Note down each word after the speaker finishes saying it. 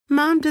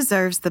Mom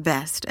deserves the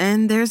best,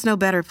 and there's no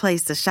better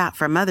place to shop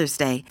for Mother's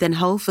Day than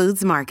Whole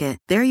Foods Market.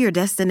 They're your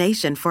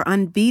destination for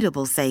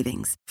unbeatable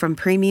savings, from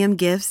premium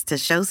gifts to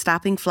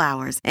show-stopping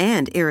flowers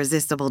and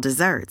irresistible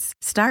desserts.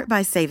 Start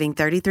by saving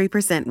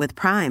 33% with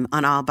Prime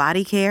on all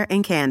body care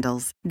and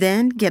candles.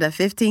 Then get a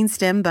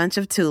 15-stem bunch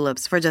of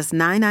tulips for just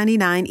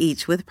 $9.99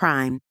 each with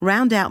Prime.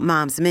 Round out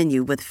Mom's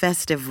menu with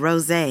festive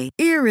rosé,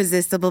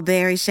 irresistible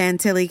berry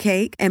chantilly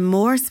cake, and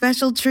more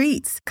special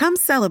treats. Come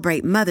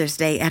celebrate Mother's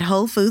Day at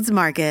Whole Foods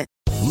Market.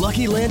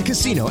 Lucky Land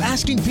Casino,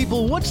 asking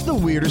people, what's the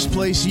weirdest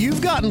place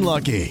you've gotten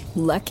lucky?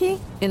 Lucky?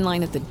 In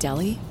line at the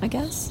deli, I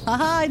guess?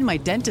 Aha, in my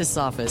dentist's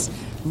office.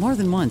 More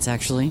than once,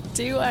 actually.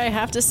 Do I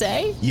have to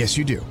say? Yes,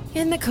 you do.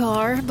 In the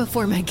car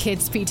before my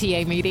kids'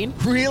 PTA meeting.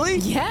 Really?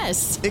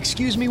 Yes.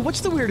 Excuse me,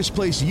 what's the weirdest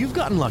place you've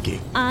gotten lucky?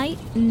 I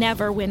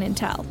never win and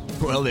tell.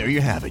 Well, there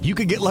you have it. You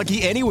can get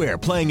lucky anywhere,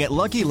 playing at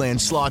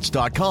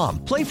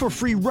LuckyLandSlots.com. Play for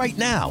free right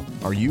now.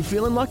 Are you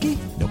feeling lucky?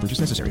 No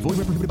purchase necessary. Void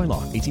where prohibited by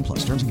law.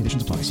 18+. Terms and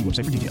conditions apply. See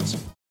website for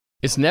details.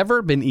 It's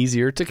never been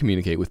easier to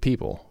communicate with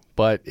people,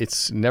 but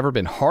it's never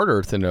been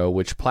harder to know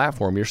which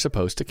platform you're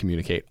supposed to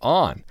communicate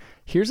on.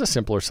 Here's a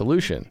simpler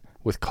solution.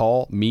 With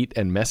Call, Meet,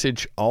 and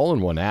Message all in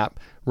one app,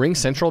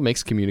 RingCentral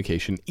makes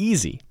communication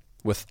easy.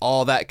 With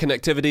all that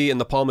connectivity in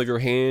the palm of your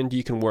hand,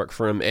 you can work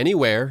from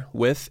anywhere,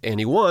 with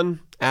anyone,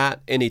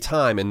 at any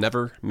time, and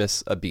never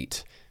miss a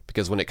beat.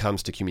 Because when it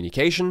comes to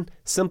communication,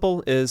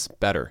 simple is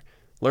better.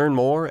 Learn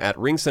more at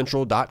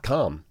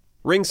ringcentral.com.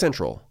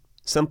 RingCentral.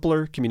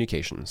 Simpler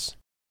communications.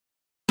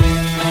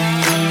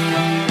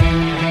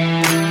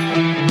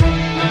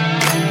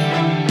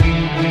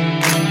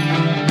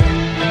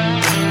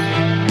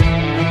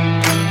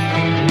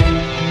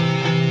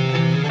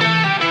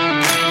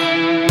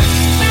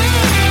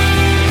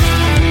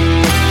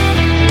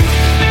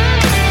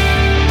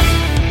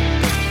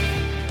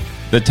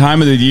 The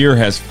time of the year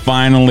has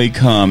finally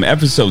come.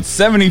 Episode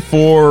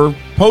 74,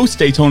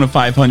 post-Daytona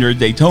 500,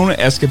 Daytona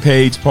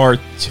Escapades Part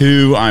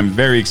 2. I'm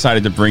very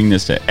excited to bring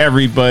this to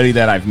everybody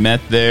that I've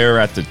met there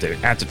at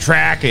the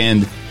track,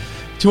 and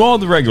to all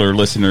the regular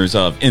listeners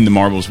of In the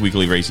Marbles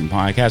Weekly Racing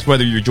Podcast.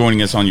 Whether you're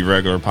joining us on your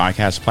regular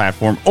podcast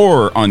platform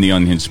or on the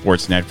Unhinged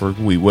Sports Network,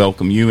 we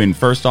welcome you. And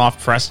first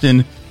off,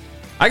 Preston,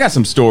 I got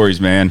some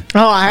stories, man.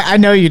 Oh, I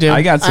know you do.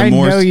 I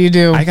know you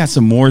do. I got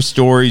some more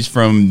stories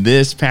from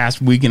this past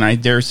weekend. I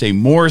dare say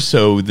more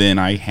so than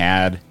I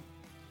had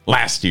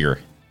last year.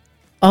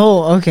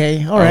 Oh,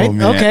 okay. All right.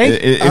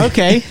 Okay.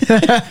 Okay.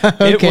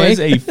 It was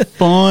a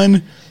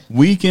fun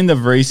weekend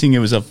of racing. It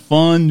was a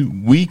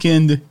fun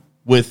weekend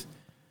with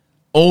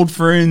old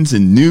friends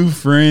and new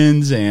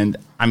friends, and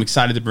I'm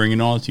excited to bring it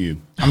all to you.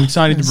 I'm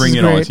excited to bring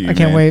it all to you. I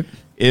can't wait.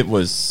 It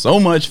was so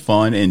much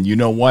fun, and you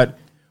know what?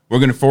 We're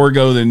going to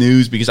forego the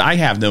news because I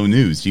have no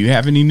news. Do you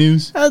have any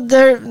news? Not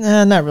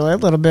really, a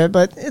little bit,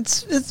 but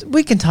it's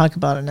we can talk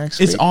about it next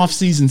week. It's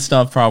off-season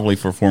stuff probably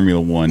for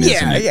Formula One,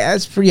 isn't it?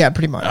 Yeah,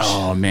 pretty much.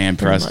 Oh, man,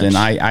 Preston,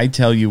 I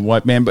tell you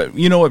what, man. But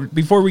you know what?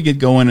 Before we get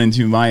going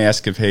into my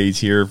escapades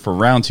here for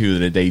round 2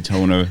 of the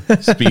Daytona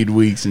Speed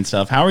Weeks and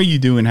stuff, how are you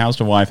doing? How's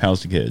the wife?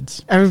 How's the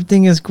kids?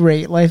 Everything is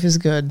great. Life is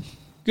good.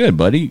 Good,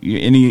 buddy.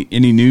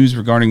 Any news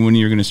regarding when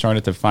you're going to start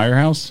at the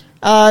firehouse?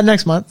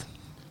 Next month.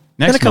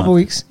 In a couple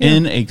weeks. Yeah.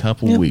 In a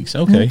couple weeks.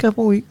 Okay. In a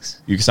couple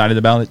weeks. You excited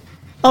about it?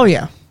 Oh,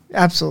 yeah.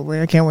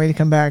 Absolutely. I can't wait to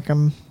come back.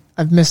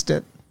 I've missed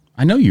it.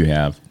 I know you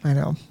have. I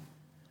know.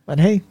 But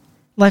hey,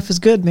 life is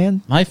good,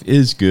 man. Life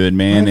is good,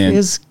 man. Life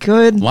is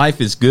good.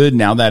 Life is good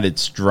now that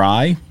it's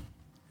dry.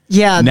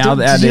 Yeah. Now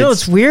that you know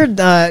it's weird?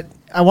 I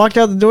walked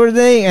out the door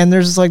today and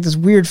there's like this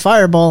weird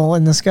fireball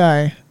in the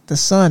sky. The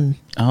sun.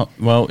 Oh,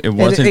 well, it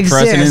wasn't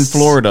present in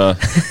Florida.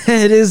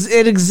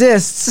 It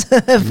exists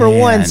for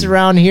once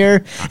around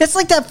here. It's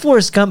like that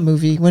Forrest Gump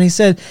movie when he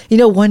said,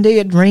 one day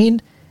it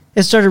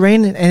started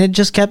raining and it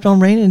just kept on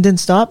raining and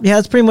didn't stop. Yeah,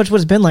 that's pretty much what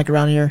it's been like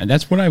around here. And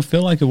that's what I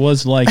feel like it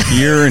was like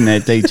here and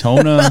at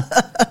Daytona.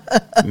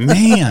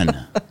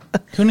 Man,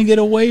 couldn't get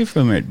away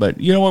from it.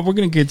 But you know what? We're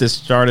going to get this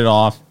started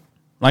off.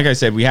 Like I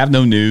said, we have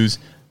no news.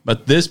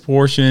 But this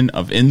portion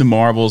of In the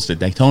Marbles, the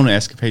Daytona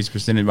Escapades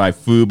presented by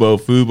Fubo.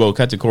 Fubo,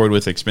 cut the cord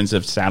with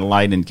expensive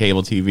satellite and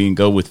cable TV and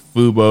go with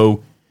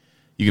Fubo.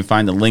 You can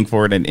find the link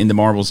for it at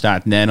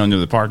inthemarbles.net under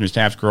the Partners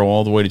tab. Scroll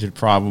all the way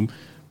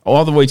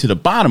to the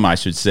bottom, I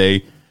should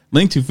say.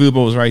 Link to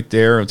Fubo is right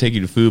there. It'll take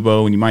you to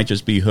Fubo, and you might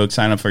just be hooked.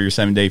 Sign up for your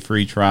 7-day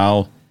free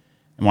trial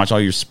and watch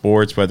all your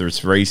sports, whether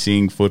it's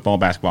racing, football,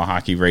 basketball,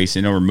 hockey,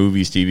 racing, or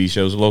movies, TV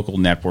shows, local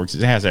networks.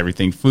 It has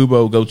everything.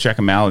 Fubo, go check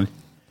them out.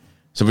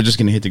 So we're just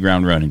going to hit the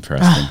ground running,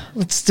 Preston.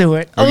 Let's do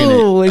it.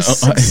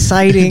 It's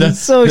exciting. The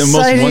exciting.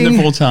 Most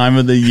wonderful time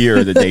of the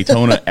year, the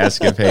Daytona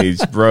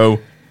Escapades. Bro,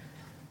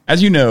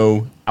 as you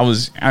know,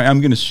 I'm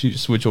going to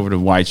switch over to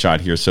wide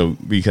shot here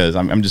because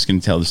I'm just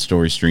going to tell the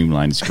story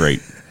streamlined. It's great.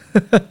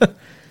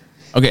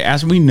 Okay,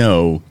 as we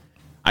know,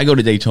 I go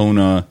to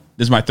Daytona.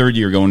 This is my 3rd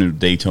year going to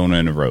Daytona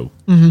in a row.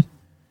 Mm-hmm.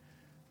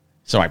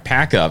 So I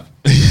pack up.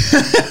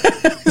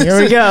 Here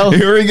we go.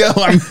 Here we go.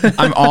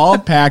 I'm all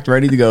packed,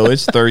 ready to go.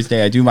 It's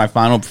Thursday. I do my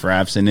final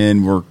preps, and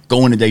then we're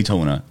going to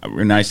Daytona.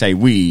 And I say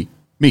me.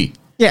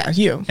 Yeah,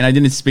 you. And I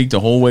didn't speak the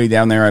whole way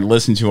down there. I'd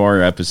listened to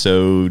our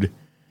episode,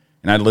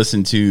 and I'd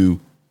listened to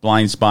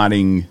Blind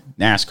Spotting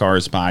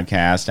NASCAR's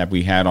podcast that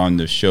we had on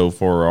the show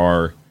for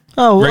our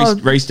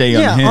race day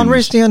unhinged. Yeah, on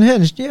Race Day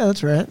Unhinged. Yeah,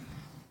 that's right.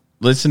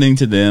 Listening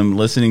to them,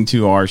 listening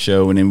to our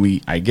show, and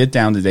then I get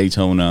down to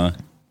Daytona,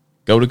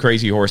 go to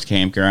Crazy Horse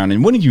Campground,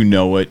 and wouldn't you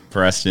know it,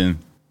 Preston,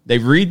 they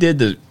redid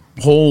the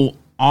whole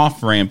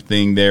off-ramp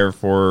thing there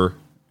for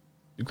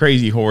the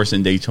Crazy Horse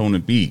in Daytona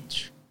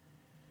Beach.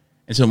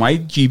 And so my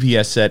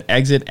GPS said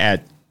exit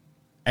at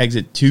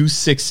exit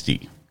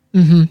 260.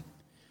 Mm-hmm.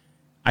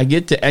 I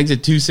get to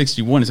exit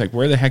 261. It's like,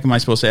 where the heck am I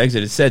supposed to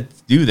exit? It said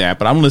do that,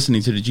 but I'm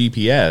listening to the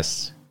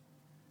GPS.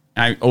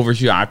 And I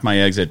overshot my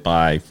exit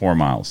by 4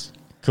 miles.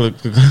 So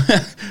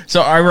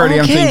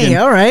I'm thinking,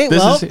 all right.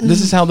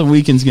 This is how the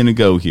weekend's going to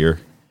go here.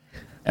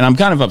 And I'm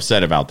kind of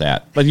upset about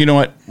that. But you know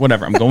what?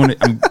 Whatever. I'm going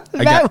to...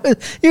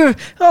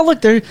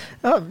 look, there.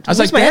 I was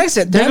like, my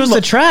exit. There goes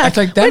the track. It's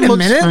like, that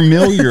looks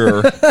familiar.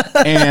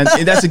 And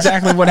that's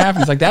exactly what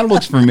happens. Like, that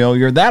looks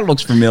familiar. That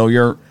looks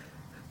familiar.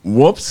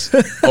 Whoops.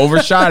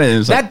 Overshot it. It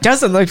was that like,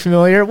 doesn't look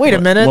familiar. Wait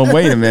a minute. Well,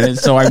 wait a minute.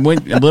 So I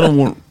went a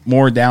little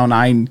more down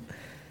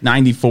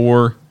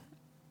I-94.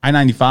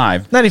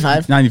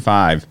 I-95.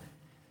 95.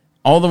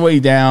 All the way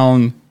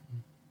down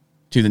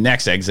to the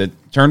next exit.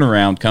 Turn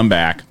around. Come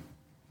back.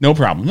 No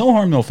problem. No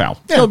harm, no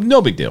foul. Yeah.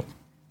 No big deal.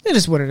 It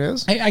is what it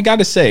is. I got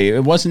to say,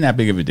 it wasn't that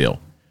big of a deal.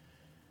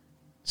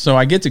 So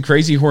I get to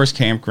Crazy Horse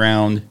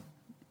Campground,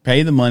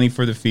 pay the money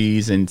for the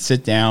fees, and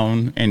sit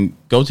down and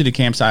go to the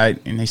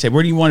campsite. And they say,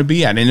 where do you want to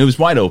be at? And it was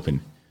wide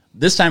open.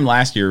 This time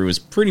last year, it was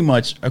pretty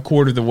much a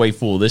quarter of the way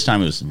full. This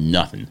time it was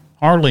nothing.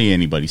 Hardly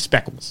anybody.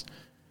 Speckles.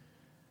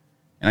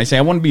 And I say,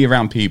 I want to be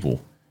around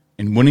people.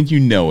 And wouldn't you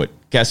know it,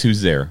 guess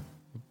who's there?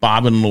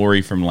 Bob and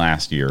Lori from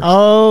last year.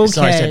 Okay.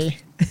 So I said,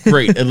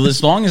 great.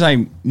 As long as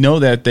I know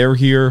that they're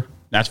here,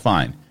 that's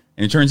fine.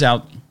 And it turns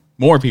out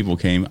more people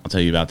came. I'll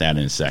tell you about that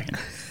in a second.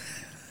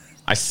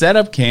 I set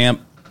up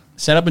camp,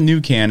 set up a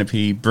new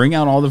canopy, bring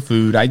out all the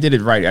food. I did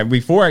it right.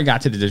 Before I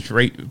got to the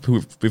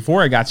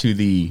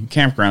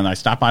campground, I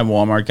stopped by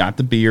Walmart, got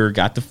the beer,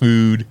 got the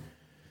food,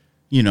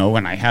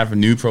 and I have a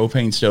new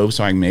propane stove,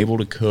 so I'm able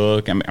to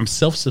cook. I'm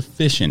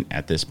self-sufficient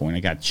at this point. I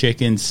got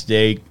chicken,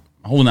 steak,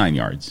 a whole 9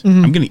 yards.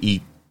 Mm-hmm. I'm going to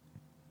eat,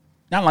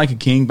 not like a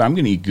king, but I'm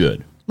going to eat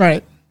good.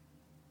 Right.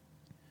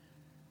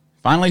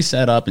 Finally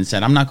set up and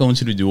said, I'm not going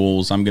to the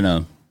duels. I'm going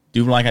to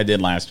do like I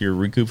did last year,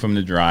 recoup from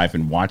the drive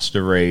and watch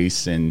the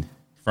race and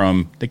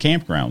from the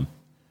campground.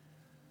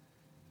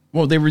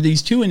 Well, there were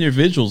these two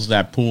individuals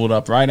that pulled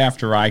up right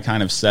after I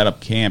kind of set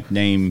up camp.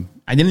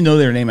 I didn't know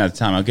their name at the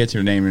time. I'll get to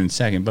their name in a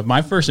second. But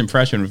my first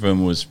impression of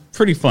them was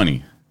pretty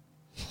funny.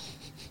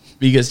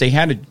 Because they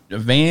had a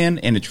van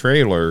and a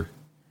trailer.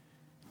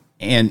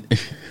 And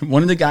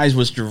one of the guys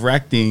was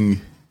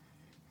directing...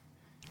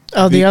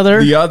 Oh, the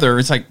other? The other.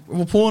 It's like,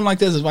 we're pulling like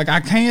this. It's like, I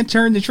can't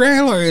turn the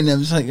trailer. And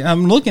it's like,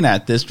 I'm looking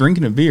at this,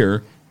 drinking a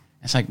beer.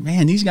 It's like,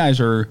 man, these guys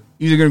are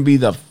either going to be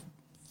the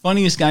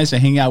funniest guys to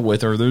hang out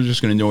with or they're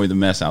just going to annoy the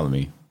mess out of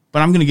me.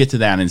 But I'm going to get to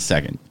that in a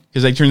second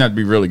because they turned out to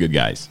be really good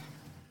guys.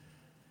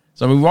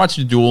 So we watched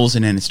the duels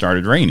and then it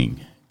started raining.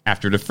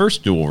 After the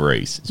first duel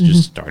race, it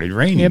just started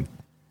raining. Yep.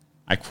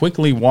 I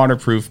quickly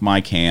waterproofed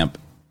my camp,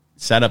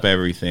 set up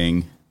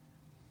everything.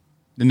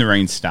 Then the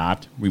rain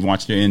stopped. We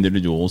watched the end of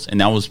the duels,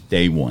 and that was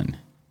day one.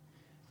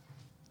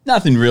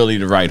 Nothing really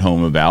to write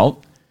home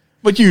about,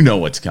 but you know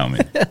what's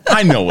coming.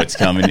 I know what's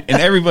coming, and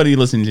everybody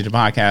listening to the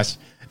podcast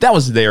that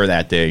was there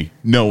that day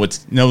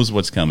knows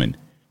what's coming.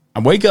 I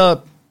wake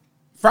up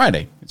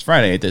Friday. It's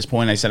Friday at this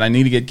point. I said I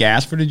need to get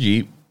gas for the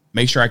Jeep,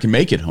 make sure I can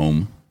make it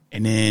home,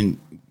 and then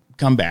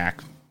come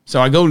back.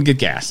 So I go to get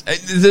gas.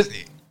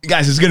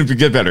 Guys, it's going to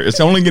get better. It's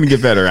only going to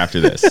get better after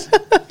this.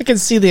 I can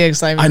see the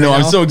excitement. I know.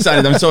 I'm so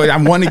excited. I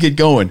want to get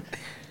going.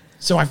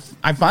 So I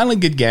finally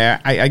get gas.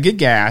 I get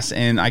gas,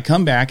 and I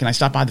come back, and I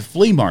stop by the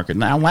flea market.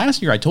 Now,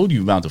 last year I told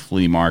you about the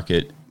flea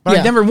market, but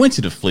I never went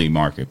to the flea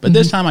market. But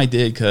this time I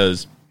did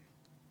because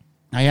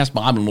I asked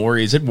Bob and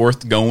Lori, is it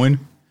worth going?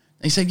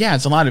 They said, yeah,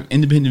 it's a lot of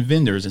independent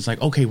vendors. It's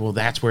like, okay, well,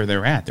 that's where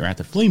they're at. They're at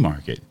the flea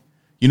market.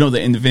 You know,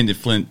 the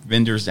independent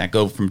vendors that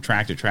go from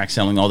track to track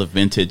selling all the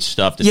vintage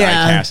stuff, the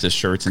die-cast, the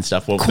shirts and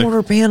stuff. Well,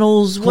 quarter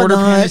panels,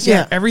 whatnot.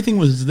 Yeah, everything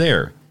was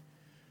there.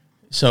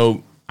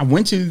 So I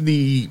went to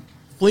the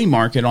flea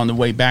market on the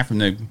way back from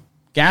the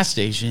gas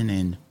station,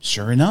 and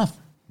sure enough,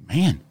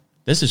 man,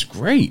 this is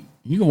great.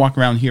 You can walk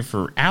around here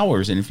for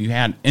hours, and if you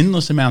had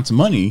endless amounts of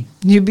money,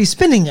 you'd be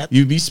spending it.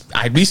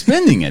 I'd be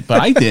spending it, but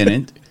I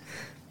didn't.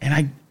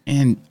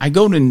 And I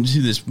go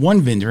into this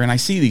one vendor, and I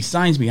see these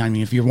signs behind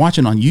me. If you're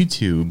watching on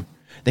YouTube,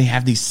 they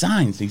have these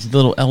signs, these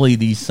little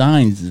LED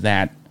signs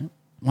that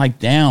light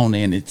down,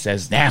 and it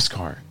says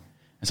NASCAR.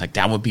 It's like,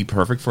 that would be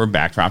perfect for a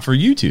backdrop for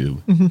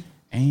YouTube. Mm-hmm.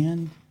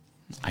 And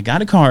I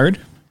got a card,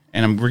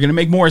 and we're going to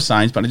make more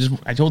signs, but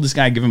I told this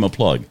guy to give him a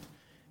plug.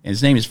 And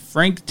his name is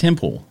Frank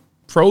Temple,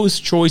 Pros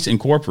Choice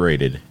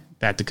Incorporated.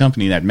 That's the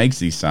company that makes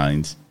these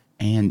signs.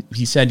 And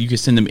he said you could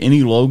send him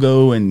any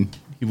logo, and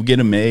he will get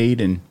them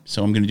made. And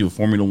so I'm going to do a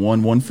Formula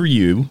One for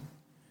you.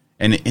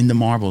 And In the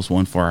Marbles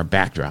one for our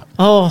backdrop.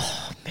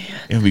 Oh, man.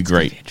 It'll be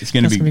great. It's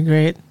going to be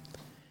great.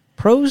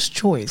 Pro's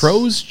Choice.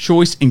 Pro's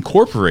Choice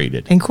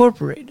Incorporated.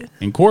 Incorporated.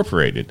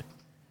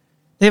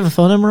 They have a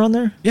phone number on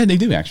there? Yeah, they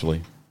do,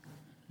 actually.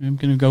 I'm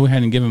going to go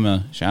ahead and give them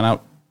a shout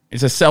out.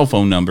 It's a cell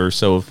phone number,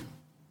 so if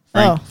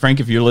Frank,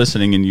 if you're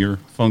listening and your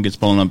phone gets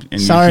blown up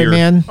and sorry, you hear,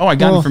 man. Oh, I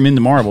got it from In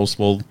the Marbles,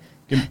 well,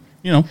 you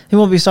know. He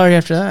won't be sorry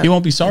after that. He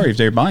won't be sorry if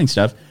they're buying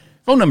stuff.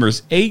 Phone number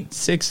is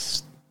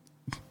 86.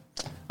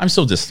 I'm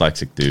so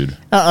dyslexic, dude.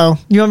 Uh-oh.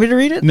 You want me to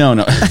read it? No.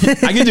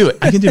 I can do it.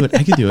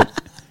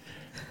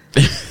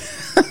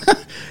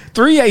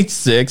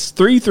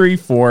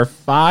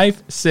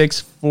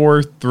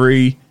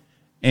 386-334-5643.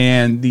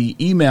 And the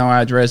email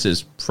address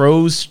is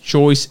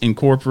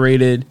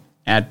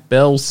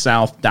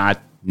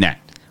proschoiceincorporated@bellsouth.net.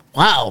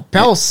 Wow,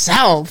 Bell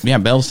South. Yeah,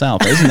 Bell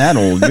South. Isn't that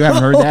old? You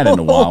haven't heard that in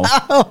a while.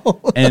 Wow.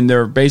 And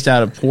they're based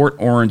out of Port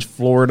Orange,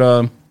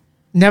 Florida.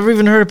 Never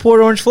even heard of Port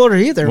Orange,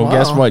 Florida either. Well,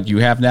 guess what? You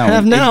have now.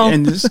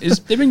 And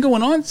they've been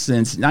going on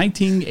since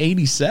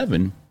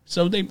 1987.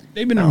 So they've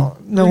been.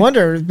 No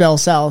wonder Bell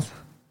South.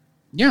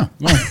 Yeah.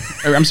 Well,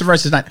 I'm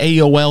surprised it's not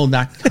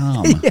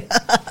AOL.com. Yeah.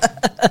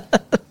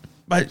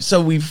 But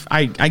so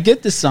I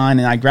get the sign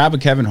and I grab a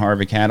Kevin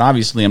Harvick hat.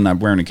 Obviously, I'm not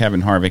wearing a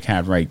Kevin Harvick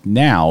hat right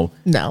now.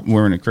 No. I'm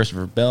wearing a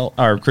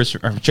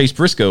Chase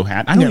Briscoe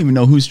hat. I don't even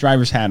know whose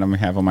driver's hat I'm going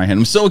to have on my head.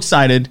 I'm so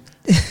excited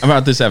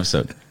about this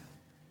episode.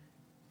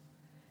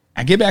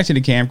 I get back to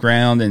the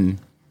campground and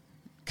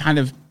kind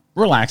of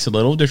relax a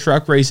little. The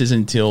truck race isn't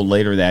until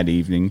later that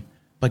evening.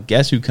 But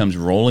guess who comes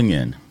rolling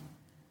in?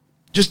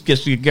 Just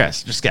guess.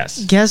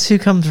 Guess who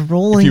comes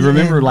rolling in? If you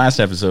remember last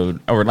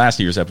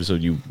year's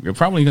episode, you'll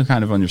probably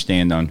kind of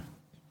understand on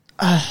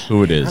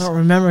who it is. I don't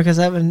remember because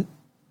I don't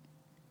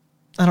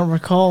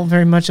recall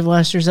very much of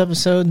last year's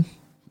episode.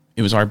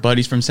 It was our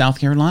buddies from South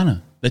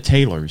Carolina, the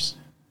Taylors.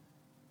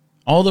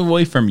 All the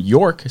way from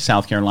York,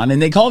 South Carolina.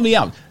 And they called me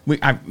out.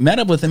 I met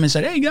up with them and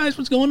said, hey, guys,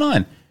 what's going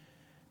on?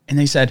 And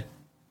they said,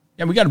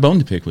 yeah, we got a bone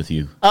to pick with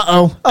you.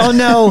 Uh-oh. Oh,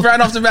 no. Right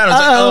off the bat, I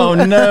was like, oh,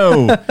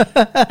 no.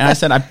 And I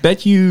said, I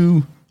bet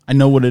you I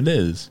know what it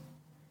is.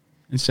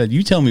 And said,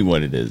 you tell me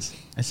what it is.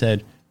 I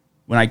said,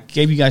 when I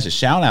gave you guys a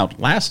shout out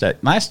last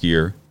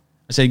year,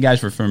 I said you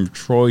guys were from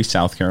Troy,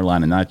 South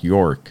Carolina, not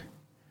York.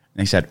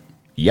 And they said,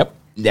 yep,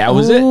 that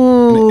was it.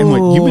 And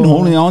what, you've been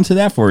holding on to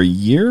that for a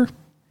year?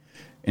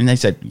 And they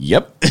said,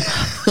 yep.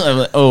 I'm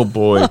like, oh,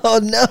 boy. Oh,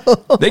 no.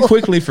 They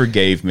quickly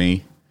forgave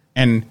me.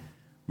 And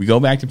we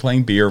go back to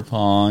playing beer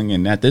pong.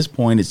 And at this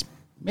point, it's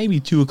maybe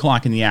 2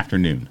 o'clock in the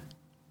afternoon.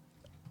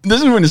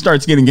 This is when it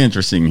starts getting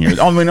interesting here.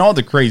 I mean, all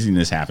the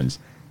craziness happens.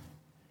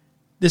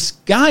 This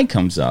guy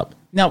comes up.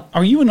 Now,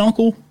 are you an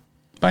uncle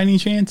by any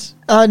chance?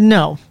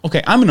 No.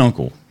 Okay, I'm an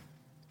uncle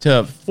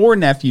to 4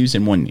 nephews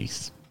and 1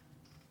 niece.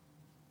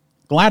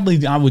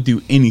 Gladly, I would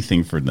do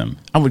anything for them.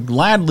 I would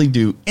gladly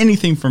do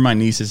anything for my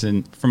niece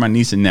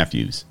and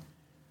nephews.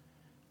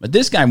 But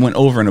this guy went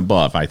over and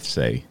above, I'd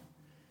say.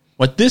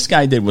 What this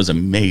guy did was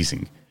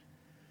amazing.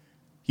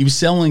 He was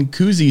selling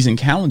koozies and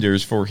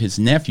calendars for his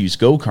nephew's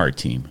go-kart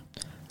team.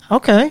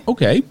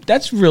 Okay,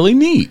 that's really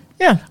neat.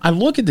 Yeah. I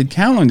look at the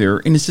calendar,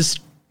 and it's this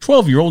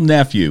 12-year-old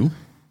nephew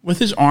with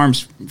his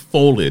arms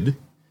folded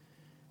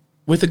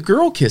with a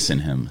girl kissing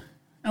him.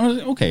 I was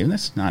like, okay,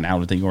 that's not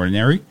out of the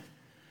ordinary.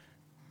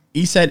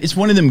 He said, it's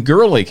one of them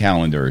girly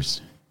calendars.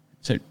 I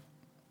said,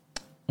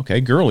 okay,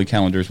 girly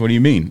calendars, what do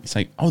you mean? It's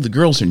like, oh, the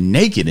girls are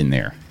naked in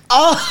there.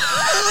 Oh.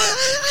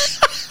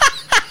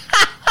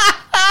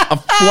 A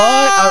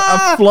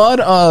flood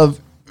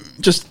of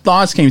just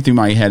thoughts came through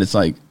my head. It's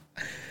like,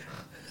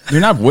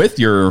 you're not with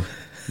your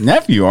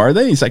nephew, are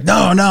they? He's like,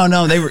 no.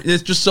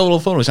 It's just solo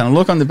photos. And I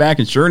look on the back,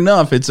 and sure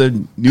enough, it's a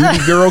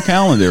nudie girl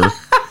calendar.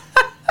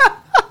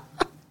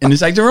 And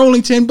it's like, they're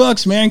only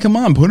 $10, man. Come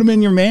on, put them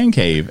in your man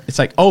cave. It's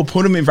like, oh,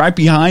 put them in right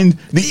behind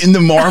in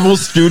the Marvel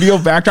studio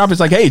backdrop.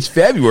 It's like, hey, it's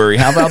February.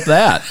 How about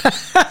that?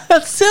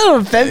 That's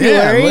still February.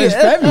 Yeah, well, it's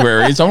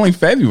February. It's only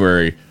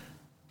February.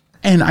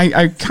 And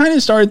I kind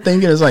of started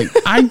thinking, it's like,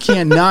 I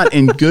cannot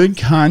in good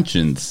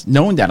conscience,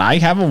 knowing that I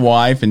have a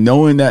wife and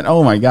knowing that,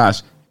 oh my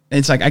gosh,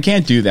 it's like, I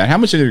can't do that. How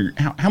much are your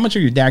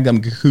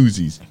dadgum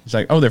koozies? It's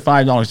like, oh, they're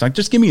 $5. It's like,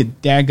 just give me a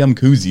dadgum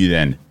koozie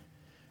then.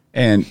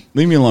 And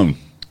leave me alone.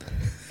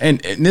 And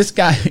this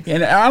guy,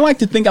 and I like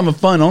to think I'm a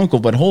fun uncle,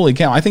 but holy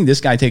cow, I think this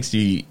guy takes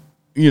it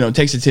to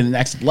the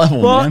next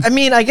level, well, man. I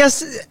mean, I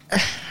guess,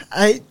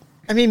 I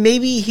mean,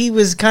 maybe he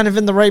was kind of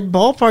in the right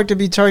ballpark to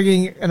be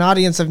targeting an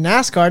audience of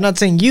NASCAR. Not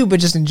saying you, but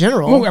just in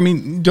general. Well, I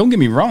mean, don't get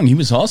me wrong. He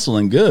was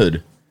hustling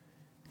good.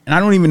 And I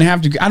don't even know where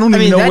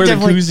the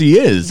koozie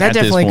is. That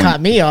definitely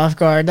caught me off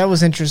guard. That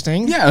was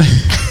interesting. Yeah.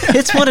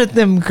 It's one of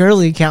them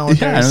girly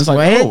calendars. Yeah, and it's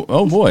like,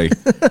 oh boy.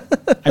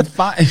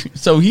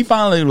 So he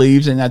finally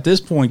leaves, and at this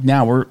point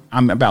now,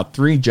 I'm about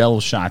 3 Jello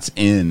shots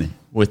in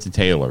with the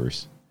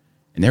Taylors.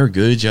 And they're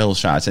good Jello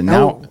shots. And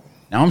now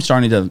I'm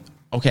starting to,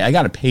 okay, I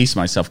got to pace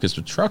myself because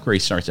the truck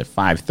race starts at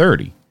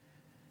 5:30.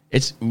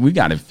 We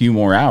got a few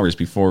more hours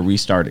before we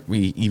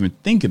even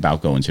think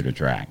about going to the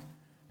track.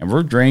 And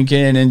we're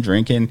drinking.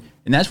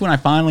 And that's when I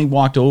finally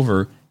walked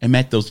over and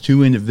met those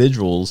two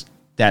individuals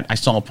that I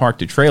saw park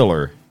the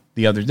trailer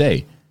the other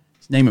day.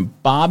 His name is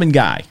Bob and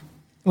Guy.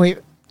 Wait,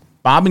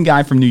 Bob and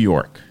Guy from New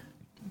York.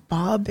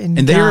 Bob and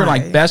they Guy. were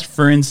like best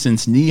friends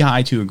since knee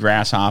high to a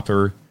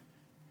grasshopper.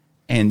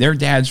 And their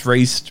dads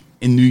raced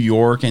in New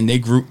York, and they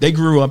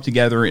grew up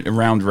together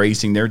around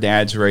racing. Their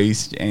dads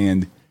raced,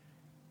 and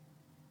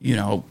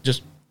getting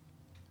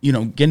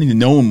to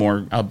know him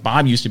more.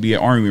 Bob used to be an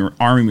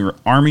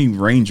Army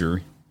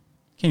Ranger.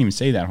 Can't even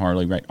say that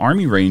hardly, right?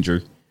 Army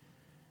Ranger.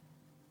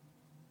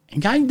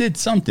 And Guy did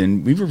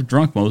something. We were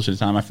drunk most of the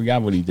time. I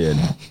forgot what he did.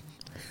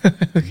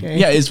 Okay.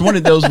 Yeah, it's one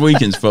of those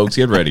weekends, folks.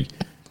 Get ready.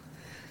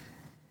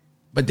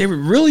 But they were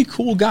really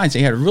cool guys.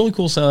 They had a really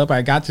cool setup.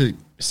 I got to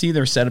see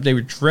their setup. They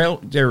were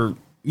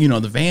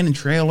the van and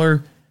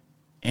trailer,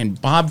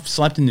 and Bob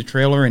slept in the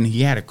trailer, and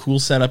he had a cool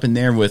setup in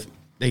there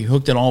they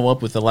hooked it all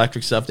up with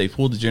electric stuff. They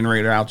pulled the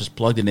generator out, just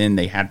plugged it in.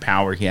 They had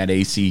power. He had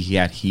AC. He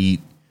had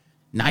heat.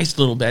 Nice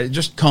little bed,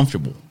 just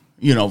comfortable.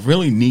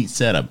 Really neat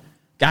setup.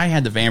 Guy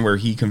had the van where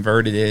he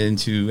converted it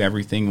into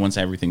everything once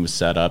everything was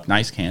set up.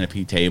 Nice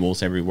canopy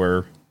tables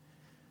everywhere.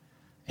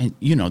 And,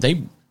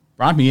 they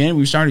brought me in.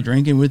 We started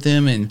drinking with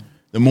them, and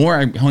the more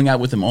I hung out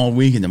with them all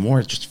week, and the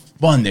more just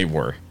fun they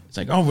were. It's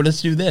like, oh, well,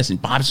 let's do this.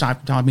 And Bob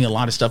taught me a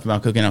lot of stuff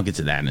about cooking. I'll get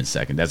to that in a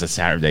second. That's a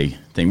Saturday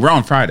thing. We're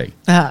on Friday.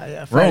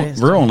 Yeah,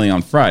 we're only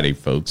on Friday,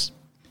 folks.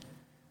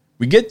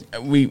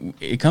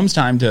 It comes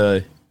time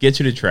to get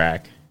to the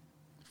track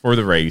for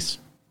the race.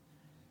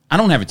 I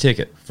don't have a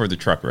ticket for the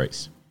truck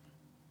race.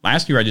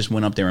 Last year, I just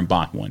went up there and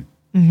bought one.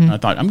 Mm-hmm. I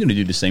thought, I'm going to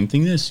do the same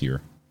thing this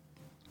year.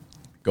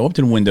 Go up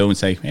to the window and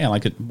say, hey, I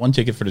like one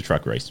ticket for the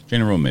truck race,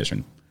 general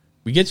admission.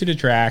 We get to the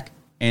track,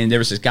 and there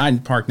was this guy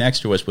parked next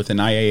to us with an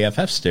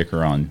IAFF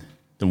sticker on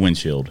the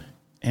windshield.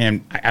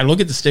 And I look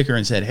at the sticker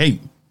and said, hey,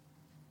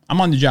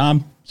 I'm on the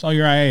job. Saw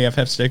your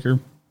IAFF sticker.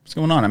 What's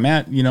going on? I'm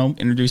Matt,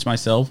 introduced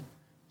myself.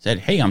 Said,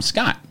 hey, I'm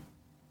Scott.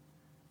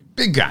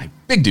 Big guy,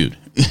 big dude,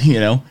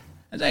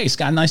 I said, hey,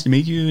 Scott, nice to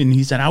meet you. And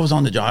he said, I was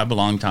on the job a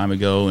long time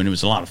ago, and it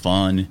was a lot of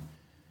fun.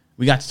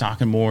 We got to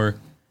talking more.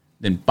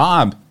 Then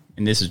Bob,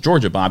 and this is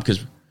Georgia Bob,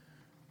 because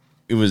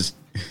it was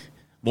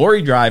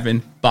Lori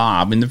driving,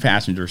 Bob in the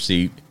passenger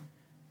seat,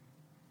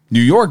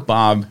 New York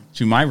Bob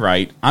to my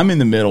right, I'm in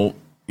the middle,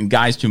 and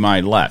guys to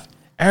my left.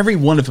 Every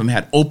one of them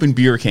had open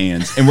beer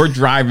cans, and we're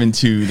driving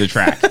to the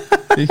track.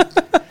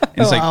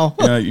 It's wow.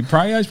 Like, you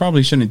guys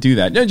probably shouldn't do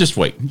that. No, just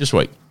wait.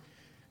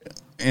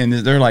 And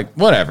they're like,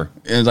 whatever.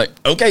 And it's like,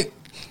 okay.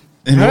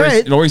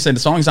 And Lori said,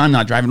 as long as I'm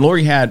not driving.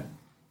 Lori had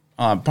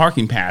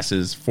parking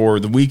passes for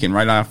the weekend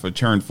right off of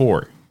turn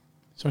 4.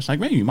 So it's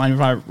like, man, you mind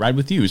if I ride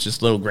with you? It's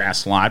just a little grass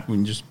slot. We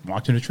can just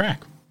walk to the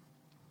track.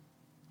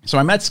 So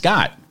I met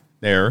Scott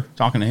there,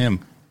 talking to him.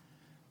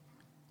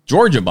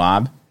 Georgia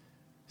Bob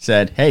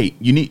said, hey,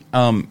 you need,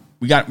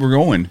 we're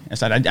going. I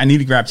said, I need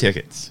to grab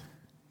tickets.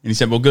 And he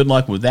said, well, good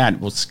luck with that.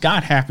 Well,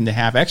 Scott happened to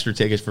have extra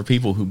tickets for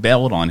people who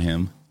bailed on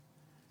him.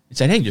 He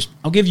said, hey,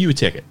 I'll give you a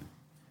ticket.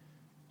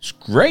 It's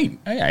great.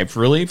 Hey, I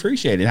really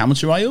appreciate it. How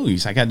much do I owe you?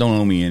 He's like, I don't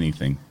owe me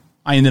anything.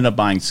 I ended up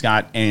buying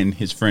Scott and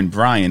his friend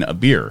Brian a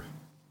beer.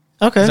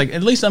 Okay. It's like,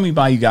 at least let me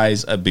buy you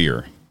guys a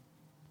beer.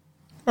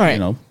 All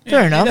right.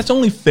 Fair enough. That's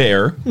only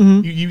fair.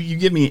 Mm-hmm. You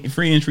give me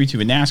free entry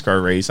to a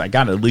NASCAR race. I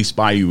got to at least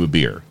buy you a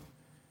beer.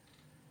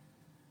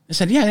 I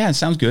said, yeah, it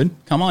sounds good.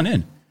 Come on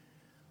in.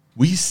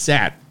 We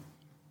sat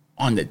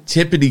on the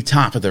tippity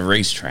top of the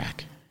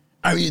racetrack.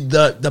 I mean,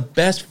 the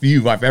best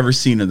view I've ever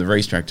seen of the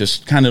racetrack,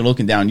 just kind of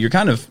looking down.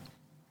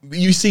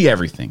 You see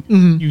everything.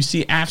 Mm-hmm. You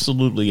see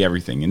absolutely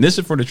everything. And this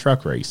is for the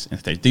truck race.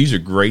 These are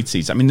great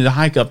seats. I mean, the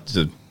hike up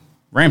to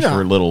ramps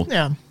were a little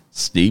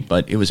steep,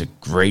 but it was a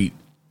great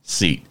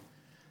seat.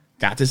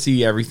 Got to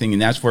see everything,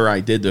 and that's where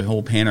I did the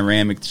whole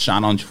panoramic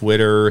shot on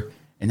Twitter,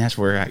 and that's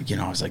where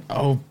I was like,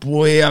 oh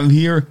boy, I'm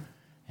here.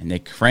 And they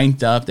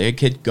cranked up, they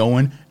kept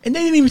going, and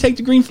they didn't even take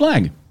the green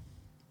flag.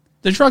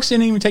 The trucks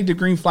didn't even take the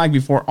green flag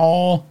before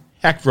all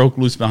heck broke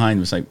loose behind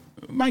them. It's like,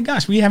 my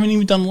gosh, we haven't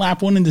even done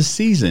lap 1 in the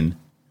season,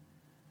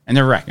 and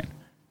they're wrecking.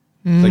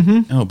 It's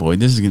like, oh boy,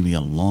 this is going to be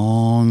a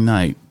long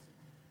night.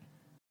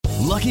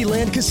 Lucky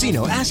Land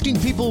Casino, asking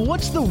people,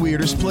 what's the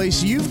weirdest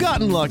place you've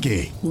gotten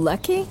lucky?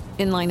 Lucky?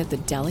 In line at the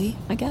deli,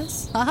 I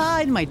guess?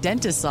 Aha, in my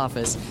dentist's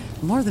office.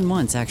 More than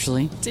once,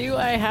 actually. Do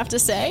I have to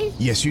say?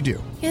 Yes, you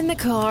do. In the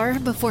car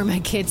before my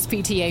kids'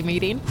 PTA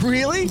meeting.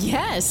 Really?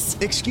 Yes.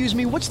 Excuse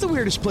me, what's the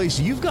weirdest place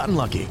you've gotten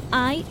lucky?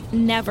 I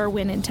never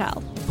win and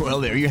tell.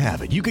 Well, there you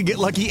have it. You can get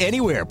lucky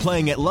anywhere,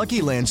 playing at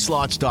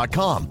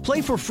LuckyLandSlots.com.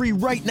 Play for free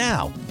right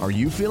now. Are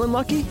you feeling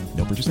lucky?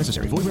 No purchase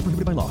necessary. Void where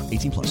prohibited by law.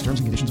 18+. Terms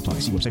and conditions apply.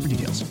 See website for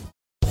details.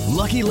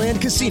 Lucky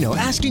Land Casino,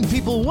 asking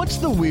people, what's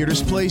the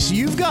weirdest place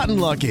you've gotten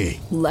lucky?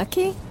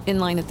 Lucky? In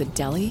line at the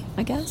deli,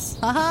 I guess?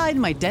 Haha, in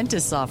my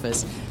dentist's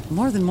office.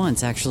 More than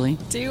once, actually.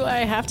 Do I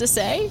have to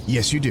say?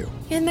 Yes, you do.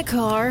 In the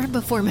car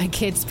before my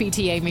kids'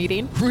 PTA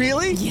meeting.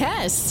 Really?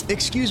 Yes.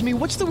 Excuse me,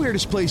 what's the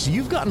weirdest place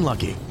you've gotten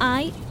lucky?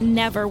 I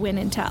never win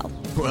and tell.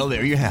 Well,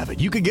 there you have it.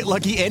 You can get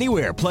lucky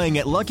anywhere, playing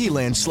at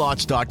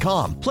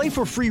LuckyLandSlots.com. Play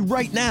for free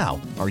right now.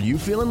 Are you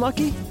feeling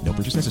lucky? No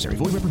purchase necessary.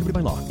 Void where prohibited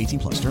by law.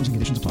 18+. Terms and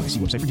conditions apply. See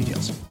website for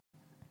details.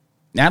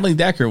 Natalie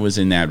Decker was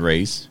in that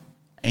race,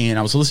 and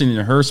I was listening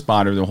to her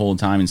spotter the whole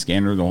time and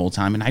scanning her the whole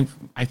time, and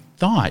I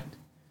thought,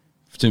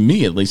 to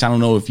me at least, I don't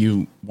know if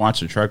you watched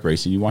the truck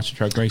race. Did you watch the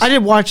truck race? I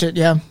did watch it,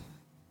 yeah.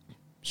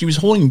 She was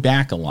holding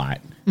back a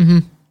lot,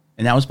 and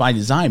that was by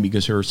design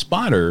because her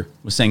spotter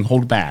was saying,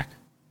 hold back.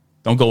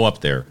 Don't go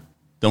up there.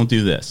 Don't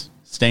do this.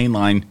 Stay in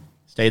line.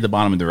 Stay at the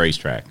bottom of the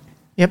racetrack.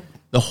 Yep.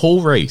 The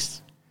whole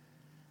race.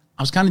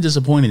 I was kind of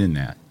disappointed in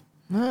that.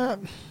 I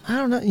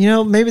don't know. You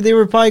know, maybe they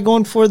were probably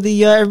going for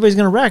the everybody's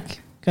going to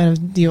wreck kind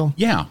of deal.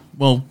 Yeah.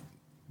 Well,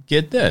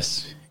 get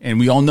this. And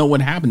we all know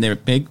what happened there.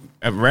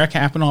 A wreck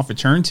happened off of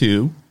turn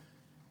 2,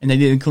 and they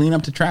didn't clean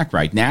up the track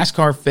right.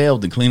 NASCAR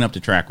failed to clean up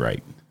the track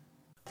right.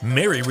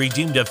 Mary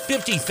redeemed a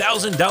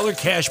 $50,000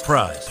 cash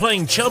prize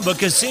playing Chumba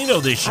Casino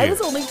this year. I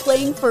was only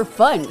playing for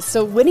fun,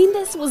 so winning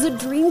this was a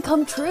dream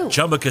come true.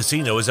 Chumba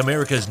Casino is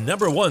America's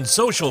 #1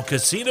 social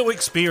casino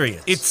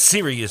experience. It's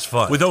serious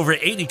fun. With over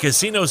 80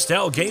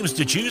 casino-style games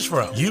to choose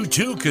from, you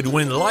too could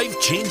win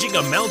life-changing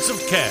amounts of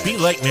cash. Be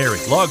like Mary.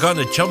 Log on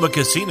to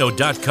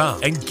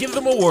ChumbaCasino.com and give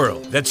them a whirl.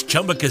 That's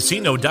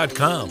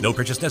ChumbaCasino.com. No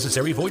purchase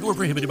necessary. Void where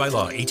prohibited by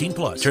law.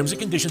 18+. Terms and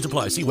conditions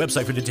apply. See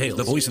website for details.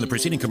 The voice in the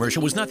preceding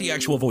commercial was not the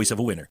actual voice of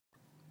a winner.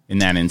 In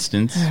that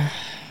instance,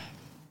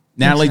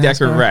 Natalie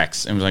Decker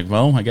wrecks and was like,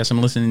 well, I guess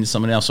I'm listening to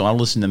someone else, so I'll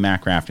listen to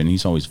Matt Crafton.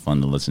 He's always fun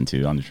to listen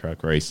to on the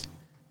truck race.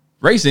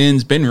 Race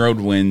ends, Ben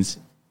Road wins.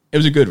 It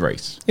was a good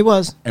race. It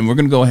was. And we're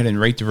going to go ahead and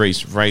rate the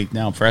race right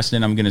now.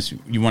 Preston,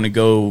 you want to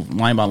go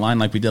line by line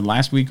like we did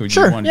last week? Or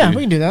sure, do you want to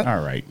we can do that.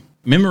 All right.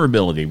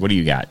 Memorability, what do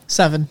you got?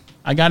 7.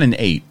 I got an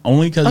 8,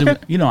 only because,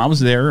 I was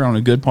there on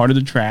a good part of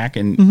the track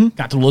and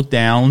got to look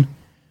down.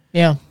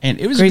 Yeah. And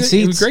it was great good,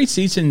 seats. It was great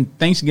seats, and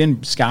thanks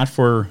again, Scott,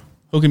 for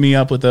hooking me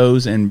up with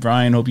those. And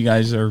Brian, hope you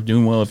guys are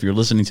doing well. If you're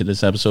listening to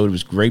this episode, it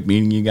was great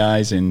meeting you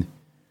guys, and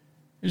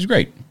it was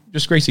great.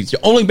 Just great seats. The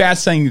only bad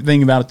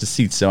thing about it, the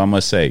seats, though, I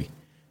must say,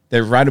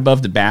 they're right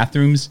above the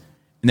bathrooms,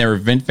 and there were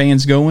vent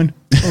fans going.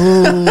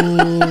 I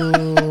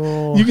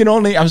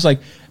was like,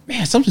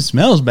 man, something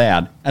smells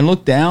bad. I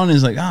looked down and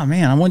it's like, oh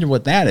man, I wonder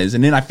what that is.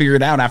 And then I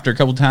figured out after a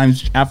couple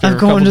times, after a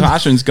couple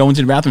cautions, going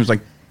to the bathroom, it's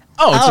like,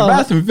 oh, it's a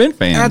bathroom vent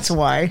fan. That's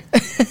why.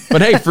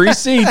 But hey, free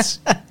seats.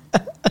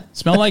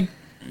 smell like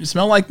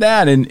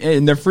that,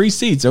 and they're free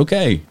seats.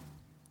 Okay,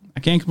 I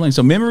can't complain.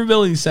 So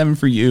memorability 7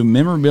 for you,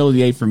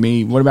 memorability 8 for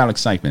me. What about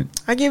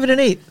excitement? I gave it an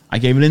 8. I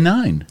gave it a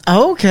 9.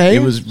 Okay,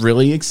 it was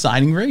really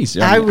exciting race.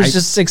 I was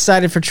just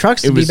excited for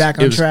trucks to be back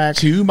on track.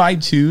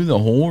 2x2 the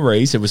whole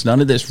race. It was none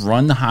of this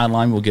run the high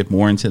line. We'll get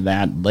more into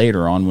that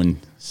later on when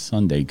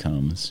Sunday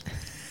comes.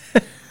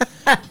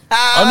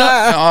 on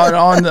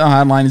the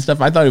high line and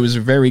stuff. I thought it was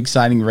a very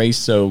exciting race.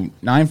 So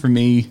 9 for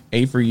me,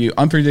 8 for you.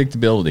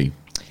 Unpredictability.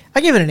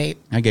 I gave it an 8.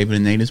 I gave it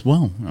an 8 as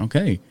well.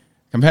 Okay.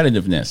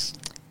 Competitiveness.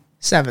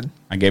 7.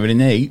 I gave it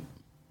an 8.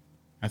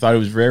 I thought it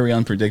was very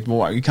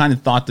unpredictable. I kind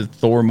of thought that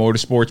Thor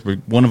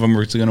Motorsports, one of them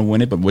was going to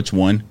win it, but which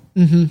one?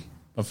 Mm-hmm.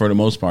 But for the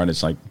most part,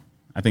 it's like,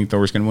 I think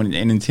Thor's going to win it.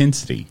 And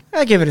intensity.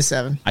 I gave it a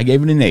 7. I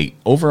gave it an 8.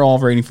 Overall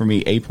rating for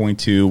me,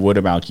 8.2. What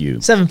about you?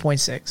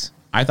 7.6.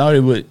 I thought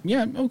it would,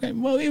 okay.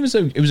 Well, it was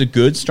a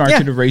good start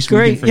to the race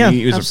weekend for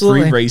me. It was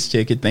absolutely. a free race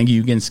ticket. Thank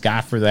you again,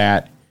 Scott, for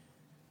that.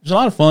 It was a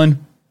lot of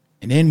fun.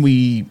 And then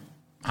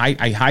I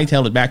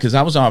hightailed it back because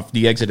I was off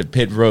the exit of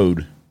pit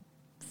road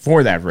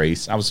for that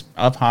race. I was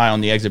up high on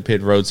the exit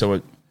pit road,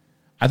 so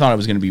I thought I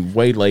was going to be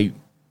way late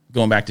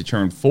going back to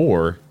turn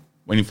 4,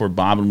 waiting for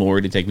Bob and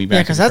Lori to take me back.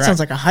 Yeah, because that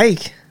sounds like a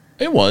hike.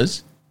 It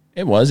was,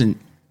 and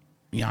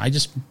I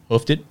just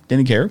hoofed it.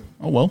 Didn't care.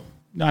 Oh well,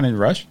 not in a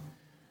rush.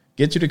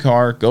 Get to the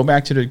car. Go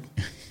back to the.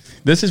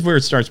 This is where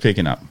it starts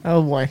picking up.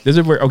 Oh boy. This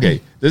is where. Okay,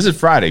 this is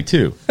Friday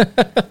too.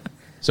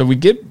 So I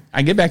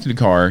get back to the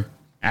car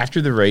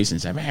after the race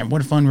and say, man, what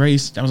a fun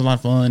race. That was a lot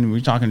of fun. We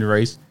were talking to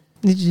race.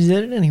 You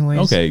did it anyways.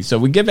 Okay, so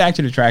we get back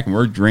to the track and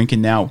we're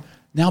drinking now.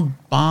 Now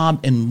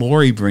Bob and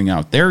Lori bring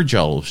out their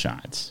Jell-O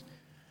shots.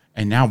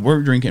 And now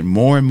we're drinking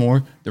more and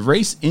more. The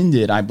race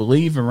ended, I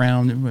believe,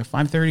 around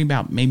 5:30,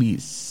 about maybe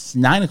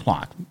 9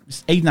 o'clock,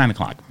 8, 9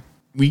 o'clock.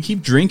 We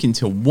keep drinking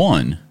till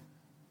 1.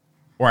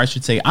 Or I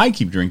should say I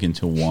keep drinking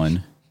till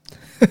 1.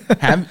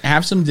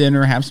 have some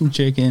dinner, have some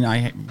chicken,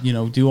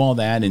 do all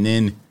that, and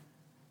then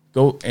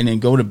go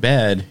to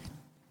bed.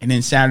 And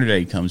then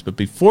Saturday comes. But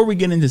before we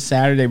get into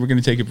Saturday, we're going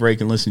to take a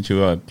break and listen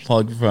to a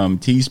plug from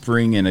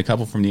Teespring and a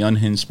couple from the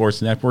Unhinged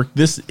Sports Network.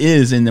 This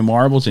is In the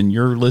Marbles, and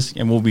you're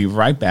listening, and we'll be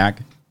right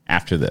back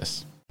after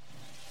this.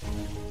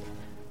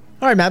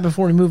 All right, Matt,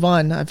 before we move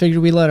on, I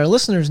figured we'd let our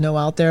listeners know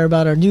out there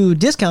about our new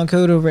discount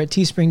code over at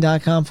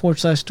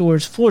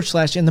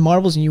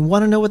teespring.com/stores/in-the-marbles, and you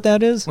want to know what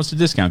that is? What's the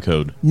discount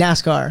code?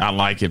 NASCAR. I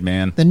like it,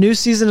 man. The new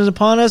season is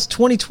upon us.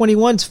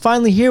 2021 is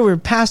finally here. We're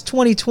past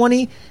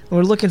 2020, and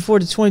we're looking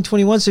forward to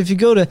 2021. So if you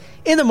go to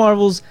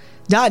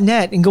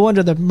inthemarbles.net and go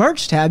under the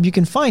merch tab, you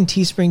can find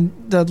Teespring,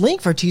 the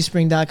link for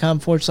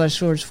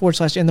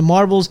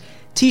teespring.com/stores/in-the-marbles.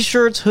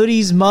 T-shirts,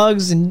 hoodies,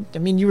 mugs, and I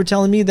mean, you were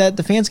telling me that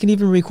the fans can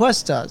even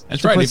request us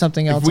That's to right. put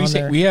something else on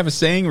there. We have a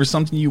saying or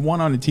something you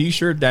want on a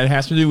T-shirt that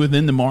has to do with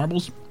In the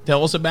Marbles.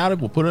 Tell us about it.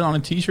 We'll put it on a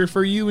T-shirt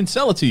for you and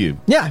sell it to you.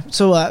 Yeah,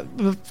 so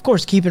of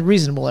course, keep it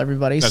reasonable,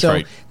 everybody. That's so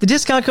right. The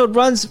discount code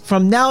runs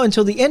from now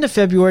until the end of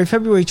February,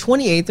 February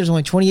 28th. There's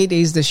only 28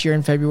 days this year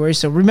in February,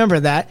 so remember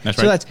that. That's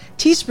so right. that's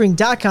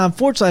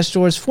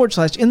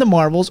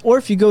teespring.com/stores/in-the-marbles, or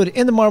if you go to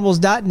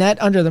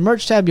inthemarbles.net under the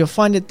merch tab, you'll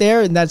find it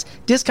there, and that's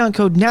discount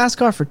code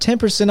NASCAR for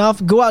 10%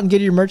 off. Go out and get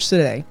your merch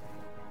today.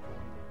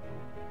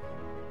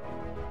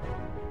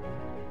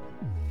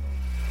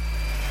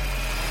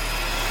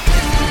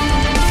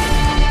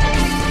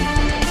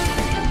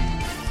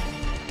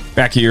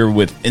 Back here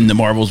with In the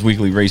Marbles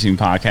Weekly Racing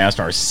Podcast,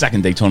 our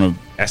second Daytona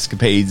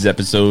Escapades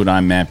episode.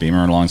 I'm Matt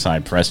Beamer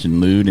alongside Preston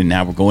Lude, and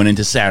now we're going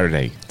into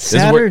Saturday. This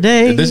is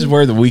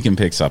where the weekend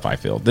picks up, I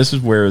feel. This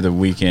is where the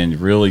weekend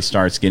really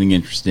starts getting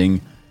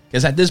interesting,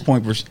 because at this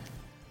point,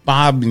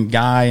 Bob and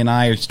Guy and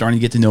I are starting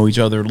to get to know each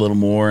other a little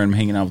more. I'm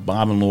hanging out with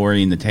Bob and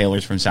Lori and the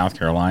Taylors from South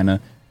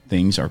Carolina.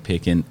 Things are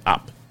picking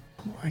up.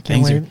 I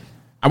can't wait.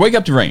 I wake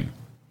up to rain.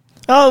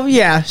 Oh,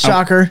 yeah,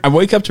 shocker. I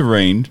wake up to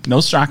rain. No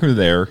shocker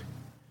there.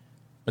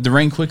 But the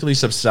rain quickly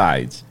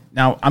subsides.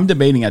 Now, I'm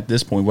debating at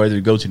this point whether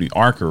to go to the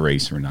ARCA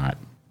race or not.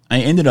 I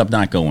ended up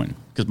not going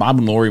because Bob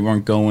and Lori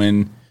weren't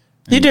going.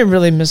 You didn't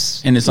really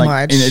miss and it's like,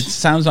 much. And it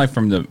sounds like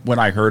from what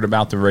I heard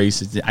about the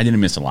race, I didn't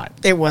miss a lot.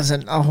 It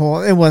wasn't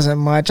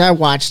much. I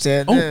watched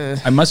it.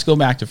 I must go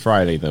back to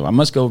Friday, though. I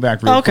must go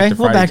back real quick to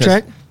we'll Friday.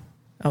 backtrack.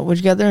 What'd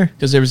you get there?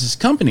 Because there was this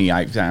company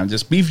I found,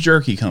 this beef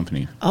jerky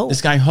company. Oh.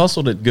 This guy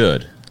hustled it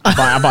good.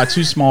 I bought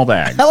 2 small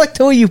bags. I like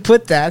the way you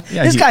put that.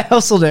 Yeah, this guy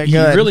hustled it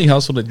good. He really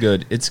hustled it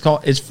good. It's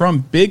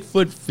from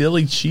Bigfoot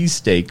Philly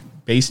Cheesesteak,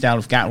 based out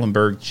of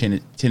Gatlinburg,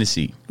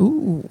 Tennessee.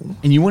 Ooh.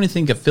 And you wouldn't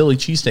think a Philly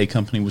cheesesteak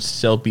company would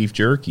sell beef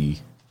jerky.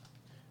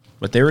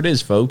 But there it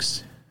is,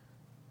 folks.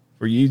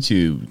 For you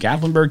to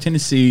Gatlinburg,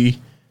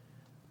 Tennessee,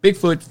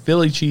 Bigfoot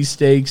Philly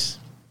cheesesteaks.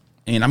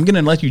 And I'm going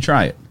to let you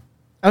try it.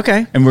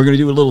 Okay. And we're going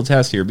to do a little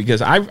test here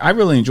because I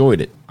really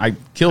enjoyed it. I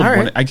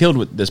killed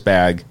with this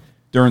bag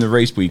during the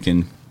race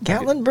weekend.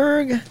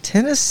 Gatlinburg,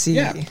 Tennessee.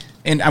 Yeah.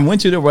 And I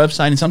went to their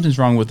website, and something's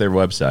wrong with their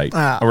website.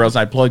 Or else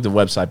I plugged the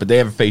website. But they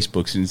have a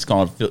Facebook, and it's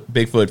called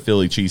Bigfoot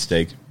Philly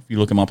Cheesesteak. If you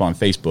look them up on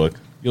Facebook,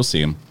 you'll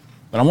see them.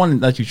 But I wanted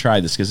to let you try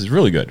this because it's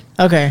really good.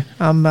 Okay.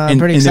 I'm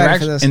pretty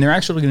excited for this. And they're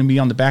actually going to be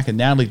on the back of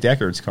Natalie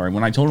Deckard's car.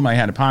 When I told him I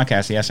had a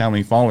podcast, he asked how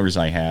many followers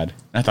I had. And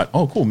I thought,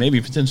 oh, cool, maybe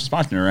a potential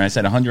sponsor. And I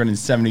said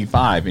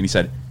 175. And he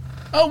said,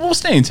 oh, we'll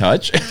stay in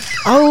touch.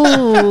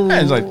 Oh.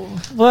 I was like,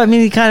 well, I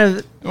mean, he kind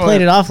of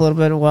played it off a little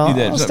bit. Well,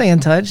 I'll stay in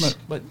touch.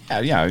 But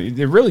yeah,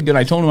 they're really good.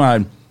 I told him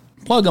I'd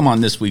plug them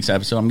on this week's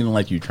episode. I'm going to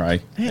let you try.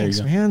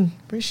 Thanks, man.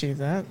 Appreciate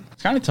that.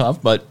 It's kind of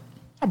tough, but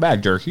not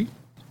bad jerky.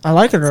 I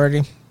like it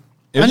already.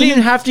 I didn't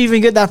even have to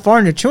even get that far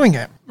into chewing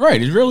it.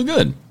 Right, it's really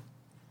good.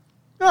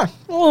 Yeah,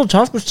 a little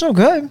tough, but still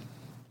good.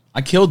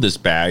 I killed this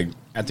bag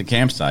at the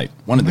campsite,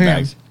 one of the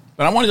bags.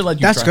 But I wanted to let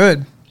you That's try.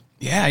 good.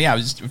 Yeah, it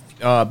was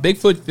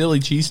Bigfoot Philly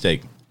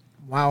cheesesteak.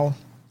 Wow.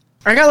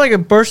 I got like a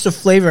burst of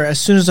flavor as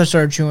soon as I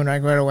started chewing right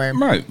away.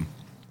 Right.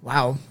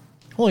 Wow.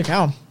 Holy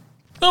cow. A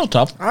little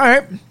tough. All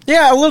right.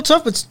 Yeah, a little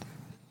tough, but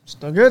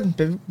still good.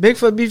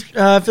 Bigfoot beef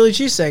Philly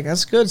cheesesteak.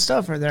 That's good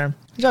stuff right there.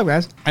 Good job,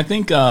 guys. I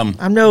think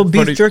I'm no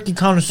beef jerky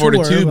connoisseur. For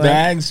the 2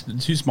 bags, the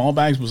 2 small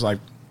bags was like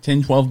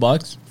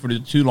 $10-12. For the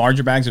 2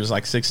 larger bags, it was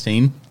like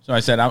 $16. So I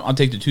said, I'll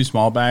take the 2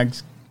 small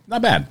bags.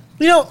 Not bad.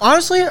 You know,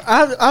 honestly,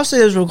 I'll say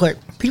this real quick.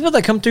 People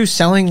that come through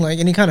selling like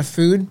any kind of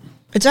food,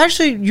 it's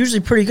actually usually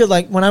pretty good.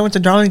 Like when I went to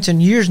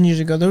Darlington years and years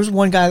ago, there was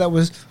one guy that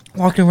was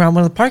walking around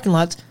one of the parking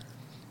lots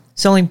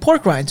selling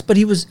pork rinds, but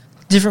he was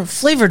different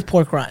flavored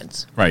pork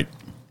rinds. Right.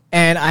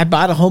 And I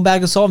bought a whole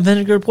bag of salt and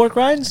vinegar pork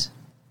rinds,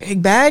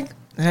 big bag,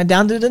 and I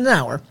downed it in an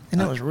hour. And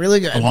it was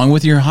really good. Along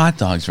with your hot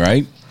dogs,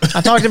 right?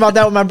 I talked about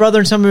that with my brother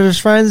and some of his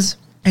friends,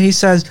 and he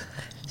was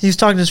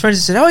talking to his friends.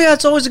 He said, "Oh yeah,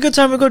 it's always a good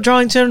time to go to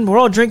Darlington. We're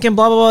all drinking,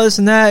 blah blah blah, this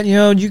and that. You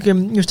know, he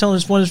was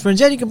telling one of his friends,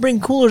 yeah, you can bring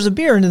coolers of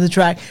beer into the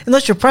track.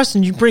 Unless you're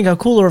Preston, you bring a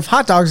cooler of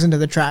hot dogs into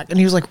the track." And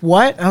he was like,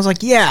 "What?" And I was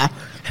like, "Yeah,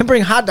 I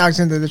bring hot dogs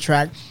into the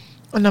track."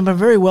 And I'm a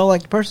very well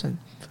liked person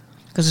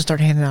because I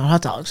started handing out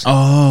hot dogs.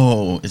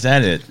 Oh, is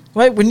that it?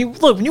 Right? When you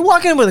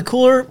walk in with a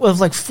cooler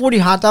with like 40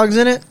 hot dogs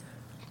in it,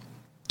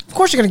 of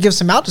course you're going to give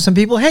some out to some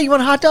people. Hey, you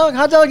want a hot dog?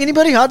 Hot dog?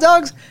 Anybody? Hot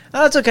dogs?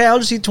 That's okay. I'll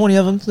just eat 20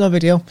 of them. It's no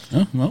big deal.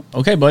 Oh, well,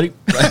 okay, buddy.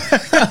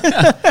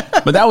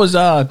 But that was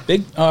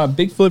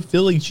Bigfoot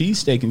Philly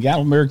cheesesteak in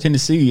Gatlinburg,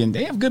 Tennessee, and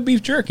they have good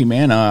beef jerky,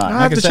 man. I'll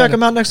have to check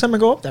them out next time I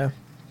go up there.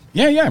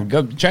 Yeah,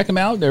 go check them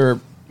out. They're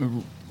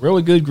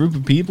really good group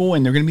of people,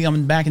 and they're going to be on the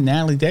back of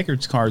Natalie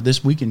Deckard's car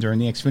this weekend during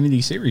the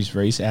Xfinity Series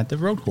race at the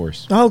road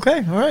course.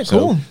 Okay, all right,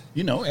 So,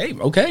 cool. Hey,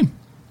 okay.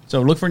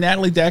 So look for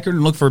Natalie Deckard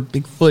and look for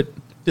Bigfoot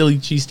Philly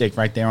cheesesteak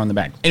right there on the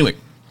back. Anyway,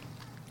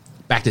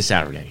 back to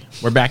Saturday.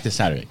 We're back to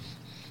Saturday.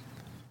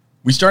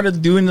 We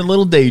started doing the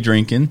little day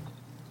drinking.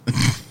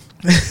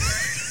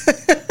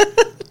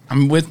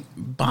 I'm with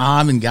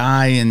Bob and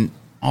Guy and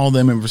all of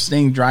them, and we're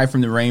staying dry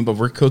from the rain, but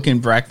we're cooking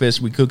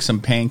breakfast. We cooked some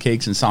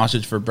pancakes and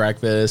sausage for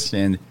breakfast,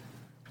 and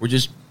we're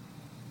just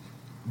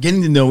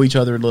getting to know each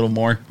other a little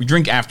more. We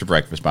drink after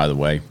breakfast, by the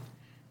way.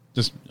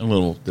 Just a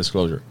little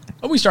disclosure.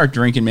 But we start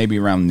drinking maybe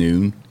around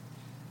noon.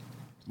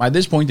 By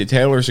this point, the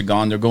Taylors are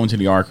gone. They're going to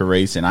the ARCA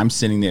race, and I'm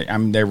sitting there.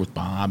 I'm there with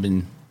Bob,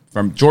 and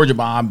from Georgia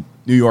Bob,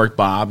 New York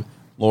Bob,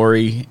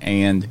 Lori,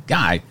 and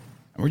Guy.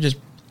 And we're just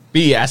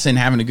BSing,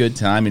 having a good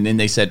time. And then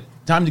they said,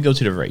 time to go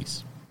to the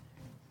race.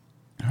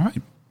 All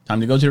right,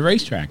 time to go to the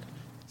racetrack.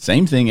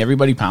 Same thing.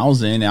 Everybody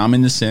piles in. I'm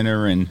in the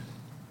center, and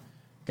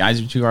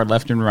guys are to our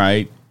left and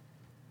right.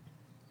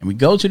 And we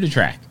go to the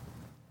track.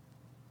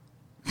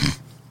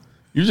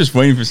 You're just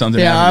waiting for something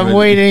to happen. I'm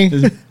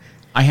waiting.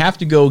 I have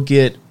to go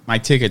get my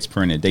tickets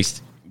printed.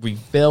 We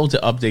failed to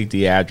update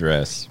the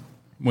address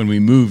when we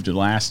moved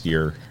last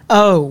year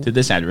to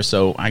this address.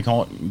 So I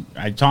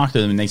talked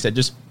to them, and they said,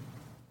 just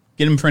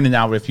get them printed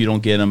out if you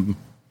don't get them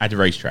at the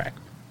racetrack.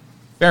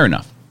 Fair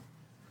enough.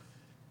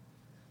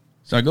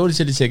 So I go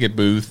to the ticket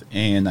booth,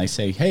 and I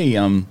say, hey,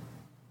 my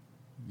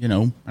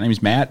name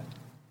is Matt.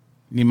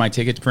 Need my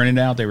tickets printed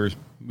out?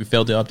 We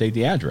failed to update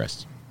the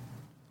address.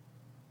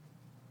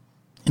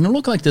 And it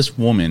looked like this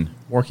woman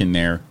working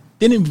there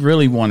didn't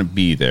really want to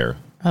be there.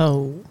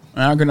 Oh.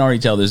 I can already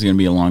tell this is going to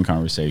be a long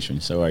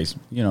conversation. So I,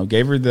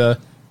 gave her the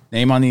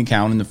name on the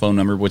account and the phone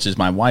number, which is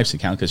my wife's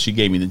account, because she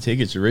gave me the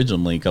tickets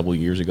originally a couple of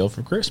years ago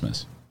for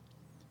Christmas.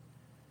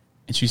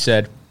 And she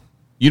said,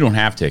 you don't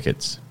have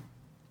tickets.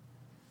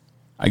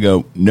 I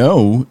go,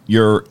 no,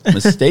 you're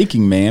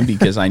mistaking, ma'am,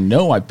 because I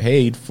know I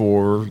paid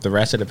for the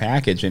rest of the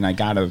package, and I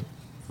got a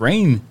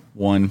rain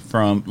one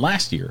from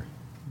last year.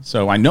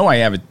 So I know I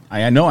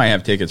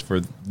have tickets for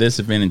this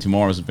event and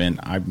tomorrow's event.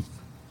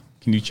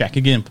 Can you check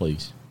again,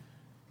 please?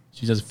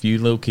 She does a few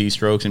little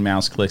keystrokes and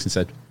mouse clicks and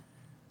said,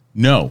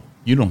 no,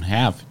 you don't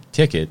have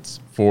tickets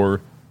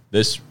for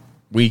this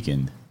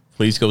weekend.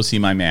 Please go see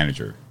my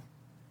manager.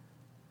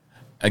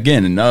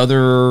 Again,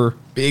 another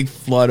big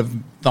flood of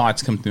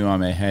thoughts come through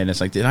my head.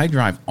 It's like, did I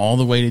drive all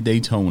the way to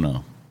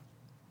Daytona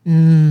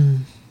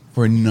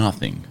for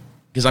nothing?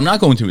 Because I'm not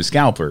going to a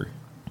scalper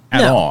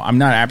at all. I'm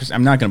not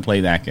going to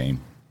play that game.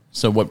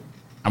 So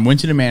I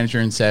went to the manager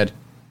and said,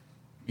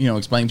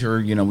 explained to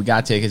her, we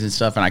got tickets and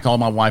stuff. And I called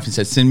my wife and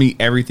said, send me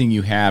everything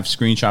you have,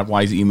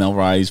 screenshot-wise,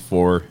 email-wise,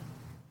 for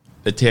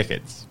the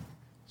tickets.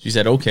 She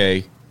said,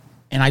 okay.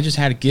 And I just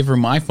had to give her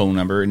my phone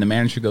number. And the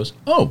manager goes,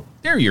 oh,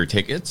 there are your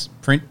tickets.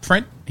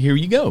 Print, here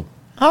you go.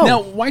 Oh.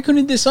 Now, why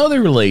couldn't this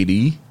other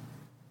lady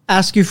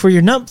ask you for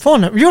your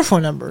phone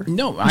number?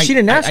 No, she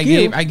didn't ask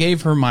you. I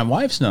gave her my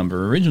wife's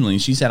number originally,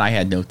 and she said I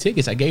had no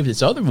tickets. I gave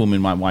this other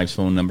woman my wife's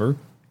phone number,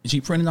 and she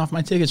printed off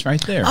my tickets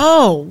right there.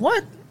 Oh,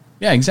 what?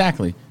 Yeah,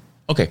 exactly.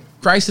 Okay,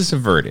 crisis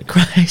averted.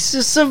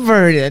 Crisis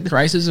averted.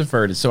 Crisis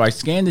averted. So I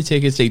scanned the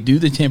tickets. They do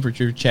the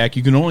temperature check.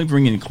 You can only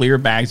bring in clear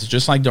bags. It's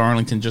just like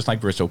Darlington, just like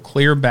Bristol.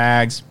 Clear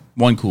bags,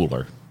 one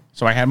cooler.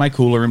 So I had my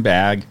cooler and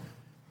bag,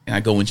 and I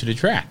go into the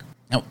track.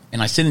 Now,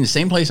 and I sit in the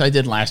same place I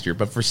did last year,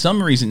 but for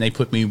some reason they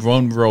put me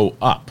one row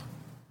up.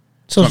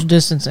 Social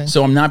distancing.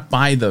 So I'm not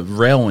by the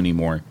rail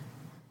anymore.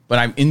 But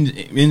I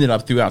ended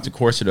up throughout the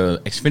course of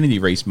the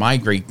Xfinity race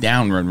migrate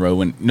down one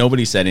row, and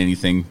nobody said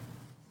anything.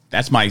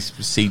 That's my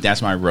seat.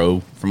 That's my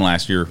row from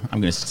last year. I'm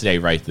going to stay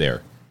right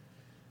there.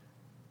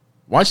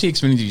 Watch the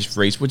Xfinity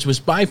race, which was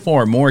by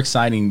far more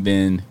exciting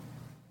than,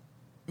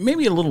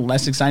 maybe a little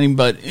less exciting,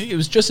 but it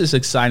was just as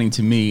exciting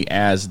to me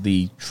as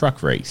the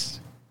truck race.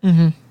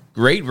 Mm-hmm.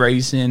 Great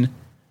racing.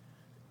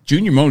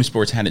 Junior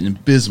Motorsports had an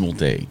abysmal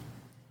day.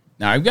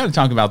 Now, I've got to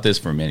talk about this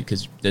for a minute,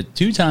 because the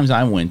two times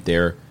I went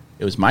there,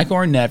 it was Mike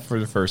Arnett for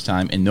the first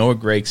time and Noah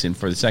Gragson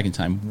for the second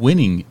time,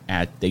 winning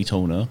at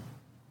Daytona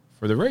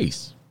for the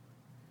race.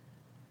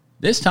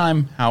 This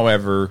time,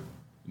 however,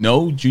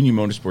 no Junior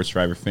Motorsports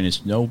driver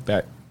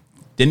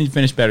didn't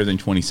finish better than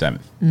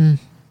 27th.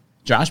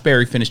 Josh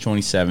Berry finished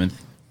 27th.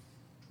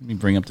 Let me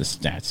bring up the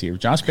stats here.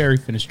 Josh Berry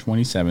finished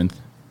 27th.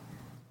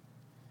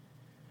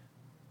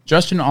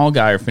 Justin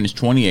Allgaier finished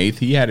 28th.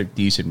 He had a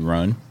decent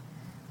run.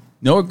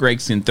 Noah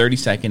Gragson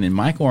 32nd, and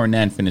Michael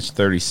Arnett finished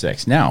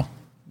 36th. Now,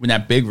 when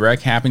that big wreck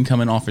happened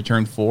coming off of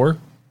turn 4,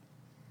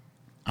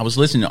 I was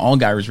listening to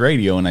Allgaier's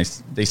radio, and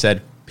they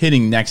said,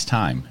 pitting next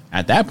time.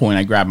 At that point,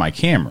 I grabbed my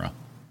camera,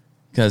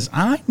 because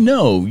I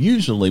know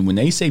usually when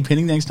they say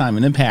pitting next time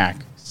in the pack,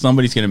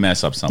 somebody's going to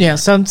mess up something. Yeah,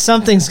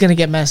 something's going to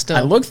get messed up.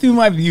 I look through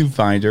my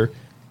viewfinder,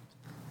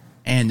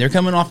 and they're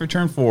coming off of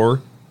turn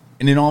 4,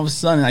 and then all of a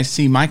sudden I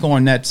see Michael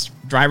Arnett's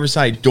driver's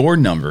side door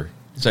number.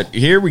 It's like,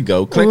 here we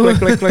go. Click, click,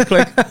 click, click,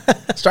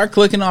 click. Start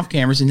clicking off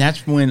cameras, and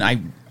that's when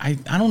I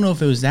don't know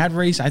if it was that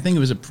race. I think it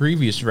was a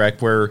previous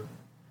wreck where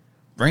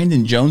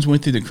Brandon Jones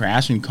went through the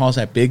crash and calls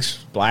that big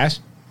splash,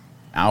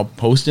 I'll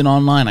post it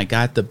online. I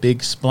got the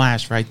big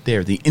splash right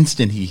there. The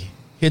instant he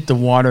hit the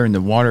water and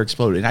the water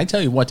exploded. And I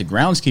tell you what, the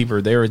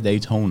groundskeeper there at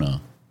Daytona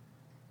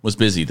was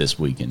busy this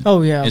weekend.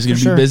 Oh, yeah. He's going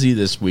to be busy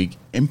this week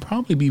and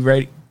probably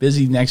be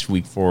busy next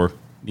week for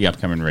the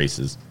upcoming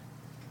races.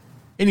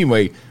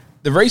 Anyway,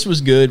 the race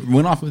was good.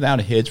 Went off without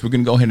a hitch. We're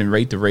going to go ahead and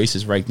rate the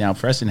races right now.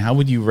 Preston, how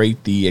would you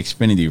rate the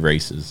Xfinity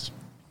races?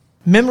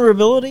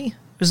 Memorability?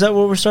 Is that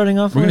what we're starting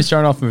off with? We're going to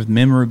start off with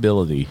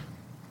memorability.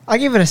 I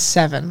give it a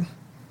 7.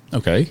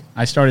 Okay.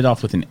 I started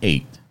off with an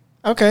 8.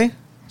 Okay.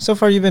 So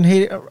far, you've been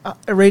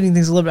rating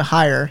things a little bit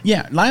higher.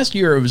 Yeah. Last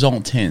year, it was all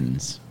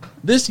 10s.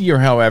 This year,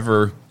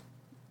 however,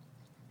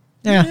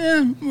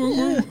 I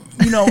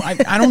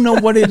don't know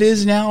what it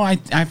is now. I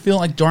feel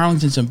like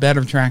Darlington's a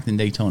better track than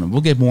Daytona.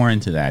 We'll get more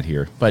into that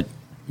here. But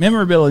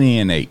memorability,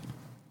 an 8.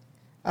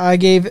 I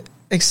gave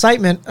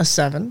excitement a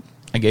 7.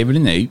 I gave it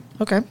an 8.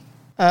 Okay.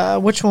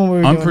 Which one were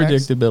we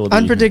Unpredictability.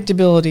 doing next?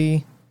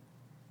 Unpredictability.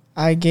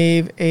 I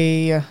gave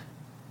a...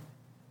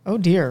 Oh,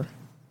 dear.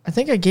 I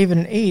think I gave it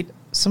an 8.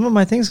 Some of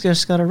my things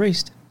just got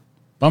erased.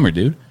 Bummer,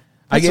 dude.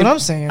 That's what I'm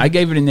saying. I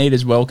gave it an 8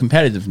 as well.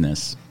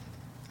 Competitiveness.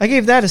 I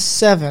gave that a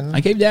 7.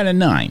 I gave that a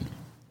 9.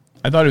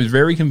 I thought it was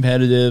very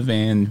competitive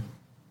and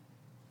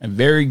a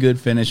very good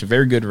finish, a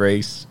very good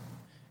race,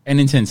 and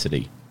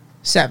intensity.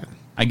 7.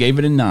 I gave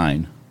it a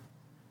 9.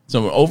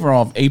 So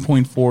overall,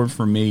 8.4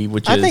 for me,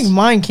 which I think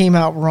mine came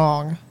out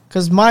wrong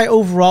because my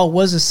overall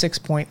was a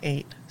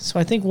 6.8. So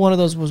I think one of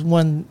those was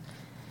one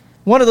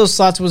of those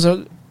slots was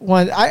a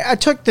one. I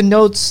took the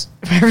notes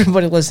for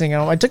everybody listening at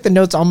home. I took the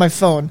notes on my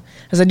phone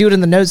as I do it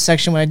in the notes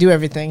section when I do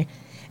everything,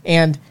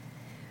 and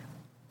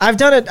I've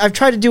done it. I've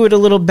tried to do it a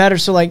little better.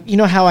 So like, you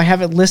know how I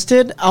have it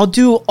listed? I'll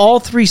do all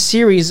 3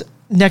 series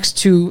next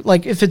to,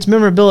 like, if it's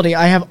memorability,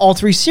 I have all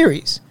 3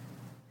 series.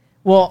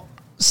 Well,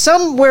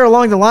 somewhere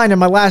along the line in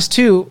my last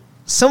 2,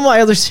 some of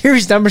my other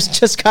series numbers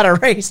just got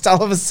erased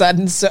all of a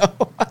sudden. So,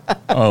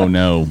 oh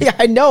no. Yeah,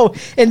 I know.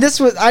 And this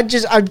was,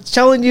 I'm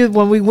telling you,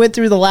 when we went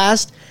through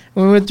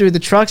the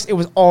trucks, it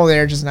was all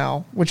there just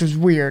now, which was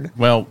weird.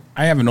 Well,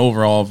 I have an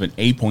overall of an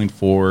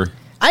 8.4.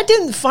 I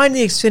didn't find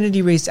the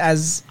Xfinity race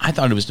as... I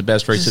thought it was the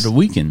best race of the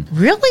weekend.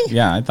 Really?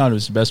 Yeah, I thought it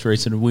was the best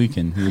race of the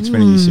weekend, the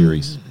Xfinity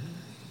Series.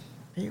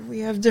 Maybe we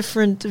have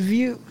different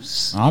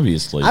views.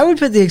 Obviously. I would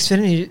put the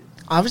Xfinity...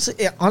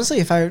 Honestly,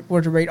 if I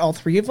were to rate all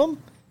 3 of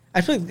them,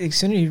 I'd put the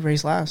Xfinity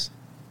race last.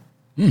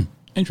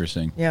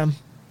 Interesting. Yeah.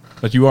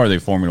 But you are the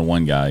Formula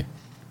One guy.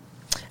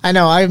 I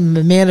know. I'm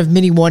a man of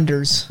many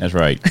wonders. That's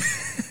right.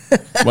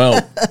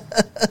 Well,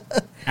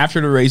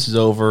 after the race is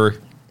over,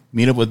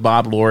 meet up with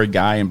Bob Lord,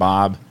 Guy, and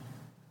Bob.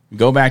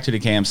 Go back to the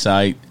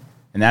campsite,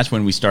 and that's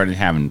when we started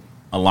having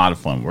a lot of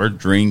fun. We're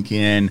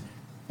drinking.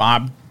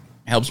 Bob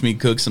helps me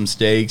cook some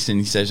steaks,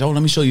 and he says,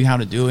 let me show you how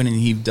to do it. And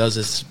he does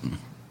this,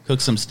 cook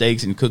some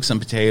steaks and cook some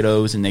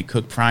potatoes, and they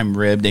cook prime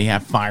rib. They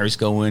have fires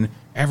going.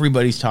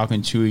 Everybody's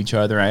talking to each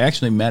other. I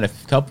actually met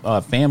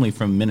a family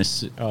from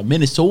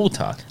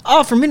Minnesota.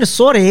 Oh, from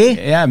Minnesota,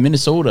 eh? Yeah,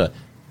 Minnesota.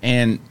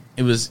 And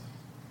it was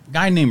a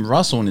guy named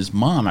Russell and his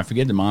mom. I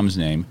forget the mom's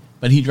name,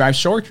 but he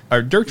drives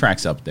dirt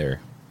tracks up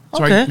there.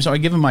 So I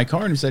give him my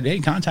card and said, hey,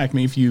 contact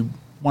me if you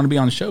want to be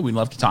on the show. We'd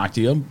love to talk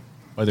to you.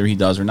 Whether he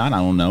does or not, I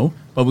don't know.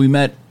 But we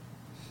met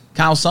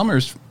Kyle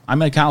Summers. I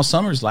met Kyle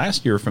Summers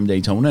last year from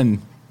Daytona, and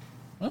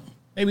well,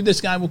 maybe this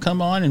guy will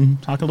come on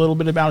and talk a little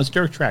bit about his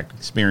dirt track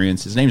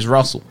experience. His name's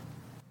Russell.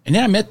 And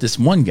then I met this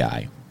one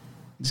guy.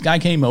 This guy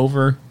came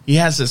over. He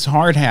has this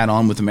hard hat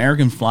on with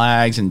American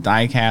flags and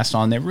die-cast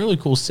on there. Really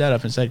cool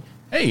setup. And said,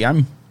 hey,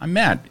 I'm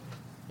Matt.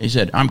 He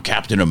said, I'm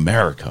Captain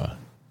America.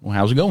 Well,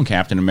 how's it going,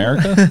 Captain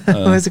America?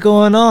 What's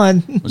going on?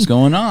 What's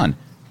going on?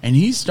 And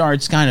he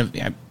starts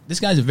this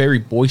guy's a very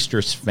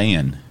boisterous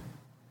fan.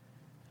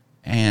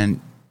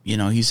 And,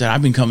 he said,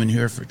 I've been coming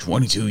here for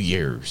 22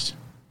 years.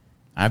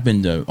 I've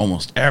been to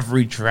almost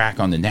every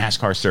track on the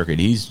NASCAR circuit.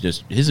 He's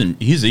just,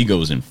 his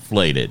ego is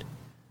inflated.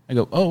 I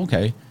go, oh,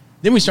 okay.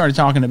 Then we started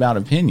talking about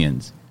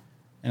opinions.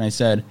 And I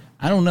said,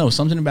 I don't know,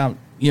 something about,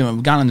 we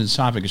got on the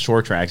topic of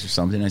short tracks or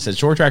something. I said,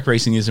 short track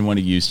racing isn't what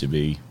it used to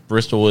be.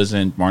 Bristol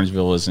isn't,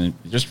 Martinsville isn't,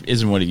 it just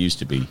isn't what it used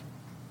to be.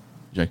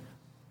 He's like,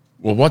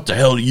 well, what the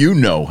hell do you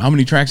know? How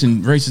many tracks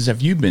and races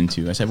have you been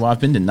to? I said, well,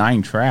 I've been to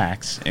 9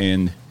 tracks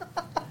and,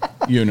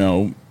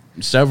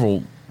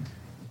 several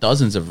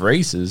dozens of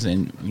races.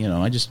 And,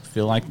 I just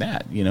feel like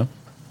that, He's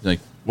like,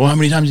 well, how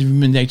many times have you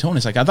been to Daytona?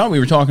 It's like, I thought we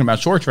were talking about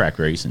short track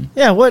racing.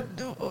 Yeah, what?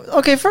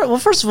 Okay,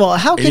 first of all,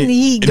 how can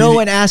he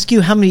go and ask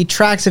you how many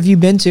tracks have you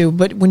been to,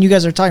 but when you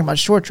guys are talking about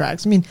short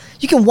tracks? I mean,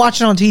 you can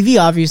watch it on TV,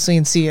 obviously,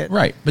 and see it.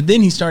 Right, but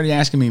then he started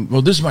asking me,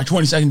 well, this is my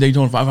 22nd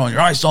Daytona 500.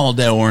 I saw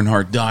Dale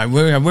Earnhardt die.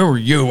 Where were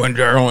you? And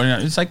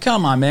it's like,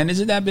 come on, man. Is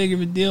it that big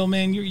of a deal,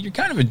 man? You're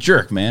kind of a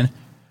jerk, man.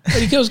 But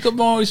he goes,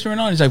 always turn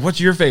on. He's like, what's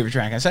your favorite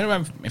track? I said,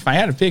 if I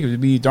had to pick, it would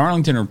be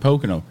Darlington or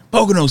Pocono.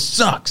 Pocono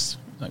sucks.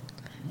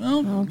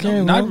 Well,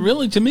 okay, not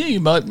really to me,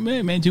 but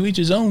man, to each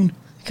his own.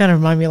 Kind of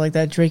remind me of like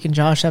that Drake and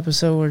Josh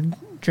episode where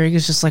Drake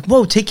is just like,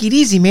 whoa, take it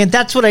easy, man.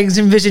 That's what I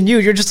envision you.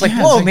 You're just like,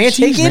 Yeah, whoa, it's man,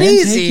 take geez, it man,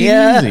 easy.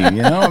 Take it easy.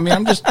 You know, I mean,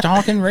 I'm just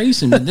talking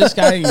racing. But this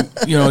guy,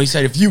 you know, he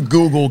said, if you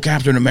Google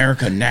Captain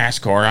America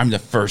NASCAR, I'm the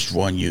first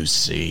one you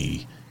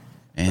see.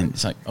 And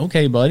it's like,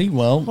 okay, buddy,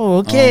 well. Oh,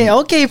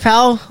 okay,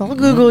 pal. I'll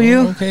Google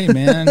you. Okay,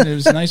 man. It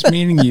was nice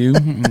meeting you,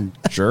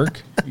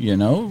 jerk. You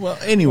know? Well,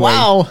 anyway.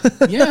 Wow.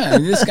 Yeah,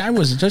 this guy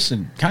was just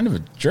kind of a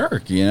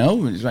jerk, you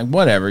know? It's like,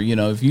 whatever, you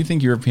know, if you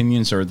think your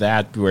opinions are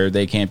that where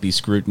they can't be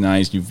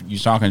scrutinized, you're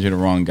talking to the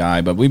wrong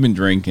guy. But we've been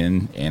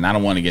drinking, and I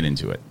don't want to get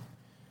into it.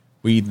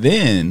 We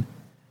then,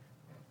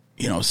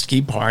 you know,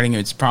 keep partying.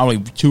 It's probably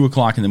 2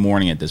 o'clock in the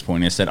morning at this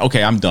point. And I said,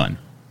 okay, I'm done.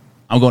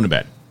 I'm going to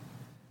bed.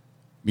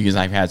 Because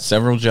I've had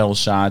several Jello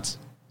shots,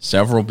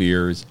 several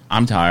beers.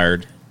 I'm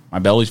tired. My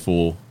belly's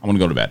full. I want to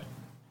go to bed.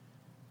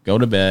 Go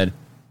to bed.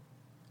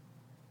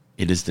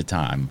 It is the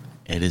time.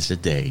 It is the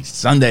day.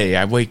 Sunday,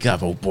 I wake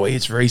up. Oh, boy,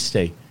 it's race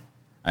day.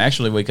 I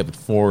actually wake up at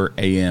 4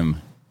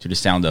 a.m. to the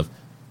sound of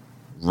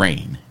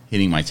rain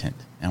hitting my tent.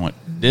 And I went,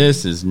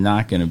 this is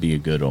not going to be a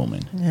good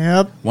omen.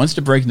 Yep. Once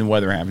the break in the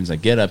weather happens, I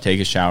get up, take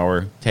a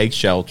shower, take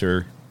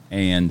shelter,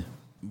 and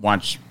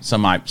watch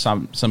some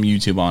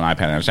YouTube on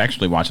iPad. I was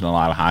actually watching a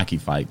lot of hockey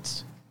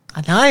fights.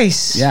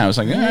 Nice. Yeah, I was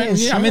like,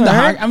 Nice. yeah, I'm in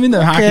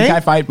the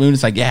hockey fight mood.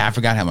 It's like, yeah, I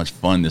forgot how much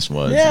fun this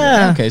was.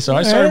 Yeah. Okay, so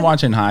I started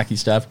watching hockey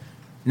stuff,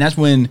 and that's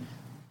when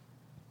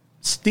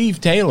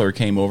Steve Taylor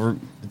came over,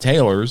 the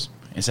Taylors,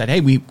 and said,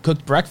 hey, we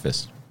cooked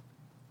breakfast.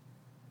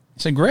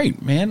 I said,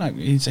 great, man.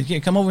 He said, yeah,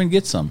 come over and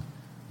get some.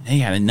 And he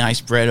had a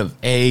nice bread of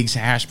eggs,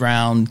 hash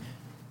brown,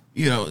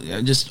 you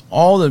know, just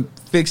all the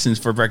fixings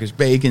for breakfast,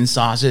 bacon,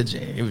 sausage.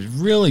 It was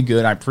really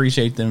good. I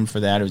appreciate them for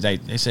that. It was,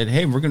 they said,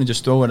 hey, we're going to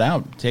just throw it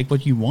out. Take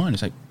what you want.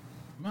 It's like,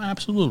 well,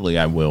 absolutely,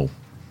 I will.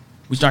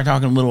 We started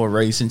talking a little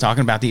race and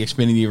talking about the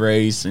Xfinity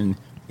race. And,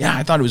 yeah,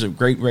 I thought it was a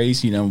great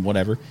race, you know,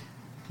 whatever.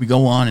 We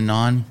go on.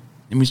 And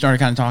we started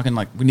kind of talking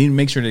like we need to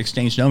make sure to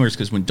exchange numbers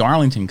because when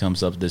Darlington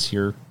comes up this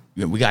year,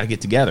 we got to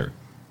get together.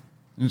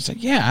 And it's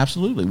like, yeah,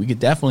 absolutely. We could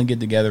definitely get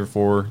together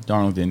for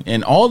Darlington.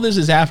 And all of this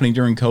is happening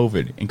during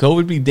COVID. And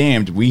COVID be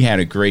damned, we had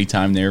a great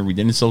time there. We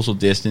didn't social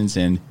distance.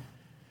 And,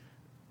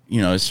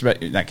 you know,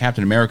 that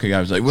Captain America guy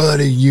was like, what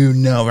do you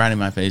know? Right in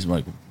my face. I'm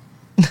like,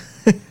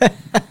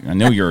 I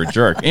know you're a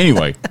jerk.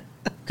 Anyway,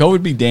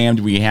 COVID be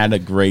damned, we had a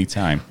great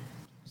time.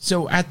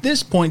 So at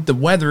this point, the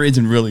weather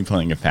isn't really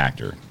playing a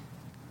factor.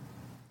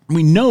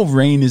 We know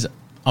rain is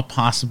a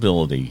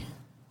possibility.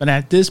 But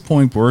at this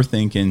point, we're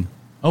thinking,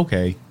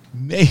 okay,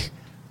 maybe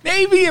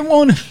it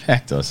won't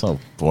affect us. Oh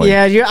boy!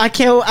 Yeah, I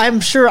can't. I'm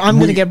sure I'm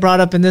going to get brought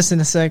up in this in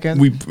a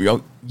second.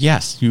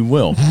 Yes, you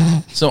will.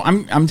 So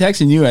I'm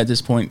texting you at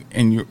this point,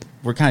 and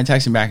we're kind of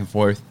texting back and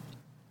forth.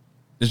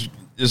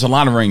 There's a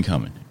lot of rain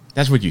coming.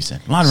 That's what you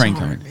said. A lot of rain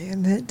coming.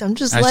 Man, I'm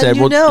just letting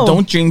you know.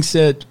 Don't jinx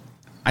it.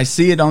 I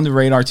see it on the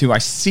radar too. I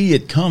see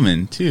it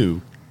coming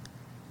too.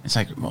 It's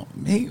like, well,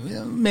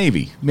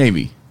 maybe.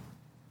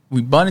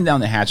 We button down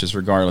the hatches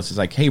regardless. It's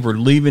like, hey, we're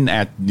leaving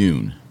at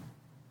noon.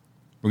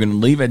 We're going to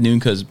leave at noon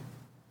because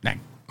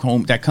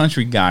that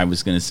country guy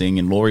was going to sing,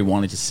 and Lori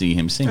wanted to see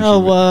him sing.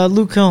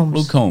 Luke Combs.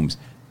 Luke Combs.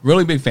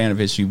 Really big fan of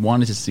his. She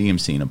wanted to see him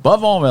sing.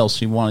 Above all else,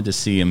 she wanted to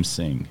see him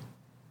sing.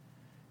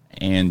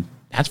 And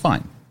that's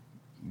fine.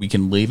 We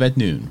can leave at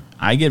noon.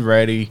 I get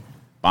ready.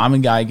 Bomb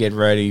and Guy get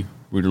ready.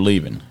 We're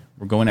leaving.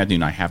 We're going at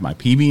noon. I have my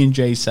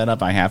PB&J set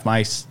up. I have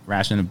my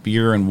ration of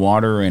beer and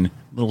water and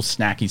little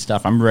snacky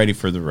stuff. I'm ready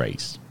for the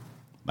race.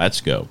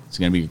 Let's go. It's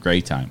going to be a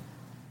great time.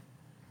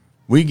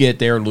 We get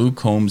there. Luke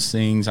Combs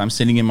sings. I'm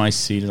sitting in my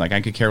seat. Like, I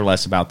could care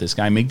less about this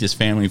guy. Meet this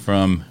family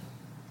from,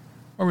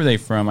 where were they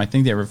from? I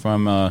think they were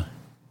from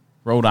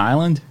Rhode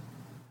Island.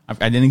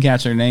 I didn't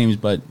catch their names,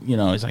 but, you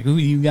know, it's like, who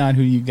you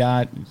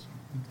got?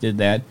 Did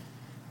that.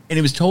 And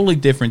it was totally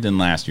different than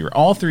last year.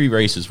 All three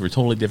races were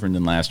totally different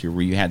than last year,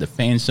 where you had the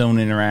fan zone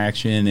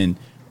interaction and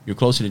you're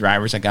close to the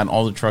drivers. I got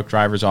all the truck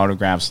drivers'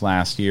 autographs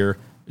last year. It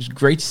was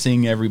great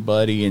seeing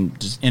everybody and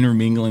just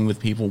intermingling with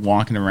people,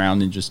 walking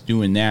around and just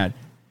doing that.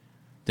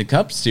 The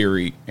Cup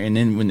Series, and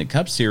then when the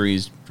Cup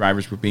Series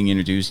drivers were being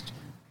introduced,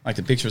 like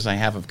the pictures I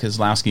have of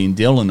Keselowski and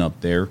Dillon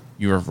up there,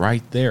 you were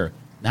right there.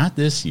 Not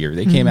this year.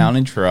 They came out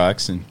in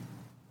trucks, and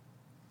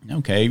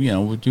okay, you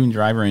know, we're doing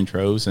driver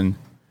intros, and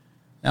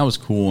that was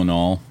cool and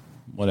all.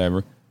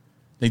 Whatever.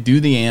 They do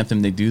the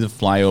anthem, they do the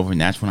flyover, and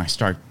that's when I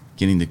start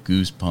getting the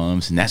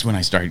goosebumps, and that's when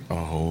I start,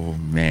 oh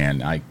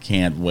man, I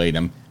can't wait.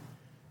 I'm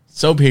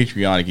so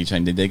patriotic each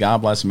time. They did God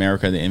Bless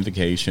America, the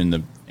invocation,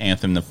 the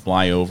anthem, the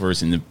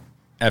flyovers, and the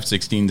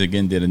F-16s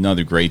again did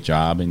another great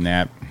job in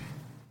that.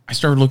 I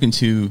started looking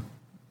to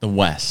the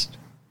west.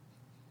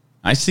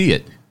 I see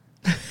it.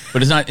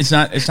 But it's not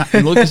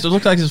it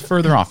looks like it's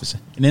further off.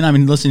 And then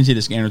I'm listening to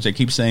the scanners that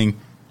keep saying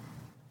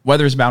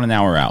weather is about an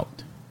hour out.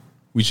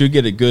 We should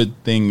get a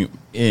good thing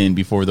in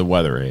before the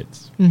weather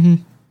hits. Mm-hmm. I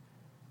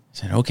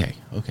said, okay,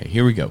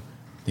 here we go.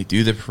 They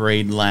do the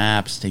parade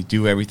laps. They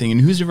do everything.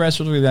 And who's the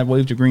wrestler that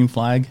waved a green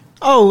flag?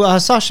 Oh,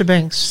 Sasha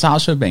Banks.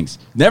 Sasha Banks.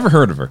 Never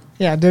heard of her.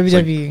 Yeah,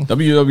 WWE. Like,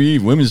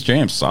 WWE Women's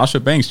Champ,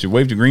 Sasha Banks. She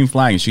waved a green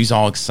flag, and she's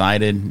all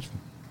excited.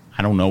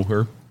 I don't know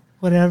her.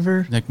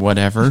 whatever. Like,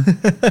 whatever.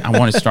 I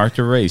want to start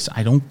the race.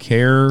 I don't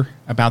care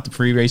about the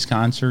pre-race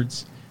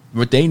concerts.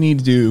 What they need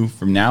to do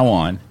from now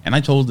on, and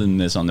I told them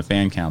this on the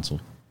fan council,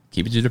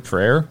 keep it to the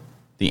prayer,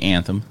 the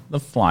anthem, the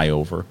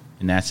flyover,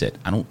 and that's it.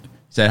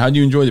 Said, how do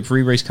you enjoy the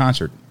pre-race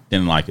concert?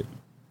 Didn't like it.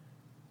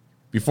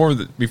 Before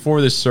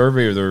this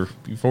survey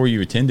before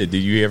you attended, did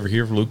you ever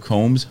hear of Luke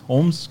Combs?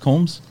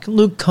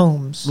 Luke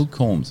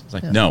Combs. It's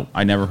like, no,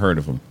 I never heard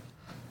of him.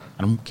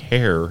 I don't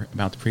care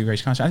about the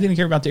pre-race concert. I didn't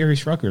care about the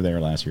Aries Rucker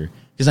there last year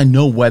because I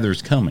know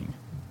weather's coming.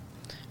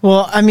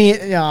 Well, I mean,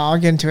 yeah, I'll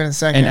get into it in a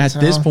second. And at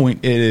this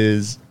point,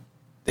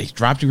 they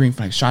dropped the green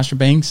flag. Sasha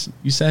Banks,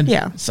 you said?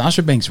 Yeah.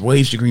 Sasha Banks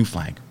waves the green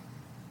flag.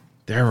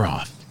 They're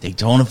off.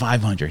 Daytona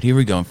 500. Here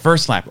we go.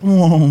 First lap.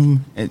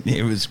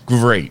 It was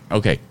great.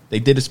 Okay. They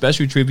did a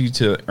special tribute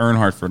to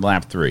Earnhardt for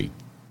lap 3.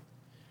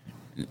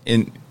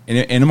 And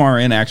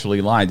NMRN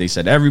actually lied. They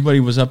said everybody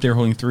was up there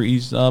holding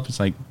threes up. It's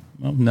like,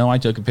 well, no, I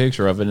took a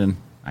picture of it, and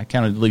I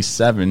counted at least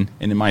 7,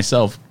 and then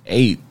myself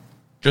 8,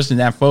 just in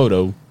that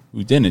photo,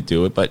 who didn't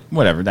do it, but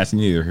whatever. That's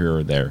neither here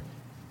or there.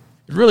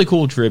 It's a really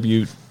cool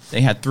tribute. They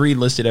had 3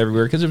 listed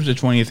everywhere because it was the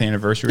 20th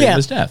anniversary of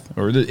his death,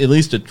 or at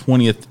least the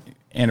 20th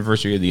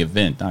anniversary of the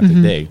event, not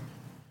the day.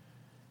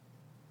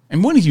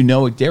 And when did you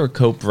know it? Derek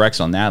Cope wrecks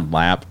on that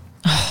lap.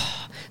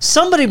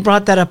 Somebody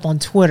brought that up on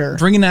Twitter.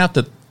 Bringing out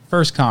the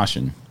first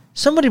caution.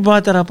 Somebody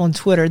brought that up on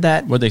Twitter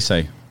that What'd they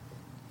say?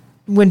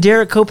 When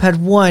Derek Cope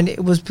had won,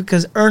 it was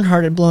because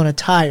Earnhardt had blown a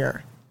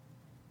tire.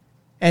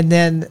 And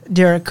then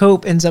Derek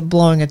Cope ends up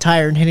blowing a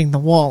tire and hitting the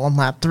wall on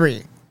lap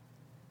 3.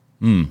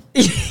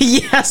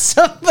 Yeah,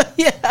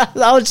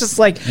 I was just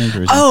like,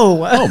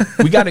 oh,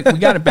 we got to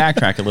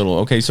backtrack a little.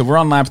 Okay, so we're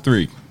on lap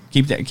 3.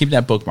 Keep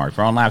that bookmark.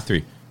 We're on lap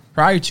 3.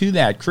 Prior to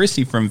that,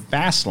 Christy from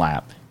Fast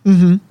Lap,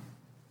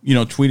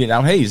 tweeted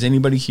out, "Hey, is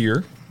anybody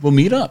here? We'll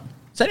meet up."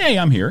 Said, "Hey,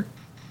 I'm here.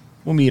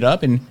 We'll meet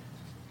up." And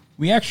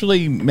we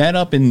actually met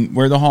up in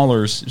where the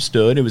haulers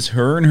stood. It was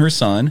her and her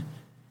son,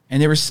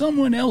 and there was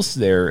someone else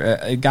there,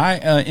 a guy,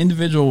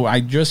 individual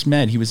I just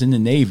met. He was in the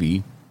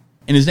Navy,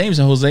 and his name is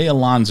Jose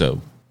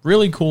Alonso.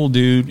 Really cool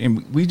dude,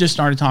 and we just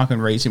started talking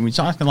racing. We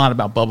talked a lot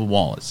about Bubba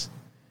Wallace.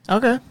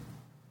 Okay.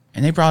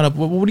 And they brought up,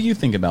 well, what do you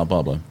think about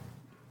Bubba?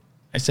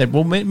 I said,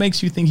 well, what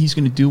makes you think he's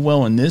going to do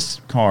well in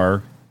this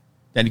car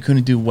that he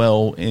couldn't do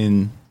well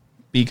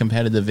be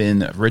competitive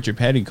in a Richard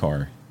Petty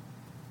car?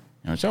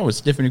 So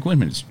it's different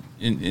equipment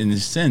in a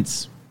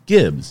sense.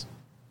 Gibbs.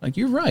 Like,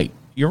 you're right.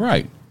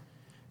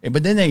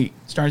 But then they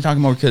started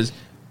talking more because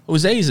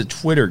Jose is a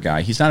Twitter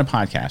guy. He's not a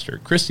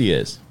podcaster. Christy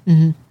is.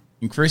 Mm-hmm.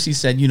 And Christy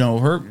said,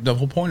 the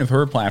whole point of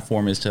her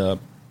platform is to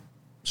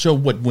show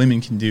what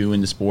women can do in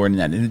the sport,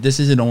 and this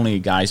isn't only a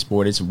guy's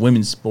sport; it's a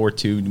women's sport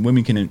too.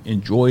 Women can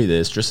enjoy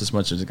this just as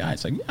much as a guy.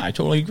 It's like, yeah, I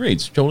totally agree.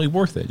 It's totally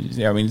worth it.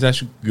 I mean,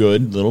 that's a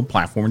good little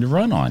platform to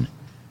run on.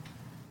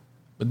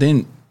 But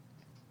then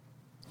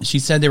she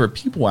said there were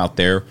people out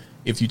there.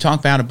 If you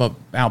talk bad about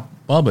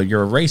Bubba,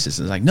 you're a racist.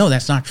 It's like, no,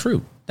 that's not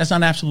true. That's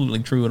not absolutely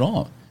true at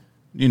all.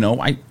 You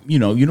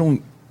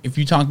don't. If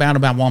you talk bad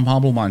about Juan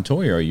Pablo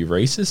Montoya, are you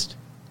racist?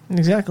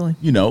 Exactly.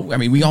 I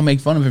mean, we all make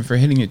fun of him for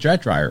hitting a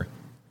jet dryer.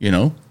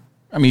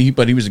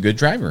 But he was a good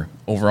driver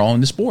overall in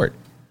the sport.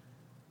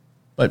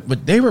 But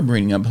what they were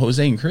bringing up,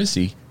 Jose and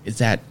Chrissy, is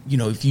that,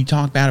 if you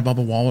talk bad about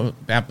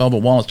Bubba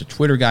Wallace, the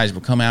Twitter guys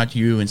will come out to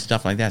you and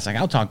stuff like that. It's like,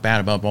 I'll talk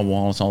bad about Bubba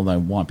Wallace all that I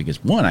want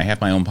because, 1, I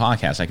have my own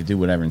podcast. I can do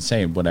whatever and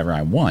say whatever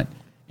I want.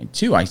 And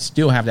 2, I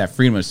still have that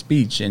freedom of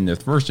speech in the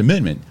First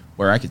Amendment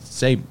where I could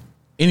say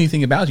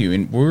anything about you.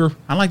 And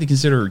I like to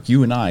consider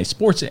you and I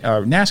sports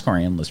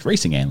NASCAR analysts,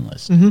 racing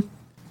analysts. Mm-hmm.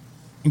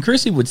 And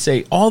Chrissy would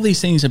say all these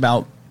things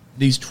about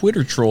these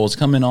Twitter trolls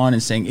coming on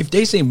and saying, if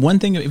you say one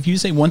thing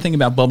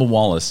about Bubba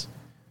Wallace,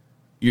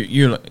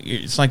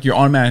 it's like you're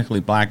automatically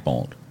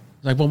blackballed.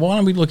 It's like, well, why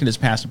don't we look at his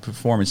past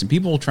performance? And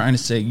people trying to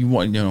say you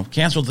want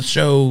cancel the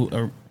show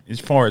or as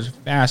far as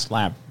fast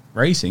lap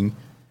racing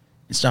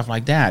and stuff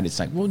like that. It's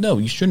like, well, no,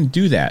 you shouldn't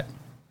do that.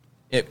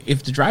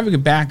 If the driver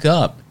could back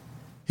up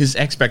his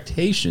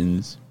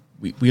expectations,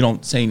 we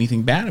don't say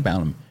anything bad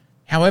about him.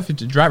 However, if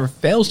the driver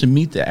fails to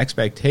meet the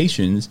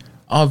expectations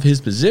of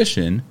his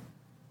position,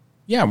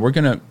 yeah, we're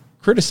going to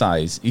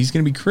criticize. He's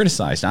going to be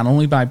criticized not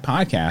only by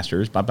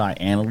podcasters, but by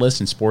analysts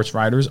and sports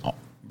writers,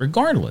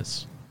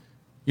 regardless.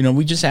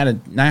 We just had a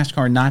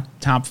NASCAR not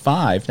top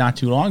 5 not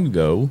too long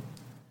ago,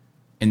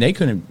 and they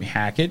couldn't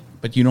hack it,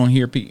 but you don't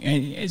hear people.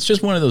 It's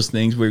just one of those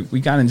things where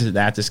we got into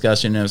that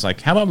discussion, and I was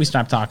like, how about we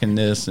stop talking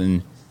this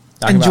and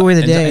enjoy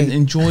the day.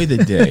 Enjoy the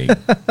day.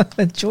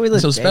 Enjoy the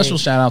day. So special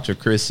shout out to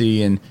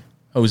Chrissy and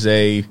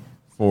Jose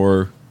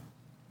for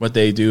what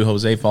they do.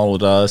 Jose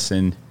followed us,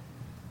 and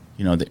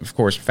of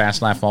course,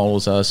 Fast Lap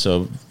follows us.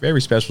 So very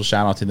special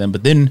shout out to them.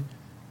 But then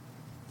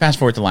fast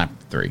forward to lap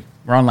 3.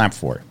 We're on lap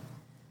 4.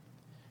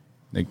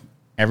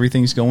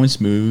 Everything's going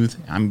smooth.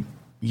 I'm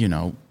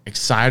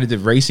excited. The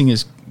racing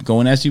is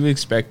going as you would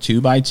expect,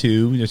 2 by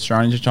 2. They're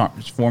starting to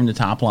form the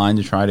top line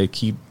to try to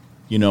keep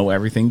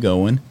everything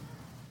going.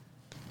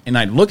 And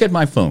I look at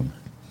my phone.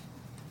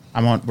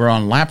 We're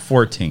on lap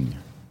 14.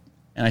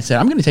 And I said,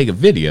 I'm going to take a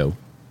video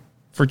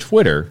for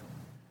Twitter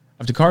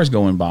of the cars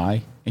going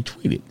by and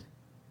tweeted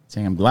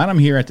saying, I'm glad I'm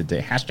here at the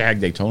day,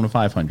 hashtag Daytona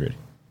 500.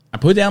 I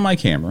put down my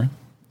camera.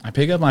 I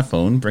pick up my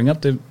phone, bring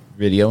up the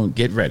video, and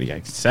get ready.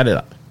 I set it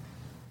up.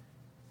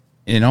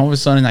 And all of a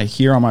sudden, I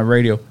hear on my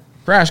radio,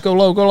 crash, go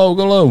low, go low,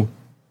 go low.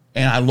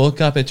 And I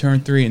look up at turn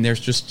 3, and there's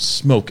just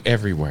smoke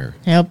everywhere.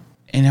 Yep.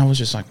 And I was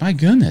just like, my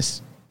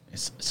goodness,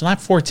 it's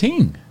lap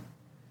 14.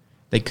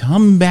 They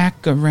come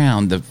back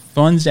around, the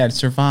funds that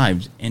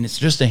survived, and it's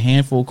just a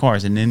handful of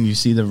cars. And then you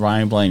see the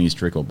Ryan Blaney's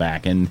trickle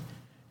back, and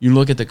you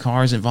look at the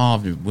cars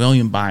involved,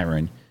 William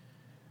Byron,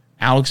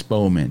 Alex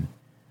Bowman,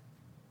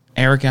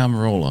 Eric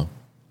Almirola,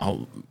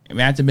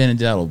 Matt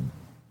DiBenedetto,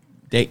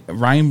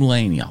 Ryan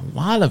Blaney. A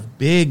lot of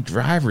big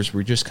drivers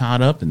were just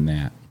caught up in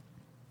that.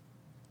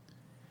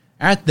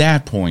 At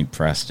that point,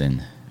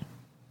 Preston,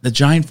 the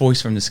giant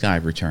voice from the sky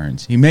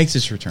returns. He makes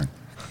his return.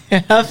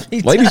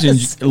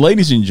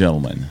 Ladies and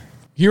gentlemen,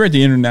 here at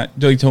the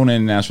Daytona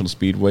International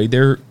Speedway,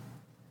 there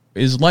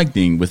is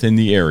lightning within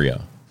the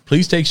area.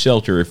 Please take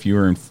shelter if you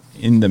are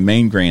in the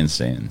main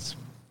grandstands.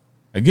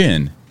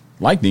 Again,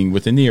 lightning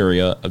within the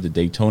area of the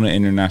Daytona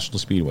International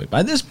Speedway.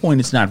 By this point,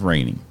 it's not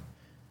raining.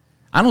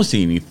 I don't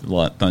see any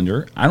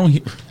thunder. I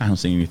don't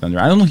see any thunder.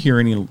 I don't hear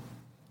any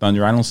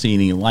thunder. I don't see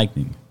any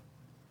lightning.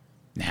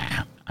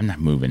 Nah, I'm not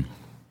moving.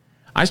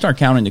 I start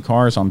counting the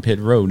cars on pit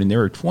road, and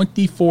there are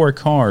 24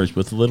 cars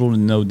with little to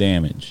no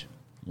damage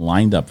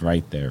lined up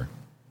right there.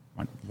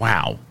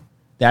 Wow.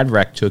 That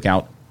wreck took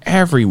out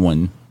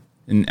everyone.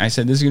 And I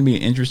said, this is going to be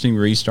an interesting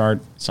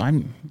restart. So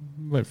I'm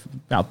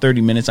about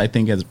 30 minutes, I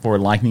think, for a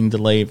lightning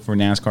delay for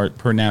NASCAR,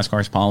 per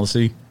NASCAR's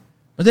policy.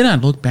 But then I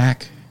look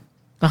back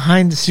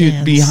behind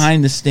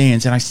the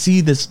stands, and I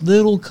see this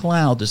little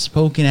cloud that's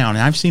poking out. And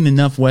I've seen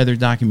enough weather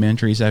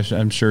documentaries,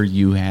 I'm sure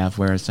you have,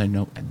 where I say,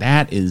 no,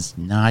 that is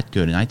not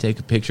good. And I take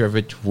a picture of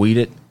it, tweet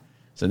it.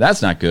 So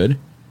that's not good.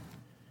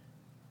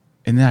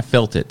 And then I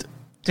felt it.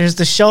 There's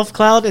the shelf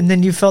cloud, and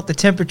then you felt the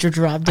temperature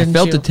drop, didn't you? I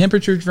felt the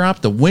temperature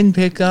drop, the wind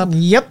pick up.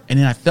 Yep. And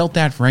then I felt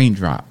that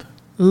raindrop.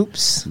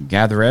 Oops.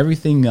 Gather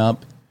everything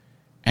up,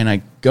 and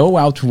I go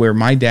out to where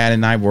my dad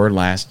and I were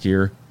last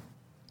year,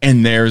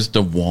 and there's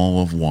the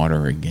wall of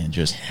water again,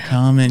 just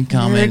coming,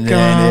 and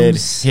it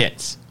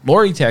hits.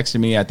 Lori texted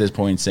me at this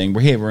point saying,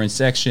 hey, we're in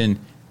section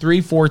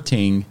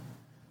 314.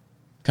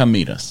 Come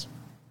meet us.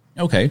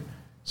 Okay.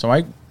 So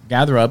I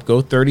gather up,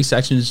 go 30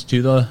 sections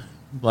to the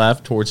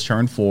left towards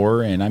turn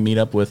 4, and I meet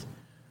up with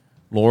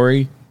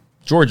Lori,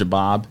 Georgia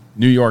Bob,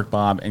 New York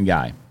Bob, and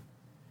Guy.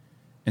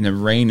 And the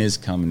rain is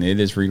coming. It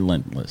is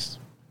relentless.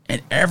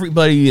 And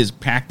everybody is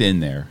packed in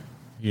there,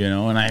 you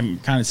know, and I'm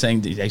kind of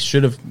saying they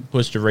should have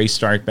pushed the race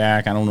start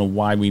back. I don't know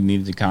why we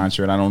needed the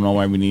concert. I don't know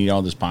why we need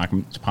all this pomp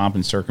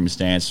and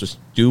circumstance. Just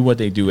do what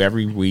they do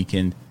every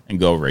weekend and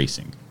go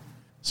racing.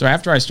 So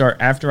after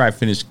I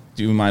finish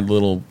doing my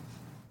little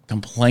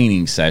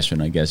complaining session,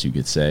 I guess you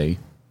could say,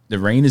 the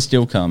rain is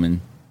still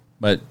coming,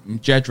 but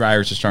jet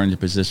drivers are starting to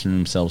position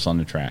themselves on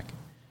the track.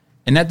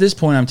 And at this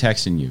point, I'm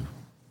texting you.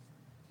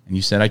 And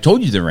you said, I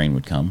told you the rain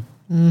would come.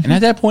 Mm-hmm. And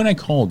at that point, I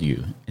called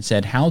you and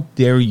said, how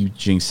dare you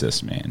jinx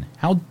this, man?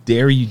 How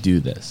dare you do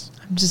this?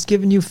 I'm just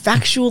giving you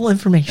factual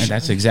information. And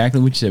that's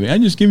exactly what you said.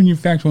 I'm just giving you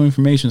factual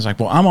information. It's like,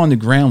 well, I'm on the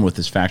ground with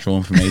this factual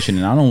information,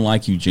 and I don't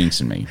like you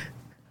jinxing me.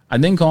 I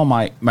then call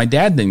my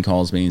dad then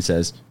calls me and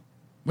says,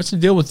 what's the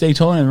deal with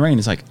Daytona and the rain?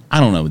 It's like, I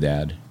don't know,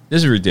 Dad.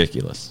 This is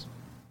ridiculous.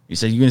 He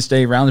said, you going to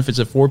stay around if it's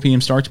a 4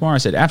 p.m. start tomorrow? I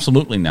said,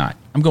 absolutely not.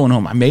 I'm going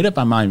home. I made up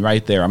my mind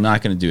right there. I'm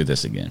not going to do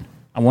this again.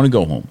 I want to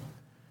go home.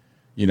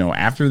 You know,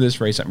 after this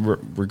race,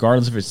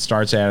 regardless if it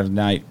starts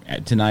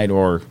tonight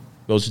or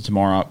goes to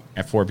tomorrow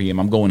at 4 p.m.,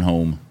 I'm going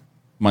home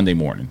Monday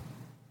morning.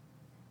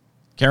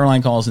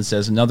 Caroline calls and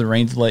says, another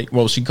rain delay.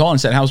 Well, she called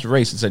and said, how's the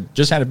race? And said,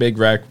 just had a big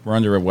wreck. We're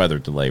under a weather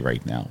delay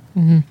right now.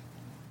 Mm-hmm.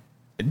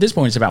 At this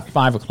point, it's about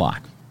 5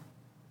 o'clock.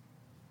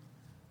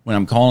 When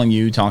I'm calling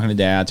you, talking to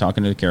Dad,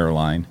 talking to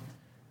Caroline,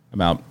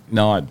 about,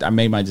 no, I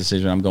made my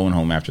decision. I'm going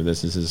home after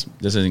this. This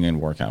isn't going to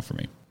work out for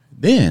me.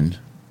 Then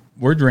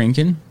we're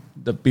drinking.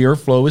 The beer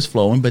flow is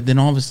flowing. But then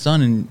all of a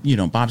sudden, you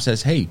know, Bob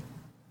says, hey,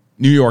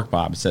 New York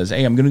Bob says,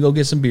 hey, I'm going to go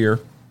get some beer,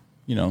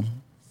 you know,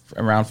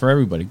 around for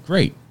everybody.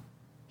 Great.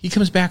 He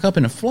comes back up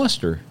in a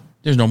fluster.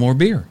 There's no more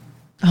beer.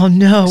 Oh,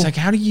 no. It's like,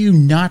 how do you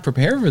not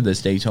prepare for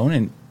this, Daytona?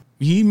 And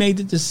he made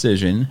the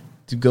decision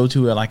to go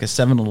to a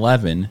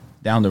 7-Eleven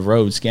down the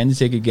road, scan the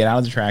ticket, get out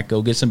of the track,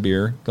 go get some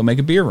beer, go make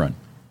a beer run.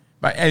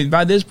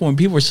 By this point,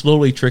 people are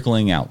slowly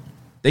trickling out.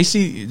 They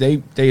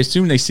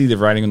assume they see the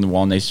writing on the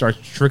wall, and they start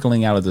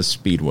trickling out of the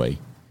speedway.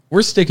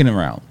 We're sticking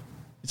around.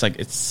 It's like,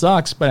 it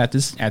sucks, but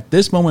at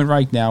this moment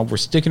right now, we're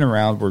sticking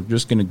around. We're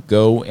just going to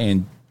go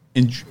and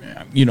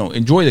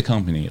enjoy the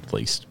company at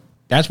least.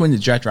 That's when the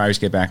jet drivers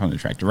get back on the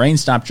track. The rain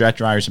stopped, jet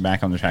drivers are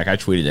back on the track. I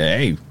tweeted,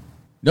 hey,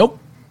 nope,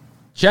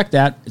 check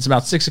that. It's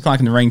about 6 o'clock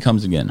and the rain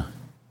comes again.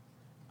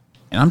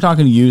 And I'm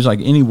talking to use like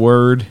any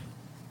word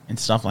and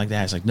stuff like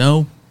that. It's like,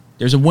 no,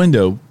 there's a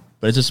window,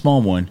 but it's a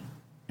small one,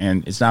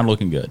 and it's not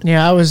looking good.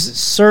 Yeah, I was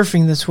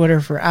surfing the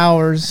Twitter for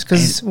hours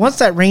because once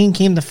that rain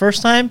came the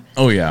first time,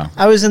 oh yeah,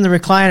 I was in the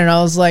recliner and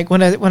I was like,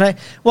 I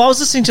was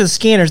listening to the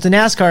scanners. The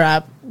NASCAR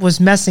app was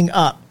messing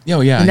up.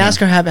 Oh yeah, the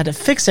NASCAR app had to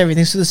fix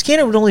everything, so the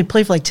scanner would only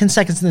play for like 10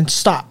 seconds and then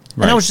stop.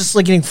 Right. And I was just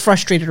like getting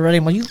frustrated already.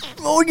 I'm like,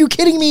 are you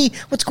kidding me?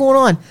 What's going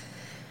on?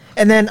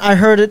 And then I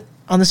heard it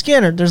on the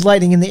scanner. There's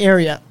lightning in the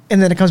area,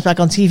 and then it comes back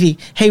on TV.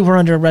 Hey, we're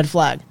under a red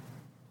flag.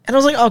 And I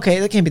was like,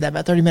 okay, that can't be that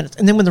bad, 30 minutes.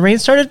 And then when the rain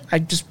started, I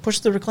just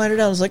pushed the recliner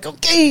down. I was like,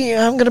 okay,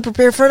 I'm going to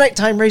prepare for a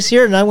nighttime race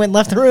here. And I went and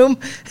left the room.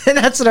 And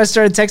that's when I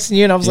started texting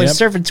you. And I was like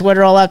surfing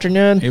Twitter all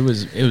afternoon. It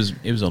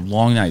was a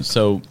long night.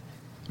 So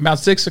about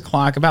 6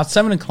 o'clock, about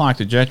 7 o'clock,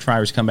 the jet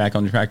drivers come back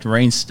on the track. The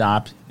rain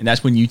stopped. And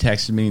that's when you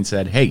texted me and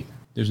said, hey,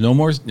 there's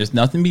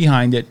nothing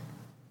behind it.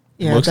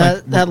 Yeah,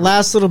 that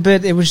last little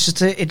bit, it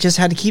was it just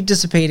had to keep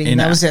dissipating.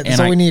 And that was it. That's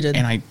all we needed.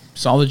 And I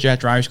saw the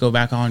jet drivers go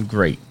back on.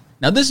 Great.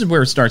 Now, this is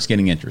where it starts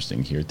getting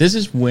interesting here. This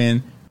is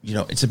when,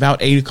 it's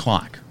about 8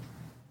 o'clock.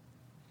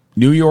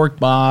 New York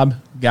Bob,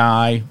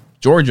 Guy,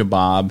 Georgia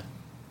Bob,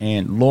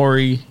 and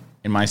Lori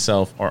and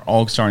myself are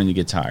all starting to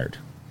get tired.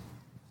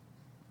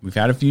 We've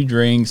had a few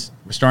drinks.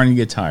 We're starting to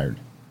get tired.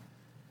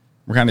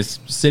 We're kind of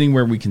sitting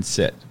where we can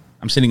sit.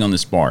 I'm sitting on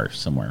this bar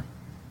somewhere.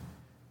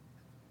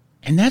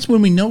 And that's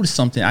when we noticed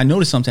something. I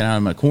noticed something out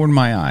of the corner of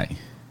my eye.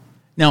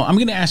 Now, I'm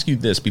going to ask you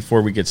this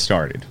before we get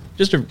started.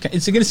 It's going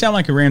to sound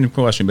like a random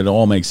question, but it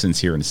all makes sense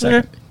here in a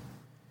second. Okay.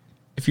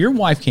 If your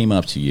wife came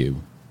up to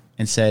you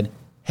and said,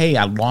 hey,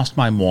 I lost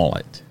my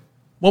wallet,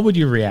 what would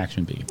your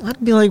reaction be?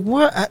 I'd be like,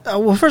 what?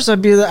 Well, first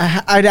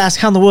I'd ask,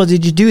 how in the world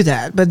did you do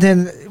that? But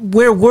then,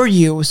 where were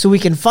you so we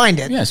can find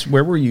it? Yes,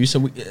 where were you?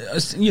 So,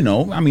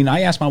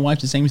 I asked my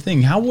wife the same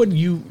thing. How did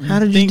you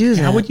do that?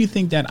 How would you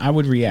think that I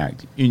would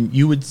react?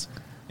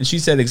 And she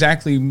said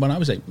exactly what I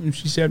was saying. And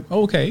she said,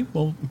 oh, okay,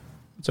 well,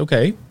 it's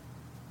okay.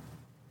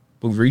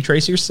 We'll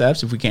retrace your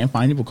steps. If we can't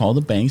find it, we'll call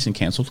the banks and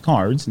cancel the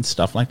cards and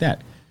stuff like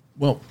that.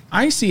 Well,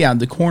 I see out of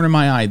the corner of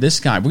my eye this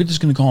guy. We're just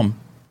going to call him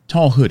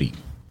Tall Hoodie.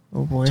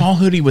 Oh, boy. Tall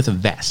Hoodie with a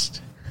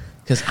vest.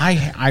 Because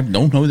I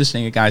don't know this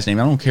guy's name.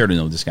 I don't care to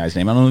know this guy's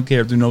name. I don't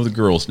care to know the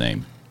girl's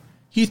name.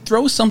 He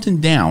throws something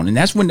down, and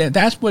that's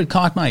what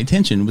caught my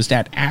attention was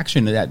that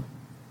action, that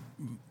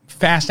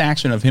fast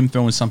action of him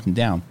throwing something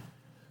down.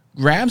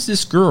 Grabs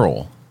this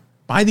girl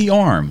by the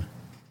arm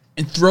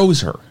and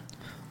throws her.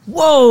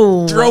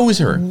 Whoa. Throws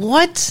her.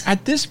 What?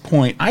 At this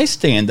point, I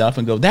stand up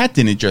and go, that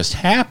didn't just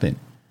happen.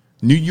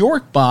 New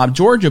York Bob,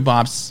 Georgia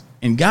Bob,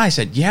 and Guy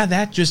said, yeah,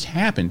 that just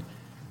happened.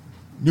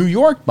 New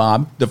York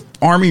Bob, the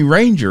Army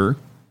Ranger,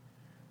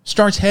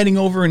 starts heading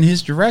over in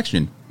his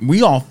direction.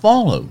 We all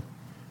follow.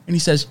 And he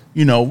says,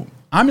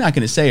 I'm not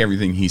going to say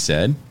everything he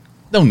said.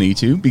 Don't need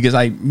to, because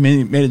I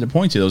made it a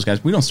point to those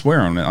guys. We don't swear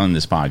on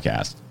this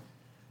podcast.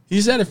 He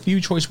said a few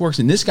choice words,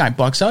 and this guy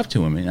bucks up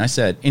to him. And I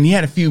said, and he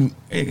had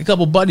a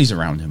couple buddies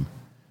around him.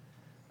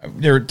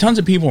 There are tons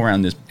of people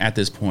around at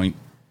this point,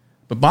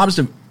 but Bob's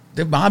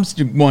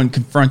the one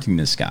confronting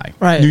this guy,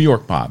 right? New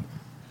York Bob.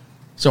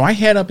 So I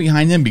head up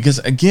behind him because,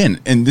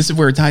 again, and this is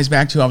where it ties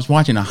back to, I was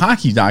watching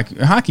hockey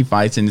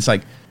fights, and it's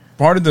like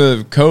part of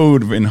the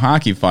code in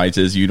hockey fights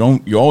is you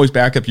always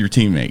back up your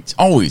teammates,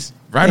 always,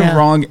 right or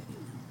wrong,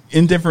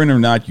 indifferent or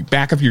not, you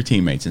back up your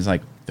teammates. It's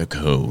like the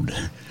code.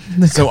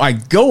 So I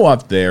go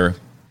up there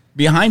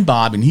behind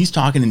Bob, and he's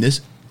talking, and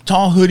this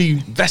tall hoodie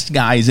vest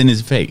guy is in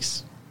his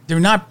face.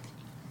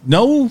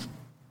 No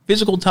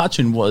physical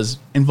touching was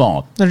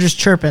involved. They're just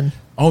chirping.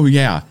 Oh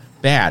yeah,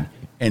 bad.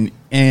 And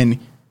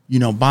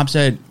Bob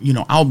said,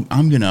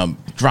 I'm gonna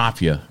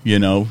drop you.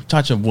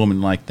 Touch a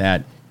woman like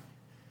that.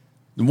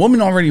 The woman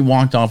already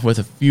walked off with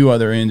a few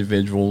other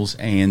individuals,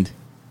 and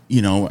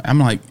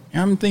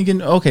I'm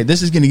thinking, okay,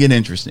 this is gonna get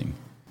interesting.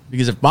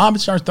 Because if Bob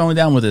starts throwing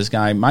down with this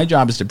guy, my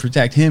job is to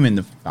protect him in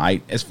the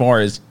fight as far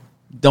as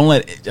don't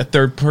let a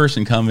third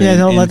person come in. Yeah,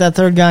 don't let that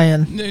third guy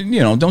in.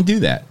 Don't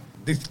do that.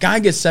 The guy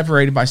gets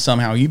separated by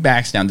somehow. He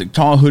backs down. The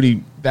tall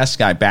hoodie vest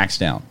guy backs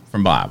down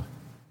from Bob.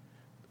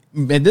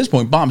 At this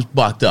point, Bob's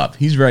bucked up.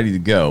 He's ready to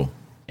go.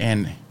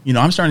 And,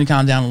 I'm starting to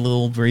calm down a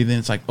little, breathing.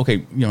 It's like,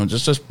 okay,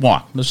 just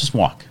walk. Let's just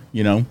walk.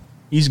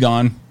 He's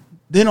gone.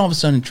 Then all of a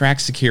sudden,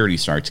 track security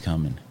starts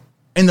coming.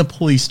 And the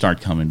police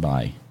start coming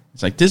by.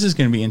 It's like, this is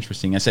going to be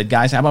interesting. I said,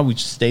 guys, how about we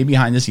just stay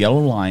behind this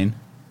yellow line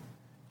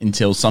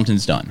until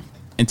something's done?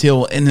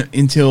 Until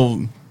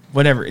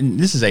whatever. And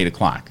this is 8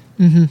 o'clock.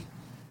 Mm-hmm.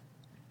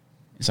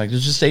 It's like,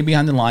 let's just stay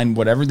behind the line.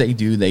 Whatever they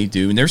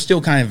do. And they're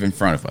still kind of in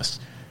front of us.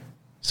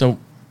 So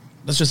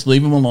let's just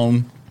leave them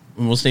alone,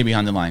 and we'll stay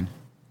behind the line.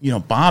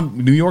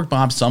 New York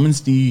Bob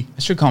summons I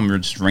should call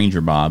him just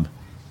Ranger Bob.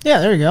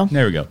 Yeah, there you go.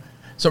 There we go.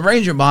 So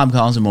Ranger Bob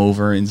calls him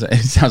over, and it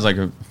sounds like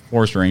a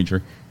forest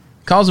ranger.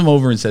 Calls him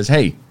over and says,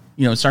 hey,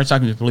 starts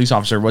talking to the police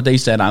officer. What they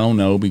said, I don't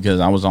know, because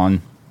I was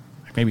on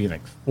maybe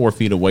like 4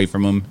 feet away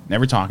from him,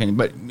 never talking.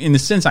 But in the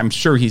sense, I'm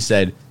sure he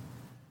said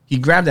he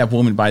grabbed that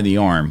woman by the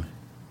arm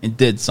and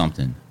did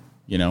something.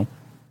 The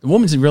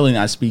woman's really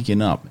not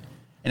speaking up.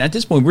 And at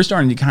this point, we're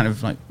starting to kind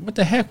of like, what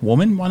the heck,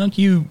 woman? Why don't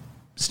you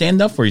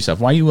stand up for yourself?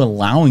 Why are you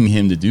allowing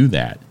him to do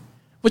that?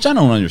 Which I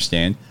don't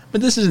understand.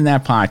 But this isn't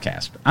that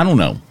podcast. I don't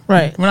know.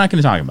 Right. We're not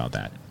going to talk about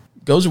that.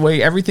 Goes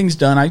away. Everything's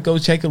done. I go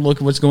take a look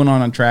at what's going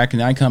on track,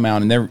 and I come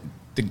out, and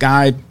the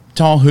guy,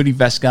 tall hoodie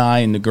vest guy,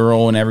 and the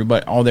girl, and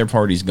everybody, all their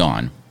party's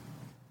gone.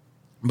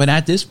 But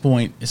at this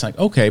point, it's like,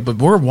 okay, but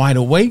we're wide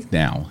awake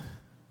now.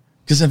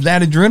 Because of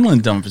that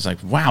adrenaline dump, it's like,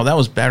 wow, that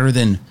was better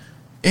than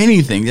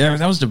anything.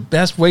 That was the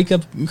best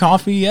wake-up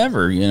coffee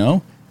ever, you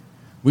know?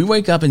 We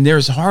wake up, and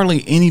there's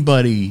hardly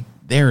anybody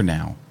there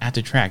now at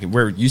the track.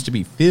 Where it used to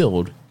be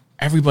filled,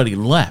 everybody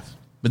left.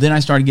 But then I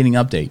started getting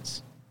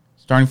updates,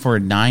 starting for a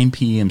 9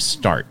 p.m.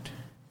 start.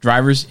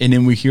 Drivers, and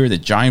then we hear the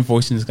giant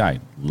voice in the sky.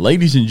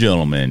 Ladies and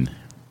gentlemen,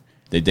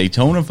 the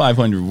Daytona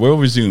 500 will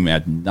resume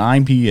at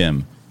 9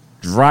 p.m.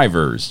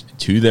 Drivers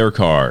to their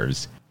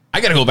cars. I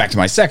got to go back to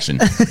my section,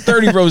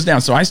 30 rows down.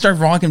 So I start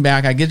walking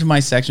back. I get to my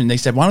section. They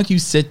said, why don't you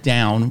sit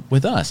down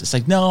with us? It's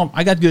like, no,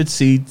 I got good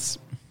seats.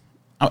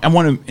 I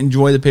want to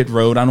enjoy the pit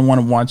road. I don't want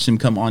to watch them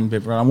come on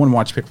pit road. I want to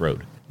watch pit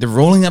road. They're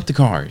rolling up the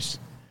cars.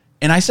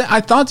 And I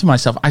thought to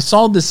myself, I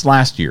saw this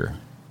last year,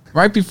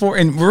 right before,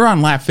 and we're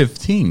on lap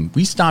 15.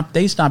 They stopped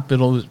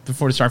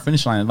before the start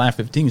finish line at lap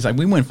 15. It's like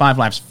we went 5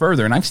 laps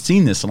further, and I've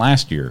seen this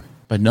last year.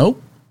 But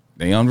nope,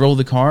 they unrolled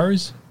the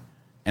cars.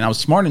 And I was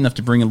smart enough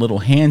to bring a little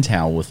hand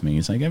towel with me.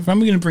 It's like, if I'm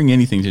going to bring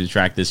anything to the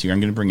track this year,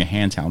 I'm going to bring a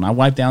hand towel. And I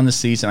wipe down the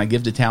seats, and I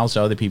give the towels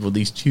to other people.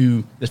 This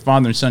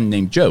father and son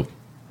named Joe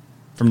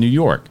from New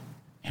York.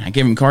 And I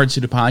gave him cards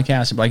to the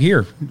podcast. I'm like,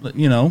 here,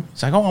 you know.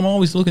 It's like, oh, I'm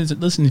always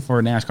listening for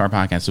a NASCAR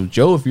podcast. So,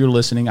 Joe, if you're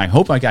listening, I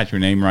hope I got your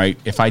name right.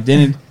 If I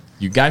didn't,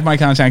 you got my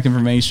contact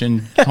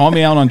information. Call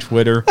me out on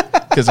Twitter,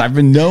 because I've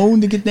been known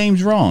to get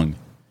names wrong.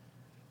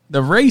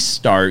 The race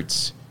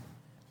starts.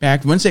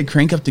 Back once they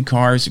crank up the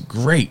cars,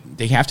 great.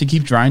 They have to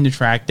keep driving the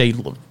track.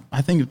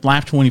 I think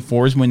lap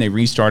 24 is when they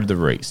restarted the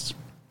race.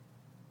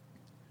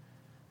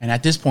 And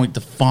at this point,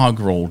 the fog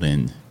rolled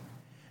in.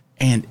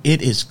 And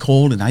it is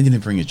cold, and I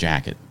didn't bring a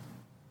jacket.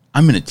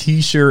 I'm in a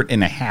T-shirt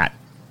and a hat.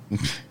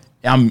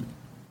 I'm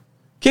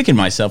kicking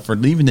myself for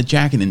leaving the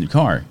jacket in the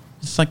car.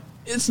 It's like,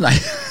 it's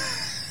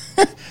nice.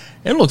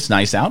 It looks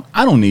nice out.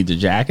 I don't need the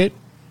jacket.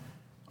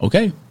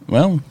 Okay,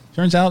 well,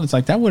 turns out it's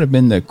like that would have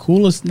been the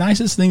coolest,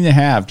 nicest thing to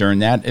have during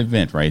that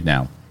event right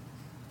now.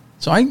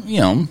 So I,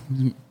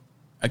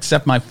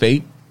 accept my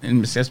fate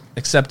and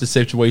accept the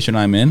situation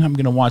I'm in. I'm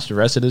going to watch the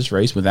rest of this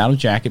race without a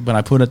jacket, but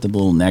I put up the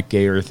little neck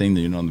gaiter thing,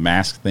 the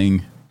mask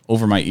thing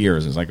over my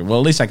ears. It's like, well,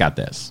 at least I got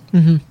this.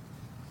 Mm-hmm.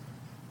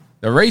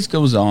 The race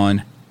goes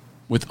on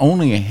with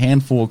only a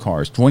handful of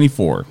cars,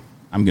 24,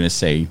 I'm going to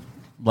say,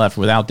 left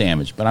without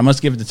damage. But I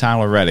must give it to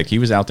Tyler Reddick. He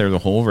was out there the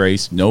whole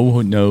race.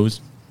 No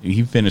nose.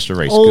 He finished the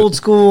race. Old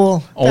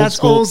school.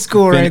 That's old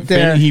school right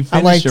there. He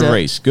finished the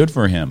race. Good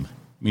for him.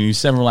 I mean, he was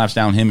several laps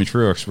down. Him and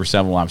Truex were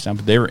several laps down,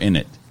 but they were in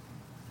it.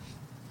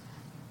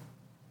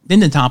 Then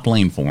the top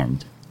lane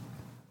formed.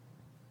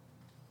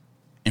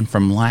 And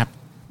from lap,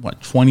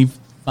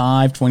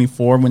 25,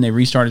 24, when they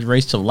restarted the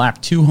race, to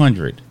lap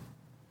 200,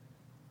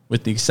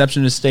 with the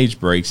exception of the stage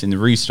breaks and the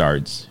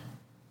restarts,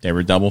 they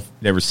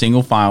were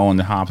single file on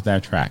the top of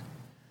that track.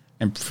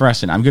 And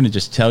Preston, I'm going to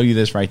just tell you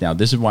this right now.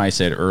 This is why I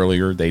said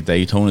earlier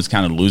Daytona's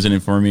kind of losing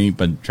it for me,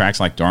 but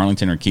tracks like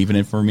Darlington are keeping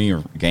it for me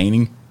or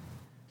gaining.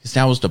 Because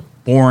that was the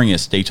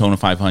boringest Daytona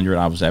 500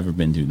 I've ever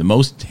been to. The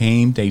most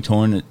tame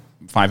Daytona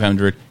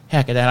 500,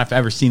 heck, that I've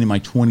ever seen in my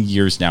 20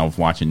 years now of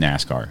watching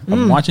NASCAR.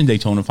 I'm watching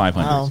Daytona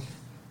 500. Wow.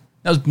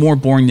 That was more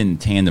boring than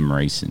tandem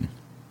racing.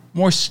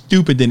 More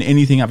stupid than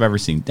anything I've ever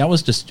seen. That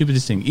was the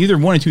stupidest thing. Either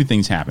one of two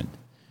things happened.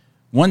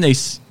 One,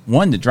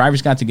 the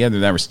drivers got together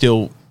that were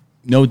still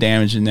no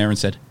damage in there and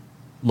said,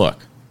 look,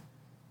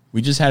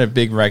 we just had a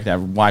big wreck that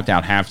wiped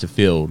out half the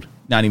field,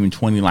 not even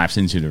 20 laps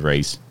into the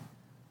race.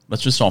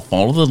 Let's just all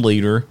follow the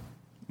leader.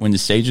 When the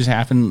stages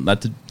happen,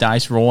 let the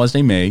dice roll as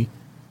they may.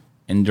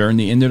 And during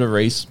the end of the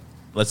race,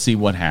 let's see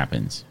what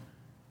happens.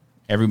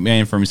 Every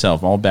man for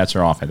himself. All bets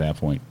are off at that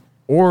point.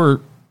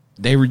 Or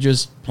they were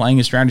just playing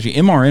a strategy.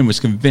 MRN was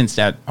convinced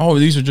that,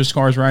 these are just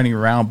cars riding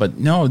around. But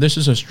no, this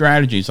is a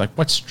strategy. It's like,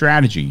 what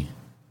strategy?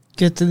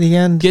 Get to the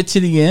end. Get to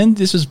the end.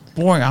 This is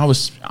boring. I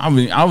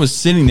was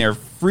sitting there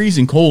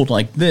freezing cold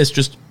like this,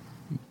 just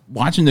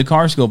watching the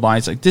cars go by.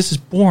 It's like, this is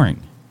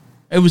boring.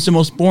 It was the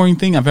most boring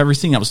thing I've ever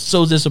seen. I was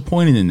so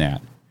disappointed in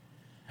that.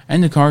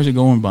 And the cars are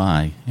going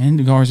by.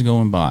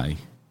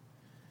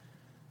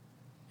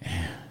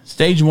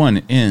 Stage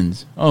 1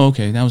 ends. Oh,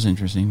 okay. That was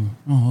interesting.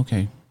 Oh,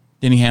 okay.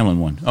 Denny Hamlin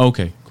won.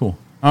 Okay, cool.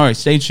 All right,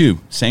 stage 2.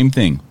 Same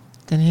thing.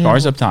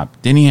 Cars up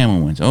top. Denny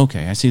Hamlin wins.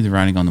 Okay, I see the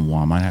writing on the wall.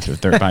 I might have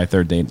to buy a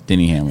third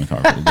Denny Hamlin car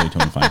for the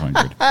Daytona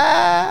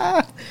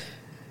 500.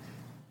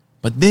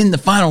 But then the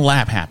final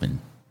lap happened.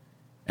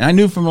 And I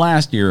knew from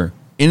last year,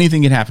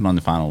 anything could happen on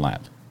the final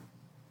lap.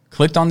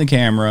 Clicked on the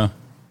camera,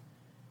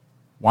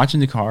 watching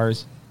the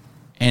cars,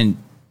 and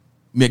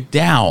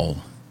McDowell,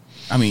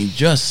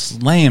 just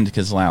slammed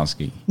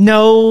Keselowski.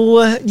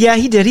 No, yeah,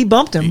 he did. He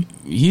bumped him.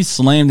 He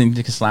slammed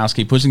into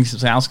Keselowski, pushing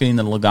Keselowski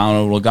into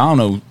Logano.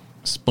 Logano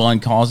spun,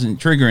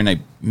 triggering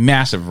a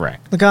massive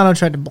wreck. Logano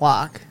tried to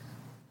block.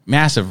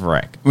 Massive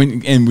wreck.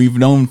 And we've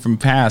known from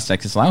past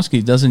that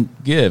Keselowski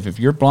doesn't give. If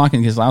you're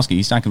blocking Keselowski,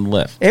 he's not going to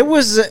lift. It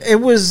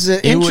was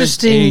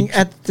interesting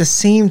at the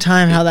same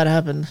time how that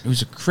happened. It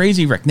was a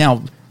crazy wreck.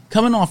 Now,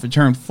 coming off of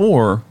turn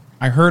 4,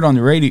 I heard on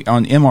the radio,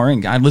 on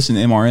MRN, I listened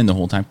to MRN the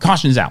whole time,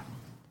 caution's out.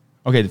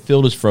 Okay, the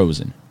field is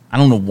frozen. I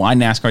don't know why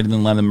NASCAR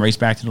didn't let them race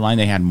back to the line.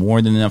 They had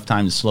more than enough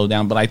time to slow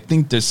down, but I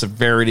think the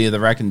severity of the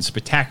wreck and the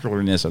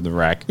spectacularness of the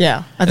wreck.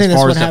 Yeah, I think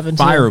that's what happened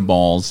too. As far as the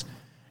fireballs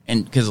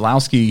and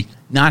Keselowski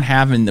not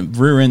having the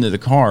rear end of the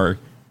car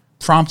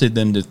prompted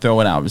them to throw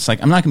it out. It's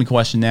like, I'm not going to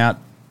question that.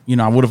 You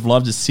know, I would have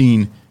loved to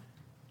seen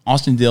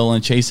Austin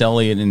Dillon, Chase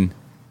Elliott, and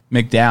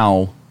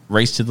McDowell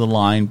race to the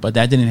line, but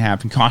that didn't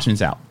happen.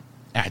 Caution's out.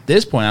 At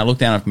this point, I look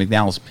down at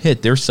McDowell's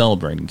pit. They're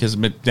celebrating because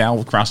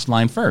McDowell crossed the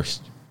line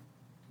first.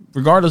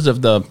 Regardless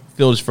of the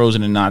field is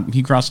frozen or not,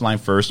 he crossed the line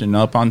first and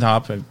up on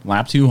top at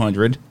lap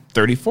 200,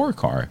 34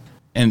 car.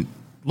 And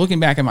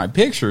looking back at my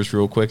pictures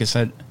real quick, I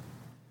said,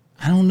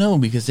 I don't know,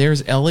 because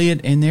there's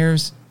Elliott and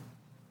there's,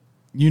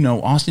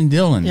 Austin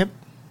Dillon. Yep.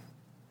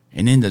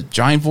 And then the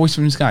giant voice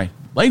from the sky,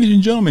 ladies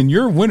and gentlemen,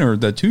 your winner of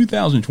the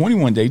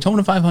 2021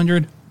 Daytona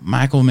 500,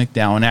 Michael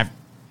McDowell.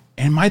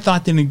 And my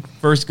thought didn't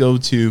first go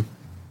to,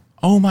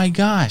 oh my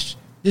gosh,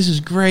 this is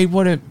great.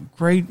 What a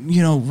great,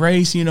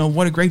 race,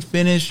 what a great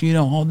finish,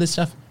 all this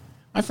stuff.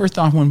 My first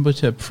thought went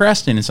to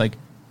Preston. It's like,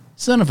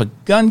 son of a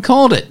gun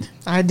called it.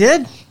 I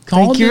did.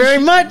 Thank you very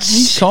much.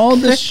 He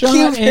called the shot.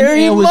 Thank you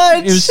very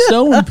much. It was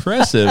so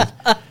impressive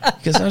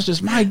because I was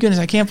just, my goodness,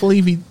 I can't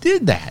believe he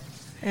did that.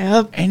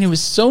 Yep. And it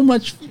was so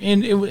much,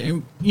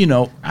 and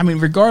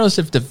regardless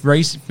if the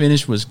race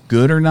finish was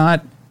good or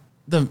not,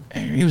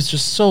 it was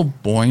just so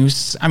boring. It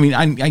was,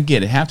 I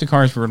get it. Half the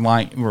cars were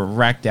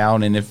wrecked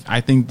out, and if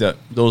I think that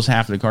those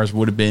half of the cars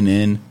would have been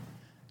in,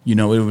 it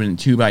would have been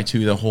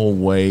 2x2 the whole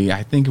way.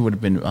 I think it would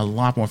have been a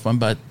lot more fun.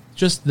 But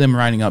just them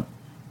riding up,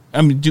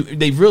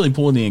 they really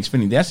pulled the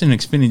Xfinity. That's an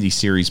Xfinity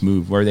Series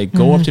move where they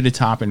go up to the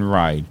top and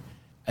ride,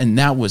 and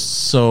that was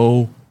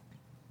so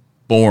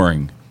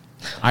boring.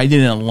 I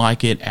didn't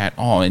like it at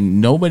all,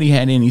 and nobody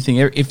had anything.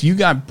 If you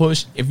got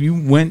pushed, if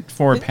you went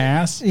for a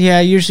pass,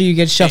 usually you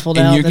get shuffled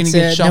out. You're That's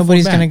it.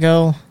 Nobody's going to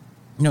go.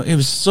 It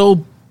was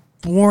so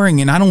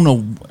boring, and I don't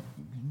know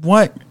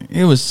what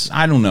it was.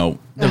 I don't know.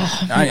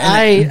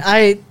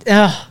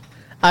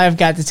 I've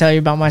got to tell you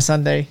about my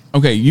Sunday.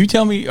 Okay, you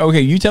tell me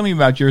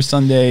about your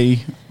Sunday.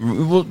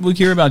 We'll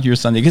hear about your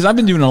Sunday because I've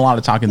been doing a lot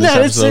of talking this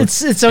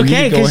episode. It's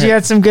okay because you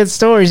had some good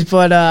stories,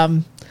 but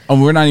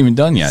we're not even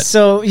done yet.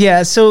 So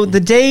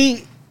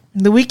the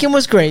weekend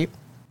was great,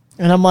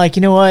 and I'm like,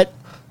 you know what?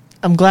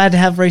 I'm glad to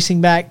have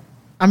racing back.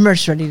 I'm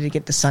just ready to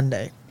get to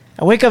Sunday.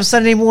 I wake up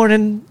Sunday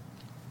morning.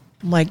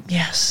 I'm like,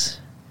 yes,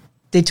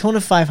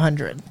 Daytona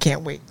 500.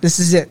 Can't wait. This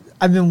is it.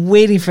 I've been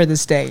waiting for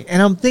this day.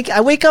 And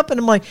I wake up and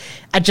I'm like,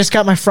 I just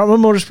got my Front Row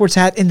Motorsports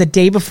hat in the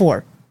day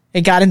before.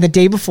 It got in the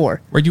day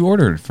before. Where'd you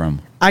order it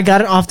from? I got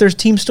it off their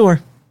team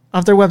store,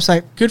 off their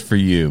website. Good for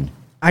you.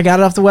 I got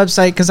it off the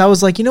website because I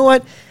was like, you know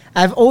what?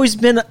 I've always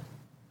been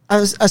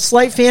a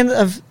slight fan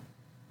of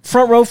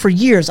Front Row for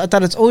years. I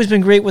thought it's always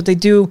been great what they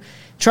do,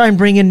 try and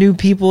bring in new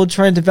people,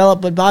 try and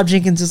develop. But Bob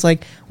Jenkins is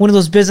like one of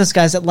those business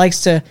guys that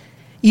likes to,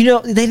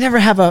 they never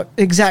have a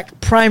exact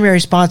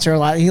primary sponsor a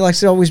lot. He likes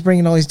to always bring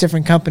in all these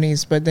different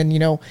companies. But then,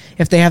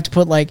 if they have to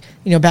put back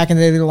in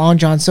the day, the Long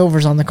John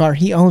Silvers on the car,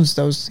 he owns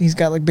those. He's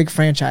got big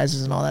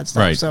franchises and all that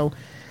stuff. Right. So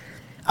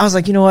I was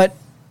like, you know what?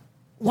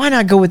 Why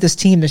not go with this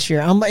team this year?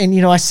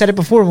 I said it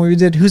before when we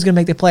did who's going to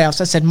make the playoffs.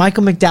 I said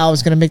Michael McDowell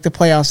is going to make the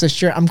playoffs this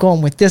year. I'm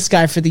going with this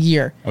guy for the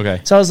year. Okay.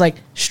 So I was like,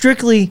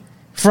 strictly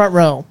Front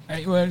Row.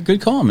 Hey, well,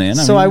 good call, man.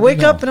 I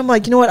wake up and I'm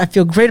like, you know what? I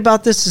feel great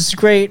about this. This is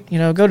great.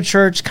 Go to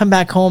church, come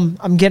back home.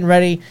 I'm getting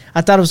ready.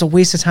 I thought it was a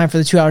waste of time for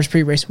the 2 hours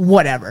pre-race.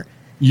 Whatever.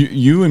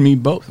 You and me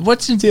both.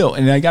 What's the deal?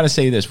 And I got to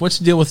say this. What's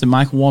the deal with the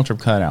Michael Waltrip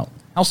cutout?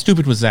 How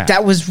stupid was that?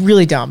 That was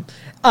really dumb.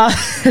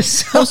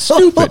 So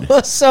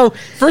stupid. So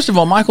first of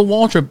all, Michael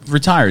Waltrip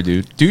retired,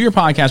 dude. Do your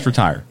podcast,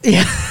 retire.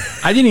 Yeah.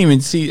 I didn't even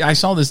see. I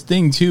saw this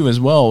thing too as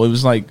well. It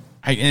was like,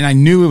 I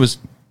knew it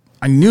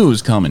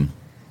was coming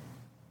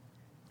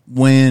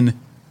when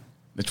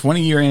the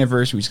 20-year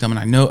anniversary was coming.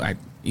 I know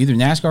either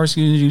NASCAR is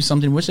going to do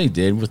something, which they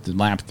did with the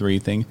lap 3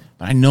 thing,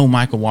 but I know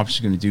Michael Waltrip is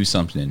going to do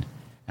something.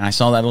 And I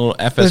saw that little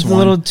FS1. The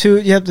little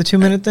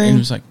 2-minute thing. And it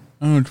was like,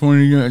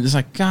 20 years. It's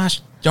like,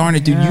 gosh darn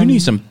it, dude. You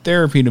need some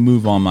therapy to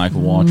move on,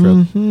 Michael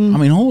Waltrip.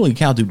 Mm-hmm. Holy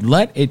cow, dude.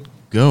 Let it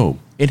go.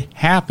 It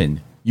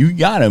happened. You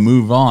got to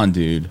move on,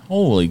 dude.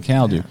 Holy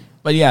cow, dude.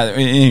 But yeah,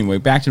 anyway,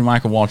 back to the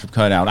Michael Waltrip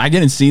cutout. I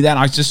didn't see that.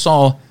 I just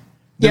saw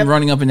them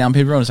running up and down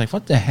pit road. It's like,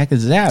 what the heck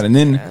is that? And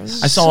then I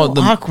saw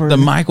the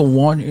Michael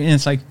Waltrip, and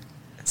it's like,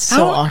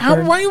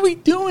 awkward. Why are we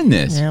doing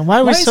this? Yeah,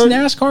 why is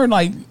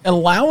NASCAR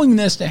allowing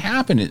this to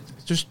happen?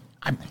 It's just,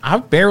 I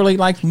barely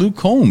like Luke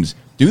Combs.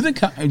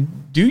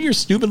 Do your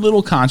stupid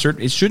little concert.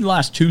 It should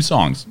last 2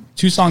 songs.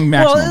 2-song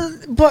maximum. Well,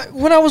 but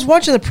when I was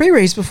watching the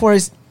pre-race before I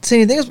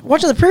say anything,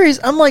 watching the pre-race,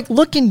 I'm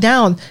looking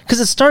down because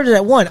it started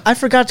at 1. I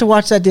forgot to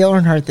watch that Dale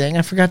Earnhardt thing.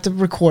 I forgot to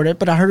record it,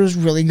 but I heard it was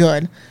really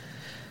good.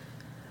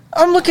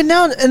 I'm looking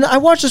down, and I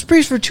watched this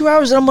breeze for 2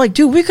 hours, and I'm like,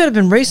 dude, we could have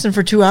been racing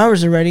for 2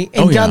 hours already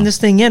and gotten this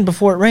thing in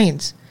before it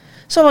rains.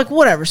 So I'm like,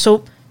 whatever.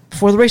 So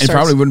before the race starts. It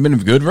probably would have been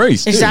a good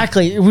race, too.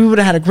 Exactly. We would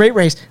have had a great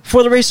race.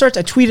 Before the race starts,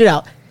 I tweeted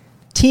out,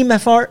 Team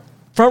FR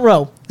front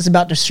row is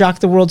about to shock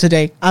the world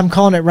today. I'm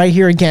calling it right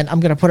here again. I'm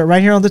going to put it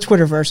right here on the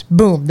Twitterverse.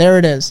 Boom. There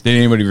it is. Did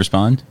anybody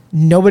respond?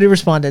 Nobody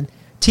responded.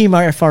 Team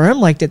FRM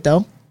liked it,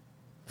 though.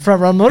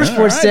 Front Row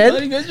Motorsports did.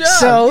 Buddy, good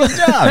job. Good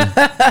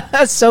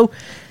job. So,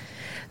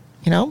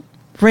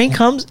 rain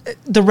comes,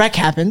 the wreck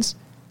happens.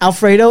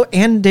 Alfredo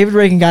and David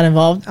Reagan got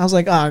involved. I was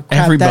like, oh,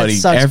 crap, that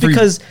sucks.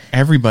 Because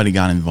everybody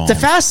got involved. The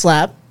fast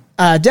lap,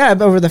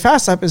 Deb over the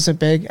fast lap is a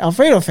big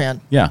Alfredo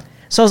fan. Yeah.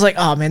 So I was like,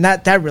 oh, man,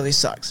 that really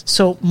sucks.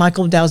 So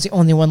Michael Dow's the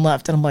only one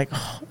left. And I'm like,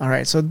 oh, all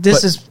right, so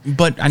this is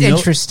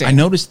interesting. I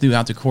noticed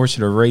throughout the course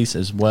of the race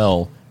as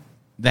well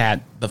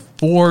that the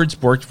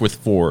Fords worked with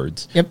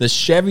Fords. Yep. The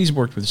Chevys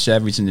worked with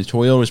Chevys, and the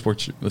Toyotas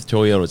worked with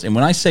Toyotas. And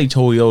when I say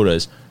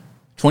Toyotas,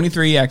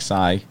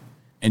 23XI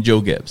and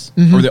Joe Gibbs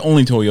were the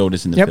only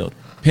Toyotas in the field.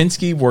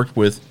 Penske worked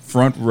with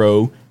Front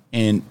Row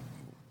and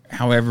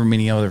however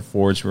many other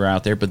Fords were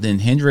out there. But then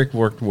Hendrick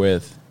worked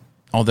with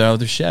all the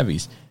other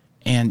Chevys.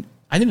 And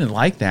I didn't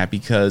like that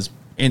because,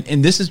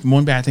 and this is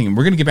one bad thing, and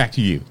we're going to get back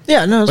to you.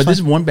 Yeah, no, but this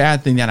is one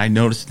bad thing that I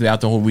noticed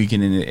throughout the whole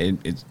weekend,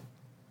 and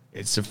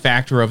it's a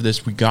factor of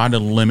this. We got to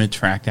limit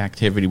track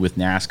activity with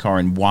NASCAR,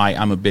 and why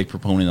I'm a big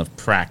proponent of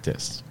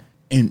practice.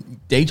 In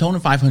Daytona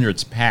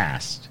 500's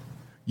past,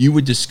 you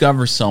would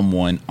discover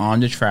someone on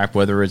the track,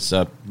 whether it's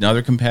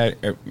another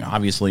competitor,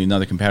 obviously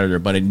another competitor,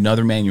 but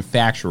another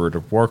manufacturer to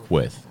work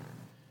with.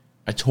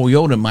 A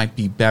Toyota might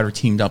be better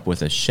teamed up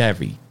with a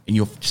Chevy. And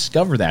you'll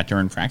discover that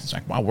during practice.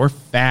 Like, wow, we're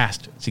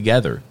fast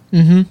together.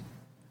 Mm-hmm.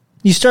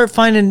 You start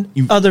finding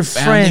other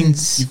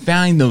friends. You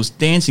find those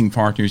dancing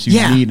partners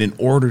you need in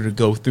order to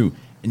go through.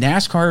 And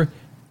NASCAR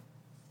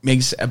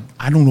makes,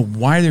 I don't know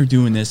why they're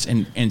doing this,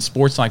 and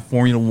sports like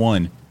Formula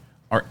One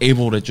are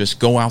able to just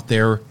go out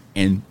there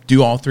and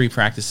do all 3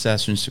 practice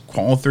sessions,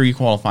 all 3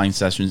 qualifying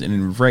sessions, and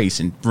then race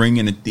and bring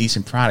in a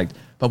decent product.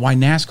 But why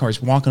NASCAR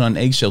is walking on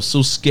eggshells,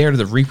 so scared of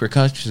the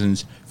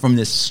repercussions from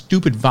this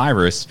stupid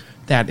virus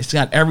that it's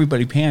got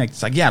everybody panicked.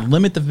 It's like, yeah,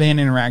 limit the fan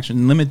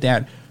interaction, limit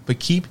that, but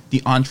keep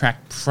the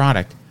on-track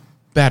product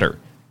better.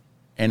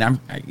 And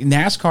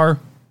NASCAR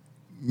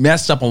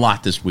messed up a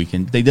lot this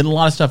weekend. They did a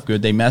lot of stuff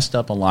good. They messed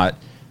up a lot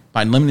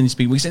by limiting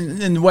speed weeks,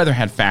 and the weather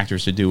had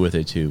factors to do with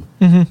it too.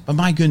 Mm-hmm. But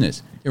my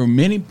goodness, there were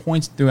many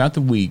points throughout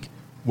the week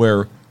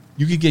where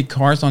you could get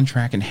cars on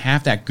track and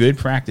have that good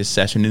practice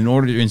session in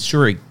order to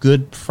ensure a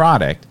good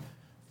product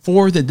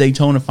for the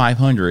Daytona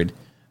 500.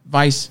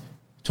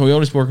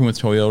 Toyota's working with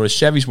Toyotas,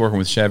 Chevy's working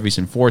with Chevys,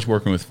 and Ford's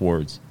working with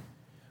Fords.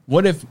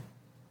 What if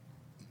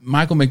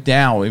Michael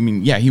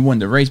McDowell, he won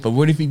the race, but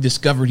what if he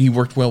discovered he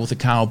worked well with the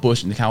Kyle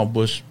Busch, and the Kyle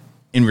Busch,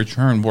 in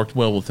return, worked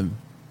well with the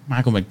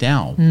Michael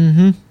McDowell?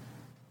 Mm-hmm.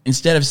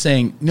 Instead of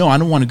saying, no, I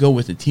don't want to go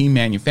with the team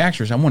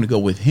manufacturers, I want to go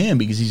with him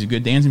because he's a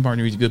good dancing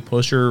partner, he's a good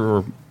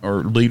pusher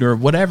or leader, or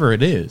whatever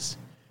it is.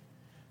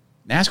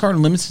 NASCAR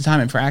limits the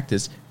time in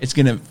practice. It's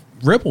going to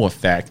ripple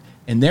effect,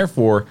 and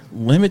therefore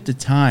limit the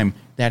time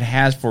that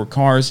has for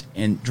cars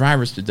and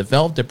drivers to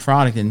develop the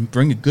product and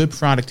bring a good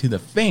product to the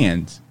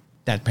fans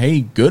that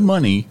pay good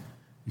money,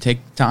 and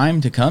take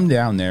time to come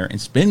down there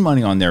and spend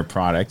money on their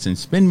products and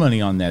spend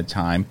money on that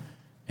time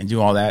and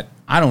do all that.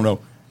 I don't know.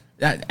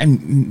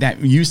 That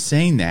you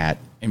saying that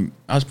and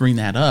us bringing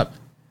that up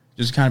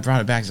just kind of brought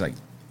it back. It's like,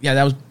 yeah,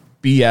 that was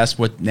BS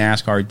what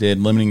NASCAR did,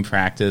 limiting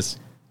practice.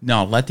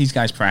 No, let these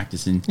guys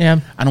practice.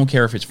 And I don't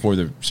care if it's for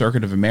the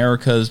Circuit of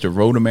Americas, the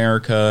Road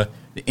America,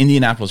 the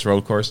Indianapolis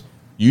Road Course.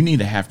 You need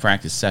to have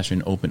practice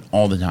session open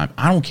all the time.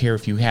 I don't care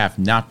if you have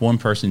not one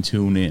person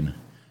tune in.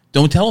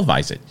 Don't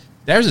televise it.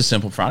 There's a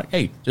simple product.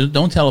 Hey, just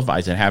don't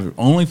televise it. Have it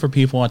only for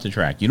people at the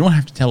track. You don't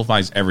have to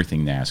televise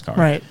everything NASCAR.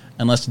 Right.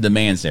 Unless the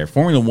demand's there.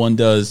 Formula One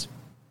does,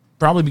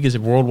 probably because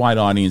of worldwide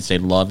audience, they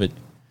love it.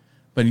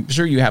 But I'm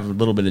sure you have a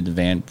little bit of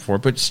demand for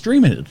it, but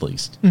stream it at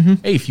least. Mm-hmm.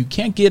 Hey, if you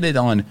can't get it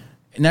on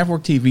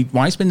network TV,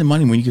 why spend the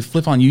money when you could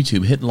flip on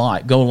YouTube, hit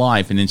live, go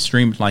live, and then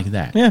stream it like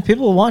that? Yeah,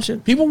 people will watch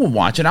it. People will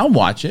watch it. I'll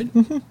watch it.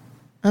 Mm-hmm.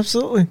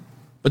 Absolutely.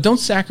 But don't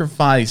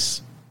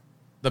sacrifice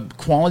the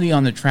quality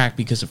on the track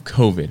because of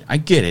COVID. I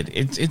get it.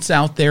 It's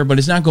out there, but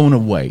it's not going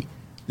away.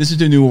 This is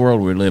the new world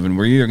we live in.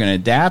 We're either going to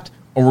adapt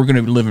or we're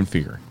going to live in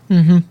fear.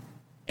 Mm-hmm.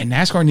 And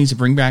NASCAR needs to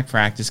bring back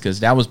practice because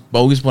that was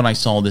bogus what I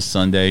saw this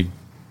Sunday.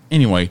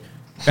 Anyway,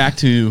 back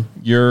to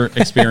your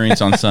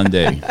experience on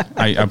Sunday.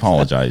 I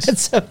apologize.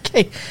 It's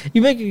okay.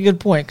 You make a good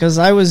point because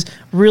I was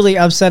really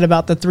upset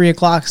about the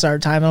 3:00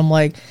 start time. I'm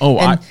like,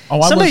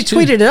 somebody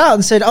tweeted it out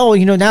and said,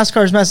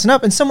 NASCAR's messing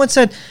up. And someone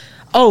said,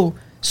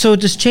 so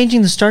does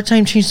changing the start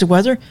time change the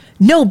weather?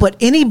 No, but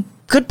any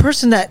good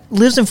person that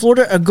lives in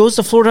Florida or goes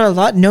to Florida a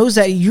lot knows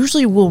that it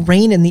usually will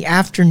rain in the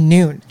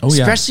afternoon,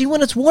 especially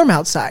when it's warm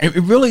outside. It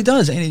really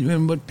does.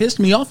 And what pissed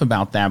me off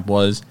about that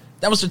was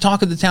the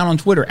talk of the town on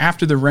Twitter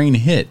after the rain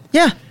hit.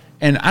 Yeah.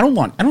 And I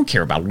don't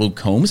care about Luke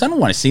Combs. I don't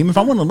want to see him. If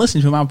I want to listen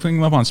to him, I'll bring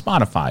him up on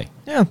Spotify.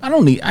 Yeah. I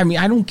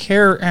don't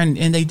care. And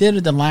they did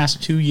it the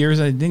last 2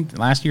 years. I think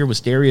last year was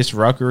Darius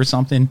Rucker or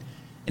something.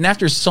 And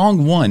after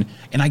song 1,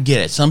 and I get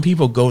it, some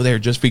people go there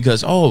just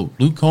because,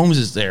 Luke Combs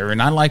is there,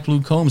 and I like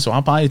Luke Combs, so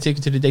I'll buy a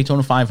ticket to the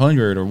Daytona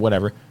 500 or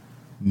whatever.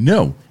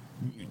 No,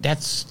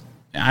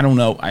 I don't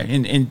know.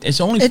 And it's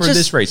only for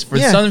this race. For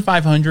the Southern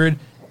 500,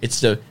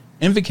 it's the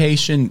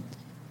Invocation,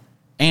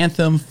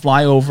 Anthem,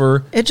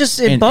 Flyover.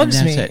 It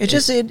bugs me.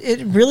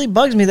 It really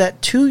bugs me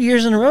that 2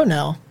 years in a row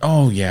now.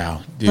 Oh,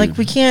 yeah. Dude. Like,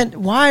 we can't,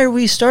 why are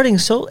we starting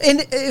so,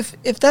 and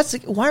if that's,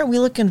 why aren't we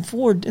looking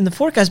forward in the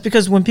forecast?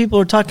 Because when people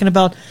are talking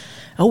about,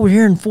 we're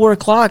hearing 4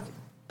 o'clock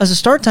as a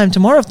start time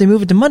tomorrow if they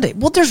move it to Monday.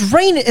 Well, there's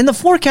rain in the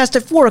forecast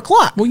at 4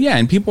 o'clock. Well, yeah,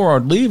 and people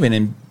are leaving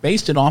and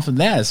based it off of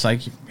that. It's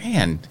like,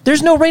 man.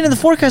 There's no rain in the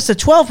forecast at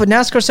 12, but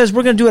NASCAR says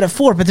we're going to do it at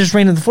 4, but there's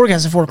rain in the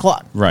forecast at 4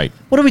 o'clock. Right.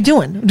 What are we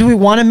doing? Do we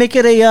want to make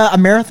it a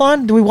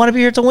marathon? Do we want to be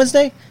here till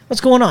Wednesday?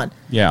 What's going on?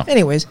 Yeah.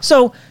 Anyways,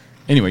 so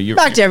you're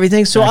back to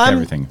everything. So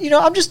I'm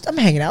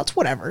hanging out. It's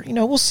whatever.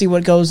 We'll see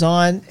what goes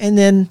on. And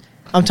then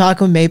I'm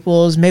talking with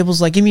Maples.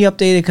 Maples like, give me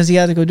updated because he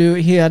had to go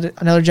he had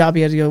another job.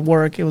 He had to go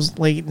work. It was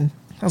late. And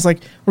I was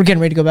like, we're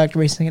getting ready to go back to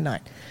racing at 9.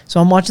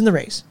 So I'm watching the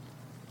race.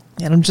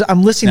 And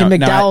I'm listening to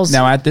McDowell's.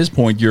 Now at this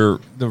point, the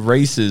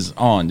race is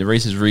on. The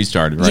race is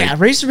restarted, right? Yeah,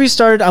 race is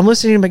restarted. I'm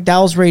listening to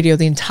McDowell's radio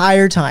the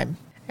entire time.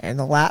 And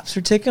the laps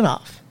are ticking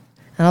off.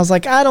 And I was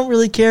like, I don't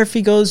really care if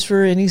he goes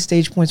for any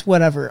stage points,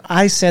 whatever.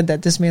 I said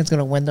that this man's going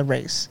to win the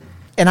race.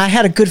 And I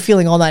had a good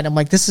feeling all night. I'm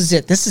like, this is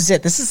it. This is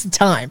it. This is the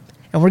time.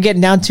 And we're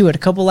getting down to it. A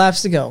couple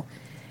laps to go.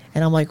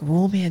 And I'm like,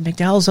 oh, man,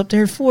 McDowell's up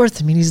there in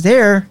 4th. I mean, he's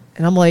there.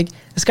 And I'm like,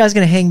 this guy's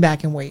going to hang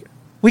back and wait.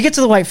 We get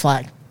to the white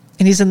flag.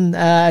 And he's in,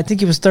 I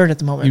think he was 3rd at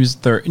the moment. He was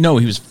 3rd. No,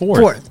 he was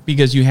 4th.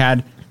 Because you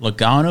had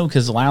Logano,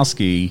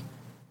 Keselowski,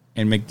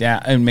 and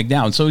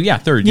McDowell. So, yeah,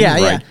 3rd. Yeah,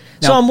 right. yeah.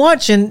 Now, so I'm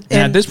watching.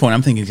 And at this point,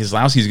 I'm thinking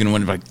Keselowski's going to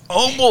win. Like,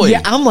 oh, boy.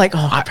 Yeah, I'm like,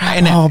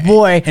 oh,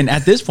 boy. And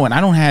at this point,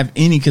 I don't have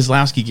any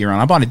Keselowski gear on.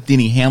 I bought a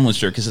Denny Hamlin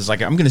shirt because it's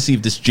like, I'm going to see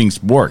if this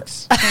jinx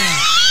works.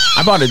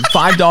 I bought a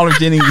 $5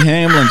 Denny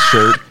Hamlin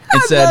shirt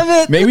and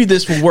said, maybe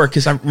this will work.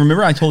 Because I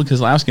remember I told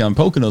Keselowski on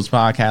Poconos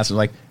podcast, I was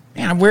like,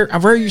 man, I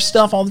wear your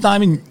stuff all the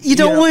time, and you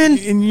don't win.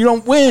 And you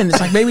don't win. It's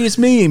like, maybe it's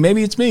me.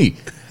 Maybe it's me.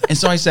 And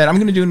so I said, I'm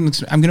going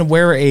to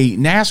wear a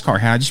NASCAR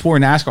hat. I just wore a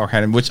NASCAR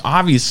hat, which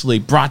obviously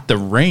brought the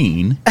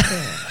rain.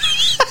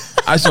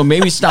 So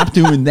maybe stop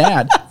doing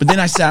that. But then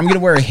I said, I'm going to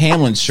wear a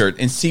Hamlin shirt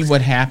and see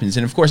what happens.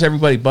 And of course,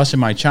 everybody busted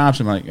my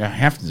chops. I'm like, I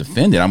have to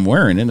defend it. I'm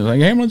wearing it. They're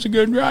like, Hamlin's a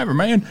good driver,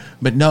 man.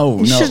 But no.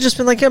 You should have just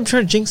been like, I'm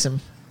trying to jinx him.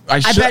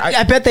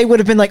 I bet they would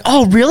have been like,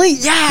 oh, really?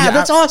 Yeah,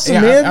 that's awesome,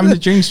 man. I'm the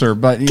jinxer,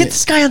 but get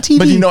this guy on TV.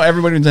 But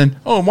everybody was saying,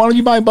 oh, why don't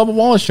you buy a Bubba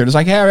Wallace shirt? It's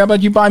like, hey, how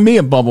about you buy me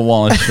a Bubba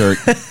Wallace shirt?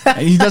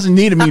 He doesn't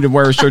need me to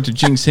wear a shirt to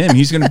jinx him.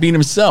 He's going to beat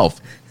himself.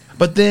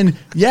 But then,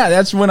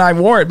 that's when I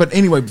wore it. But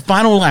anyway,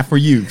 final lap for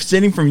you,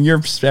 sitting from your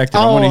perspective.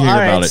 I want to hear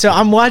about it. So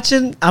I'm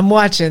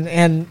watching,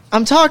 and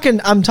I'm talking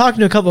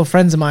to a couple of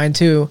friends of mine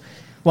too,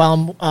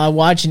 while I'm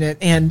watching it,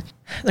 and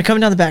they're coming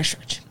down the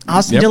backstretch.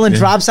 Austin Dillon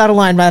drops out of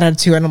line right out of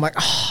 2, and I'm like,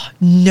 oh,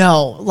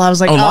 no. I was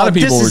like, a lot of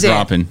people were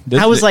dropping.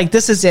 I was like,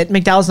 this is it.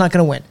 McDowell's not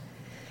going to win.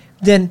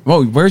 Then,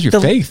 well, where's your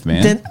faith,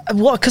 man?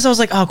 Because I was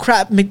like, oh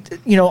crap, Austin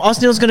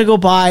Dillon's going to go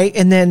by,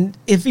 and then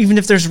even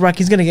if there's a wreck,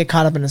 he's going to get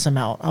caught up in it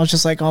somehow. I was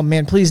just like, oh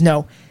man, please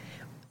no.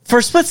 For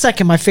a split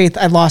second, my faith,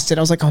 I lost it.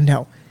 I was like, oh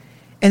no.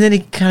 And then he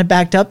kind of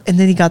backed up, and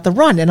then he got the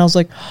run, and I was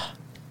like, oh,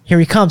 here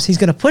he comes. He's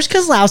going to push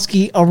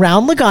Keselowski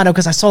around Logano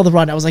because I saw the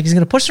run. I was like, he's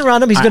going to push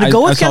around him. He's going to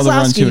go with Keselowski. I saw the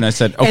run too, and I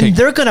said, okay. And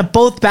they're going to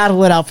both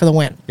battle it out for the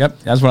win. Yep,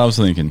 that's what I was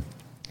thinking.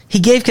 He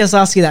gave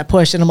Keselowski that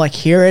push, and I'm like,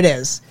 here it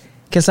is.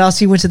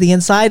 Keselowski went to the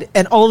inside,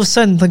 and all of a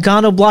sudden,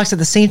 Logano blocks at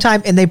the same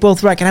time, and they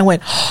both wreck. And I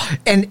went,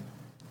 and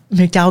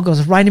McDowell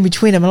goes right in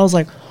between them, and I was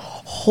like,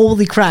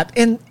 holy crap.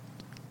 And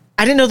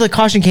I didn't know the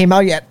caution came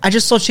out yet. I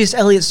just saw Chase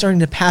Elliott starting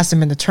to pass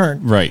him in the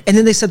turn. Right. And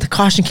then they said the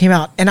caution came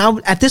out. And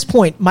at this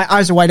point, my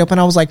eyes are wide open.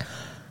 I was like,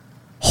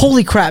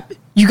 holy crap,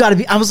 you got to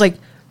be. I was like,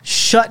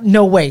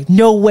 no way.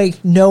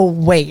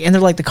 And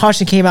they're like, the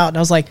caution came out. And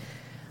I was like,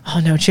 oh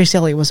no, Chase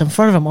Elliott was in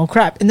front of him. Oh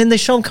crap. And then they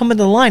show him coming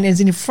to the line, and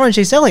he's in front of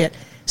Chase Elliott.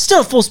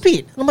 Still at full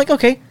speed. And I'm like,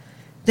 okay.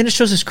 Then it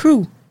shows his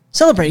crew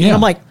celebrating. And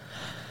I'm like,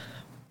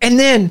 and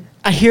then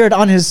I hear it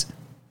on his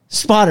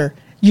spotter.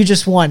 You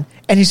just won.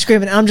 And he's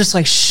screaming. And I'm just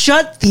like,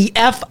 shut the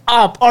F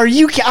up. I'm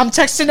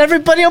texting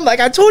everybody. I'm like,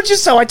 I told you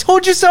so.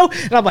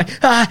 And I'm like,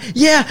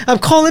 yeah, I'm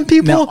calling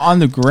people. Now, on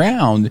the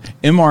ground,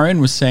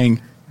 MRN was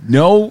saying,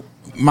 no,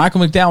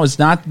 Michael McDowell has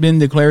not been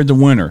declared the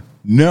winner.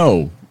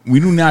 No, we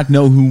do not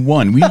know who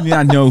won. We do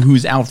not know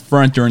who's out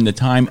front during the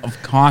time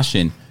of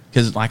caution.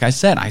 Because, like I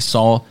said, I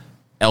saw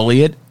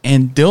Elliott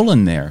and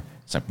Dillon there.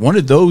 It's like one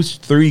of those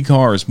 3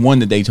 cars won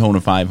the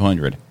Daytona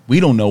 500. We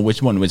don't know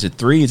which one. Was it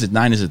 3? Is it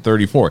 9? Is it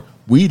 34?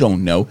 We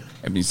don't know.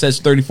 I mean, it says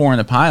 34 on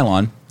the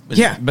pylon.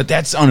 But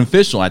that's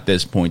unofficial at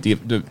this point.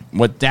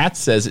 What that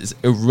says is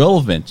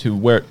irrelevant to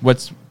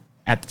what's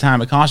at the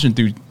time of caution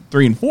through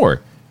 3 and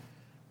 4.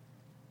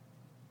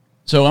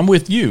 So I'm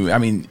with you. I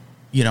mean,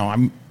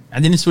 I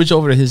didn't switch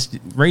over to his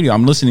radio.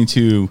 I'm listening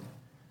to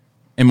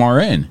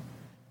MRN.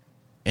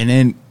 And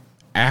then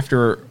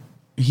after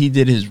he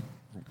did his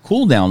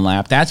cool down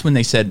lap, that's when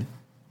they said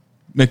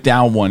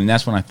McDowell won. And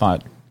that's when I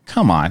thought,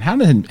 come on, how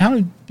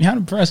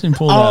did Preston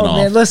pull that off? Oh,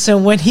 man,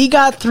 listen, when he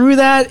got through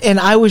that, and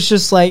I was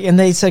just like, and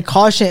they said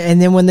caution, and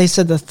then when they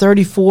said the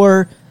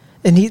 34,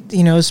 and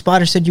he,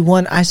 spotter said you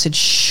won, I said,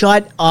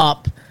 shut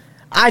up.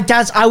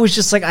 I was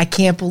just like, I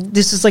can't believe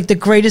this is like the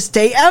greatest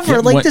day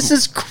ever. This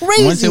is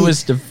crazy. Once it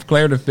was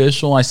declared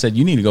official, I said,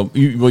 you need to go.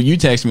 You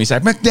texted me,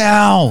 said,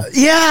 McDowell.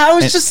 Yeah, I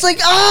was just like,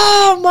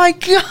 oh my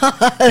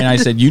God. And I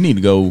said, you need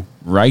to go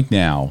right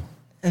now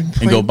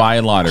and go buy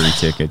a lottery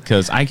ticket,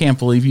 because I can't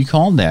believe you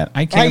called that.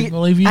 I can't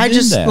believe you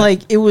did that.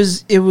 Like, it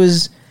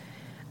was,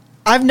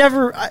 I've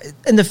never,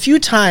 in the few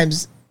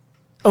times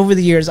over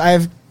the years,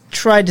 I've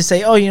tried to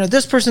say, oh,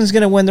 this person's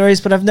going to win the race,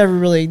 but I've never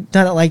really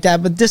done it like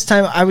that. But this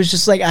time I was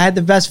just like, I had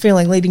the best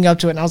feeling leading up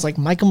to it. And I was like,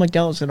 Michael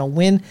McDowell is going to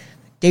win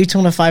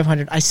Daytona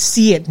 500. I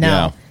see it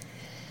now. Yeah.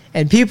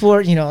 And people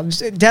are,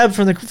 Deb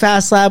from the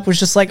Fast Lap was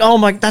just like, oh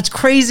my, that's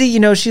crazy.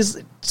 She's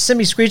sent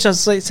me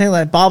screenshots saying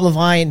that Bob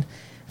Levine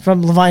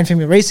from Levine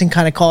Family Racing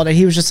kind of called it.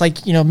 He was just like,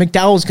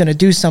 McDowell's going to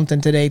do something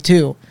today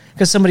too.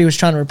 Because somebody was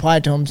trying to reply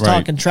to him,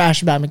 talking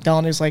trash about McDowell.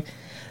 And he was like,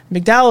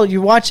 McDowell,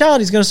 you watch out.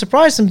 He's going to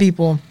surprise some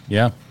people.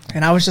 Yeah.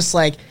 And I was just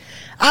like,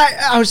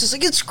 I was just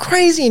like, it's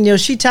crazy. And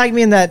she tagged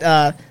me in that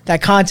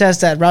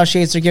contest that Roush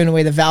Yates are giving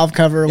away the valve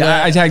cover.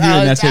 Yeah, I tagged you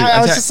in that too. I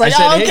was just like,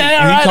 all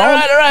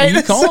right.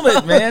 He called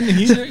it, man.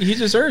 He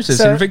deserves this.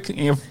 So,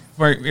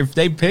 if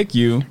they pick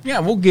you,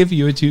 we'll give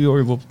you a 2,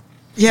 or we'll.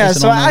 Yeah,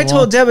 so I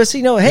told Deb, I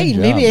said, hey,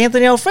 maybe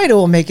Anthony Alfredo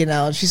will make it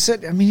now. And she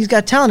said, he's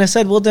got talent. I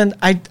said, well, then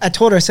I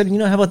told her, I said,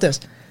 how about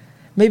this?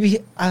 Maybe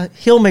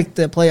he'll make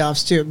the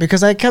playoffs too,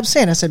 because I kept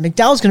saying, I said,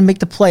 McDowell's going to make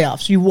the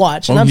playoffs. You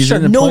watch. And I'm sure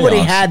nobody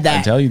had that.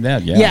 I tell you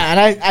that, yeah. Yeah,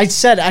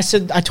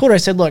 and I told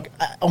her, look,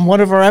 on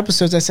one of our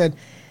episodes, I said,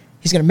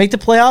 he's going to make the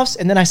playoffs,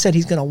 and then I said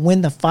he's going to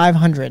win the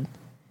 500.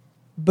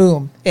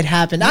 Boom, it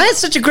happened. I had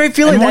such a great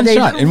feeling in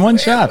one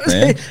shot,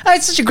 man. I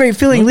had such a great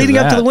feeling leading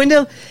up to the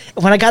window.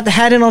 When I got the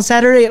hat in on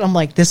Saturday, I'm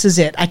like, this is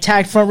it. I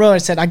tagged front row. I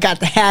said, I got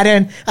the hat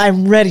in.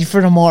 I'm ready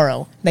for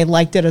tomorrow. They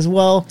liked it as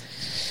well.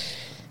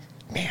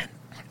 Man.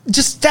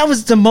 Just that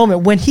was the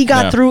moment when he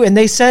got through, and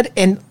they said,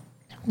 and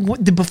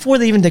before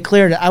they even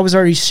declared it, I was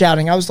already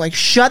shouting. I was like,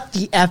 shut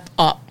the F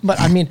up. But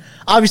I mean,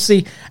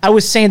 obviously, I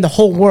was saying the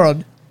whole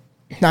world,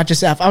 not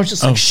just F. I was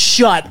just like,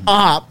 shut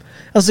up.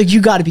 I was like,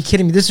 you got to be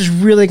kidding me. This is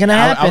really going to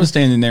happen. I was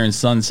standing there in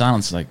sudden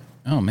silence, like,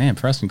 oh man,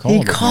 Preston called it.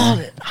 He called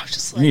it. I was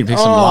just like, you need to pick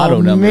some lotto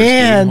numbers.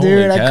 Man,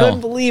 dude, I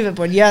couldn't believe it.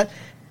 But yet,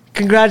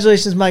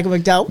 congratulations, Michael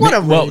McDowell. What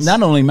a race. Well,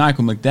 not only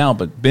Michael McDowell,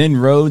 but Ben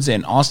Rhodes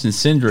and Austin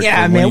Cindric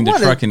for winning the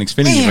truck and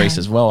Xfinity race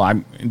as well.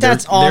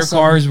 That's awesome.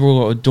 Their cars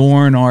will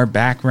adorn our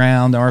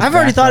background. I've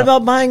already thought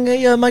about buying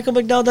a Michael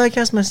McDowell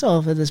diecast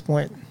myself at this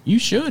point. You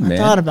should, man. I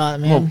thought about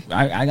it, man. Well,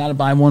 I got to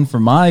buy one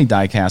for my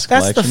diecast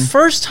collection. That's the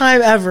first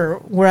time ever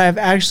where I've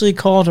actually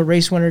called a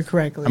race winner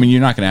correctly. I mean, you're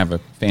not going to have a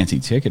fancy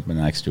ticket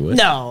next to it.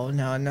 No,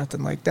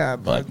 nothing like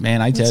that. But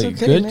man, I tell you,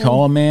 good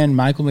call, man.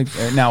 Michael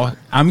McDowell. Now,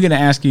 I'm going to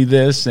ask you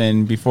this,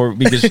 and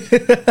because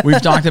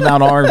we've talked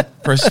about our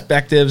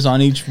perspectives on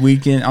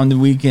the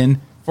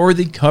weekend for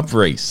the Cup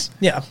race.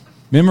 Yeah.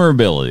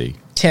 Memorability.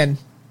 10.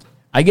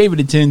 I gave it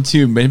a 10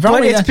 too, but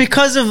it's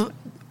because of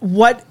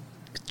what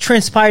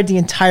transpired the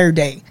entire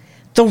day.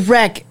 The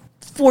wreck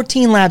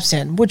 14 laps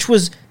in, which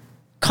was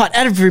caught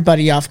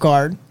everybody off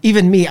guard,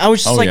 even me. I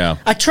was just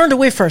I turned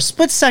away for a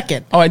split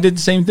second. Oh, I did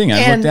the same thing.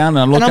 I looked down and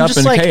I looked up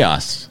in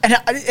chaos. And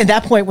at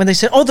that point, when they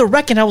said, "Oh, the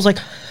wreck," and I was like,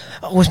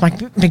 was Mike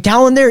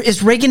McDowell in there?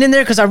 Is Reagan in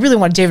there? Because I really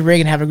wanted David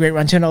Reagan to have a great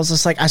run too. And I was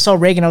just like, I saw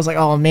Reagan. I was like,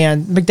 oh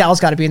man, McDowell's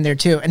got to be in there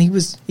too. And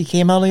he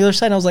came out on the other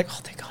side. And I was like, oh,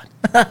 thank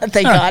God,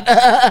 thank God.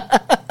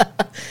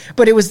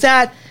 But it was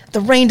the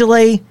rain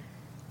delay.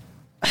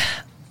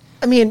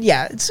 I mean,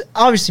 yeah, it's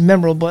obviously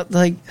memorable, but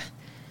like,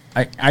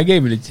 I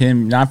gave it a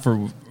 10, not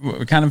for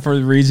kind of for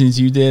the reasons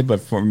you did, but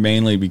for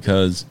mainly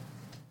because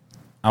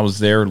I was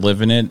there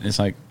living it. It's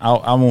like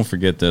I won't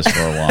forget this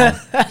for a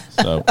while.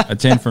 So a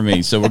 10 for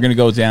me. So we're gonna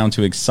go down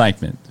to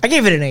excitement. I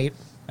gave it an 8.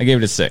 I gave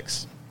it a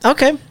 6.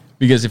 Okay.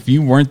 Because if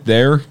you weren't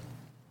there,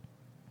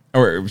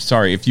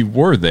 if you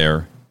were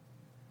there,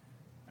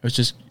 it was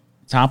just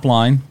top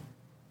line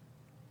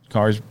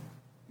cars.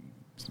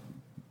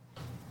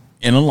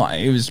 In a line,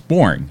 it was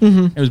boring.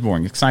 Mm-hmm. It was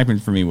boring.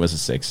 Excitement for me was a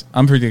 6.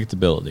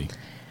 Unpredictability.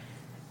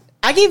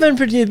 I gave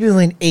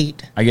unpredictability an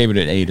 8. I gave it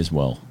an 8 as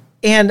well.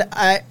 And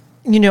I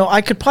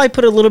could probably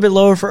put it a little bit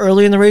lower for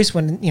early in the race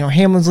when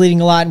Hamlin's leading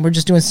a lot and we're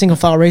just doing single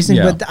file racing.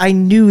 Yeah. But I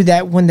knew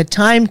that when the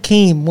time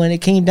came, when it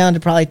came down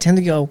to probably 10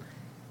 to go,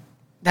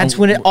 that's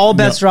when all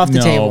bets are off the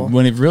table.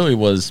 When it really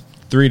was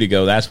 3 to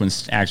go, that's when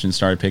action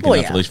started picking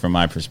up, at least from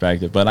my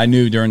perspective. But I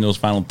knew during those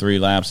final 3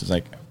 laps, it's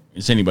like,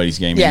 it's anybody's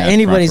game. Yeah,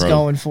 anybody's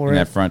going for it. In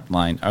that front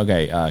line.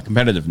 Okay,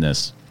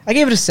 competitiveness. I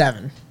gave it a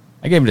 7.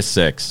 I gave it a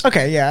 6.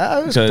 Okay,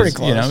 yeah, it was pretty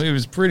close. It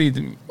was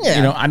pretty.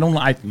 Yeah. I don't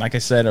like I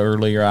said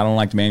earlier. I don't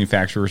like the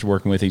manufacturers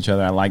working with each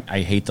other.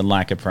 I hate the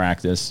lack of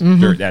practice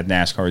that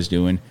NASCAR is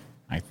doing.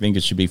 I think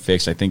it should be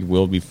fixed. I think it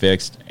will be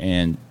fixed,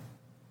 and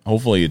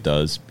hopefully it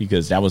does,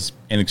 because that was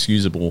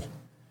inexcusable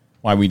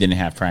why we didn't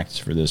have practice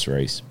for this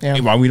race. Yeah.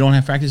 Why we don't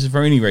have practice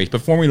for any race.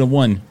 But Formula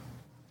One,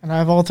 and I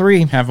have all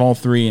three. Have all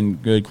three in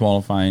good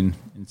qualifying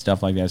and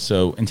stuff like that.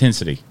 So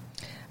intensity,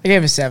 I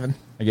gave it a 7.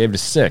 I gave it a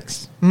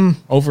 6.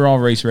 Overall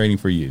race rating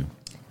for you,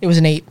 It was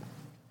an 8.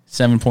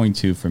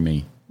 7.2 for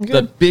me. Okay.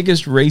 The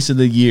biggest race of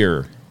the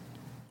year,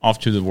 off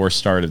to the worst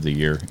start of the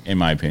year, in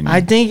my opinion.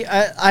 I think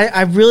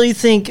I really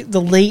think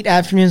the late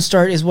afternoon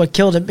start is what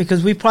killed it,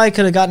 because we probably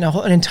could have gotten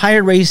an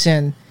entire race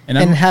in and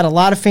had a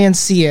lot of fans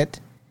see it.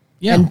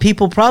 Yeah. And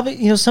people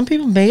probably, some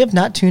people may have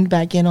not tuned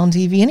back in on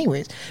TV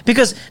anyways,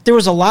 because there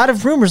was a lot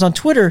of rumors on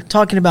Twitter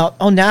talking about,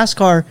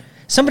 NASCAR.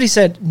 Somebody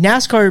said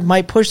NASCAR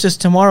might push this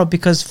tomorrow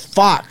because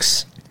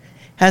Fox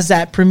has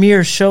that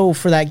premiere show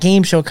for that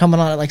game show coming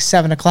on at like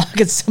 7 o'clock.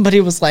 And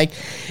somebody was like,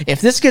 if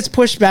this gets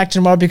pushed back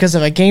tomorrow because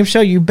of a game show,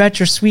 you bet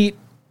your sweet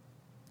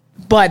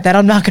butt that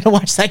I'm not going to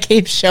watch that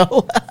game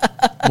show.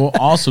 Well,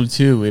 also,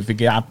 too, if it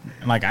got,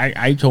 like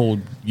I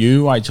told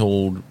you, I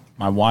told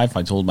my wife,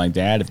 I told my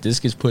dad, if this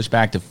gets pushed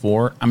back to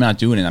 4, I'm not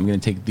doing it. I'm going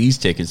to take these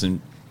tickets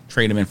and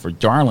trade them in for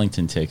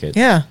Darlington tickets.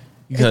 Yeah.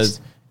 Because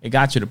it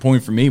got to the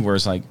point for me where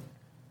it's like,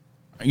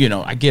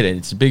 I get it.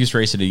 It's the biggest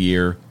race of the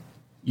year.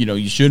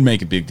 You should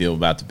make a big deal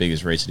about the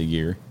biggest race of the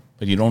year.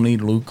 But you don't need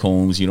Luke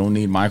Combs. You don't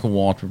need Michael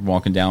Waltrip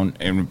walking down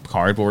and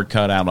cardboard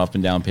cutout up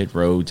and down pit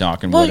road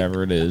talking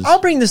whatever it is. I'll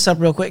bring this up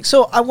real quick.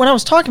 So when I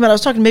was talking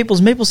to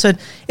Maples. Maples said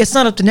it's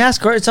not up to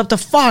NASCAR. It's up to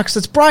Fox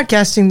that's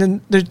broadcasting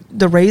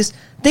the race.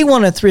 They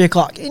want it at 3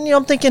 o'clock. And,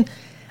 I'm thinking,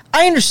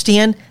 I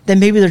understand that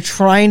maybe they're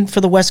trying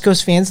for the West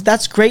Coast fans.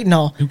 That's great and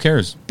all. Who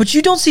cares? But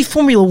you don't see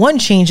Formula One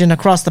changing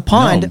across the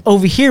pond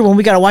over here when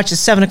we got to watch at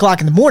 7 o'clock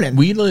in the morning.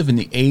 We live in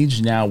the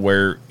age now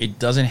where it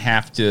doesn't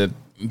have to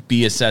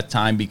be a set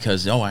time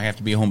because, I have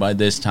to be home by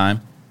this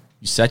time.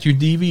 You set your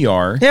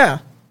DVR. Yeah.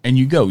 And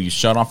you go. You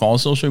shut off all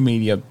social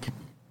media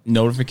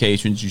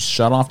notifications. You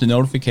shut off the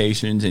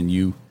notifications and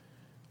you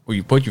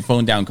put your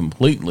phone down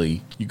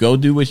completely. You go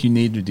do what you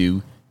need to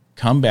do.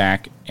 Come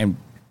back and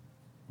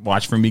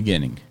watch from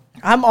beginning.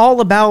 I'm all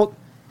about,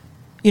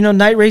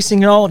 night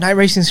racing and all. Night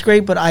racing's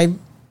great, but I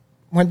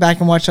went back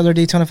and watched other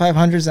Daytona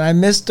 500s, and I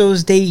missed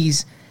those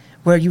days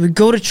where you would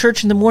go to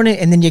church in the morning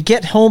and then you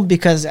get home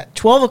because at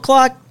 12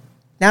 o'clock,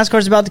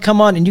 NASCAR's about to come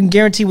on, and you can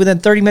guarantee within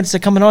 30 minutes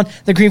of coming on,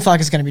 the green flag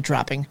is going to be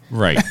dropping.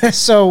 Right.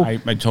 So I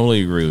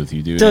totally agree with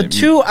you, dude.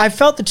 I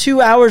felt the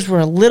 2 hours were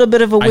a little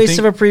bit of a waste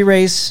of a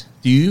pre-race.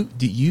 Do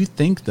you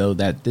think, though,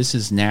 that this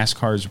is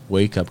NASCAR's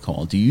wake-up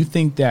call? Do you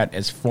think that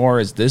as far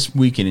as this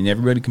weekend and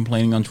everybody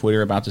complaining on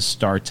Twitter about the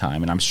start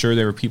time, and I'm sure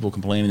there were people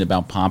complaining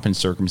about pomp and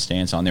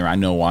circumstance on there. I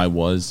know I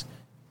was,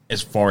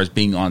 as far as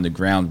being on the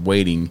ground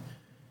waiting.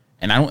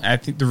 And I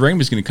think the rain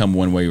was going to come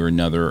one way or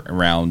another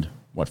around,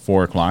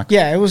 4 o'clock?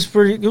 Yeah, it was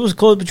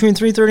close between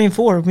 3:30 and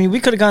 4. I mean, we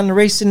could have gotten the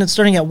race in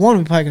starting at 1.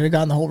 We probably could have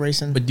gotten the whole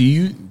race in. But do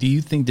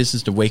you think this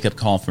is the wake-up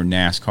call for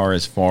NASCAR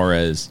as far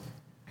as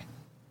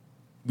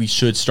we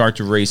should start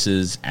the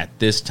races at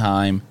this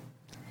time?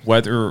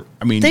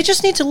 They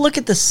just need to look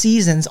at the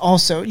seasons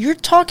also. You're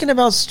talking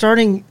about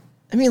starting,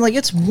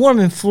 it's warm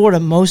in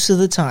Florida most of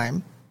the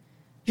time.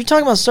 You're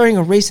talking about starting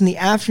a race in the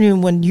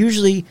afternoon when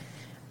usually,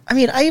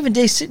 I even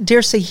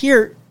dare say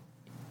here,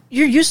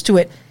 you're used to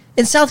it.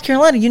 In South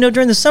Carolina,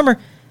 during the summer,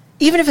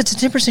 even if it's a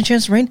 10%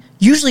 chance of rain,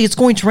 usually it's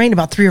going to rain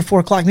about 3 or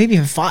 4 o'clock, maybe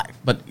even 5.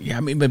 But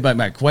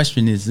my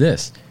question is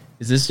this.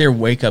 Is this their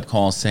wake-up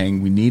call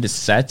saying we need a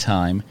set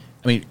time?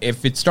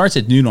 If it starts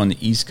at noon on the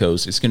East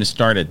Coast, it's going to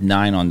start at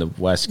 9 on the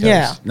West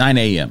Coast, 9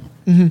 a.m.,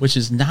 which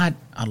is not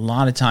a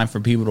lot of time for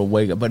people to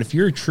wake up. But if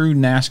you're a true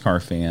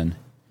NASCAR fan,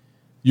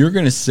 you're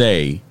going to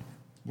say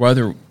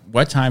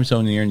what time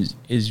zone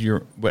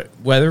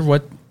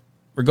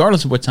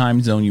regardless of what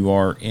time zone you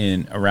are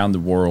in around the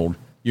world,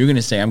 you're going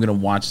to say, I'm going to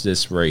watch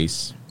this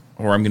race,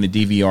 or I'm going to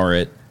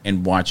DVR it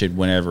and watch it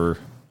whenever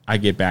I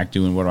get back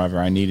doing whatever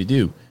I need to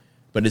do.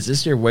 But is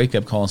this their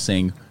wake-up call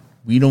saying,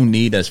 we don't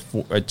need a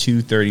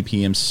 2:30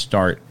 p.m.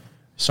 start.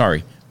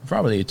 Sorry,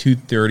 probably a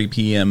 2:30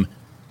 p.m.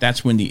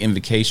 That's when the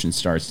invocation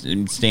starts.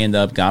 Stand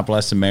up, God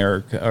bless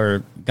America,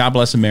 or God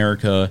bless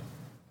America,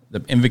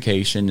 the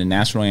invocation, the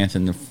national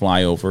anthem, the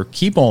flyover.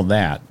 Keep all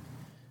that.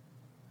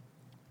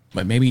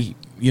 But maybe,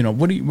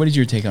 what is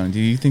your take on it? Do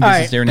you think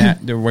this is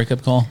their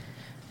wake-up call?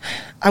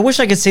 I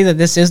wish I could say that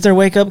this is their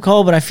wake-up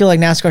call, but I feel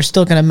like NASCAR's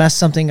still going to mess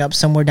something up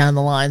somewhere down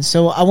the line.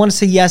 So I want to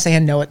say yes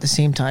and no at the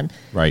same time.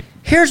 Right.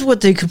 Here's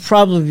what they could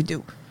probably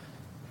do.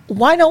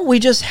 Why don't we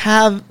just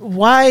I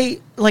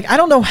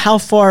don't know how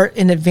far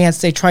in advance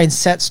they try and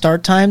set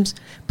start times,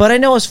 but I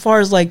know as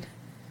far as I'm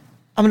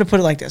going to put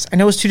it like this. I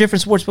know it's 2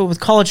 different sports, but with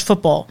college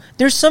football,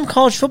 there's some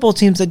college football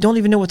teams that don't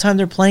even know what time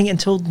they're playing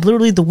until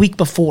literally the week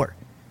before.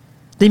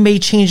 They may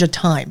change a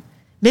time.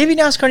 Maybe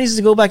NASCAR needs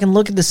to go back and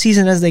look at the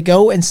season as they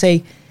go and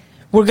say,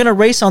 we're going to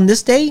race on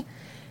this day,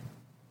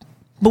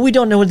 but we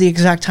don't know the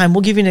exact time.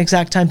 We'll give you an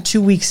exact time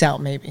 2 weeks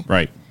out, maybe.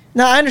 Right.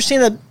 Now, I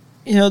understand that,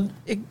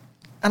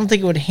 I don't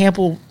think it would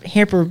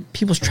hamper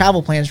people's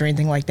travel plans or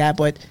anything like that,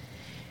 but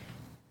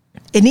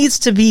it needs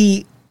to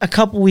be a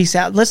couple weeks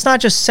out. Let's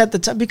not just set the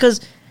time, because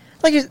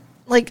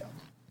like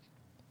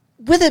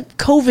with it,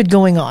 COVID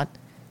going on,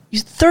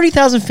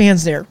 30,000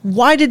 fans there.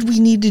 Why did we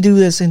need to do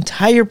this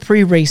entire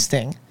pre-race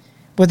thing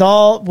with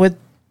the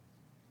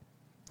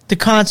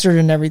concert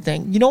and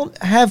everything? You don't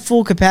have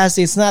full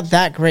capacity. It's not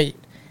that great.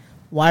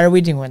 Why are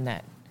we doing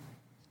that?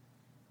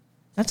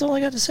 That's all I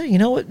got to say. You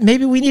know what?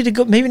 Maybe we need to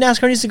go. Maybe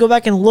NASCAR needs to go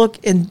back and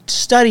look and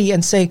study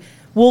and say,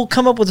 we'll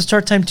come up with a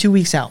start time 2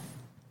 weeks out.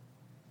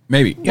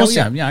 Maybe.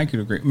 Yeah, I could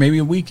agree. Maybe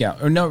a week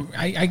out. Or no,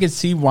 I could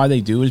see why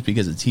they do it is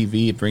because of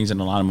TV. It brings in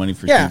a lot of money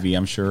for TV,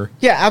 I'm sure.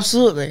 Yeah,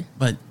 absolutely.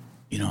 But,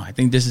 I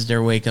think this is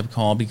their wake-up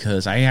call,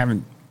 because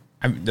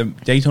the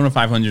Daytona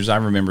 500s, I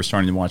remember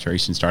starting to watch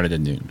racing started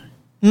at noon.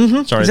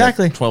 Mm-hmm, started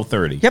exactly. at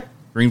 12:30. Yep.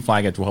 Green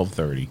flag at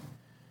 12:30.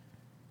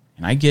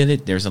 And I get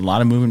it. There's a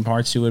lot of moving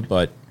parts to it,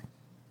 but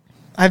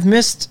I've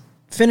missed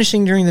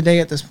finishing during the day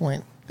at this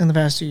point in the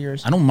past 2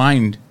 years. I don't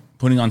mind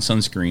putting on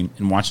sunscreen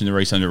and watching the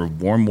race under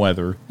warm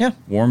weather,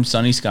 warm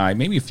sunny sky,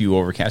 maybe a few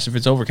overcasts. If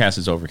it's overcast,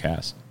 it's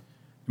overcast.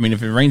 I mean,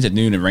 if it rains at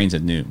noon, it rains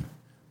at noon.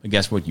 But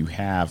guess what? You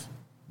have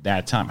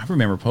that time. I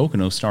remember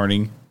Pocono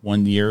starting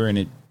one year, and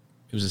it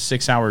was a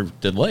 6-hour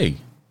delay,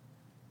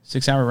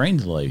 6-hour rain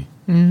delay.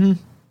 Mm-hmm.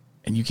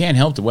 And you can't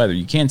help the weather.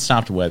 You can't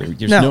stop the weather.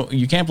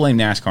 You can't blame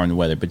NASCAR on the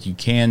weather, but you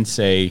can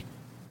say,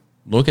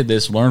 look at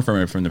this, learn from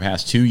it from the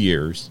past 2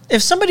 years.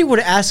 If somebody were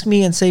to ask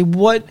me and say,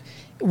 what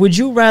would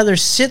you rather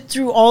sit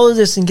through all of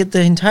this and get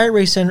the entire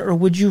race in, or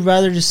would you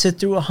rather just sit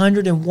through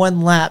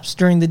 101 laps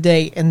during the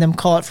day and then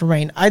call it for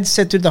rain? I'd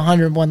sit through the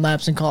 101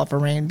 laps and call it for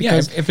rain,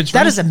 because if it's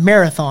that is a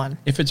marathon.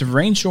 If it's a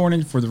rain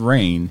shortened for the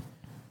rain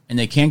and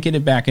they can't get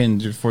it back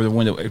in for the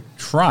window,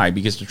 try,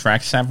 because the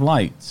tracks have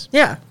lights.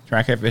 Yeah.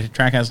 If the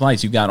track has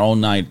lights, you've got all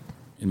night,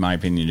 in my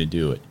opinion, to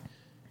do it.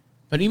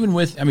 But even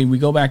we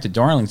go back to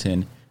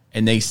Darlington,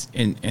 and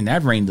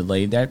that rain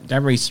delay,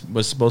 that race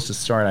was supposed to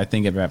start, I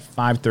think, at about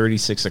 5:30,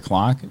 6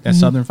 o'clock, that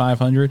Southern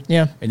 500.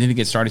 Yeah. And then it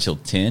gets started till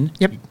 10.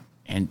 Yep.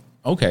 And,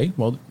 okay,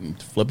 well,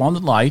 flip on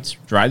the lights,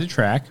 drive the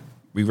track,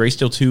 we race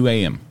till 2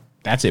 a.m.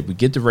 That's it. We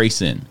get the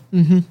race in.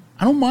 Mm-hmm.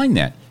 I don't mind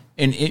that.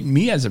 And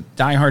me as a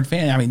diehard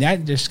fan,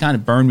 that just kind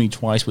of burned me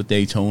twice with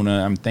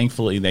Daytona.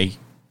 Thankfully they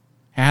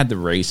had the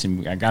race,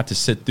 and I got to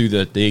sit through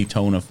the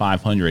Daytona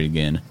 500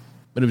 again.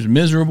 But it was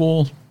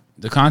miserable.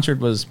 The concert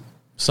was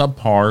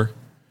subpar.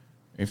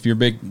 If you're a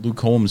big Luke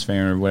Holmes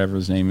fan or whatever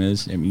his name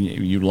is,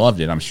 you loved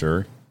it, I'm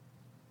sure.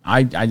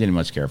 I didn't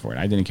much care for it.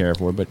 I didn't care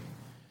for it, but,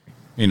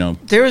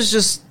 There was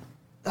just,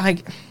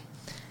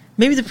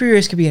 maybe the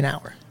pre-race could be an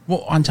hour.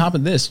 Well, on top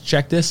of this,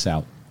 check this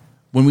out.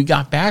 When we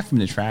got back from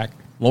the track,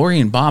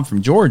 Lori and Bob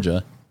from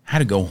Georgia had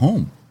to go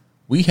home.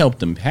 We helped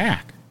them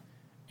pack.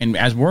 And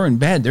as we're in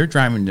bed, they're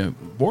driving to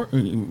work.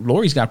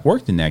 Lori's got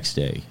work the next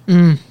day.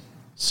 Mm.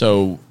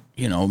 So,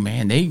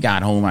 they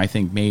got home, I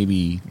think,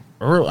 maybe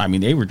early.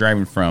 They were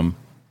driving from,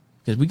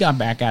 because we got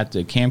back at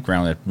the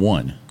campground at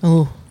 1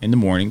 in the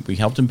morning. We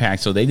helped them pack,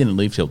 so they didn't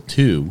leave till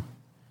 2.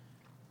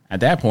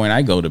 At that point,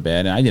 I go to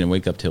bed, and I didn't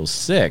wake up till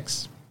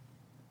 6.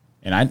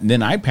 And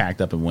then I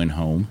packed up and went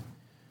home.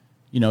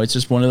 It's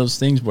just one of those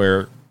things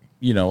where,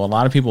 a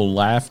lot of people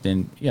left,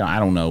 and, I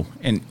don't know.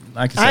 And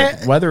like I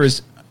said, weather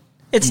is...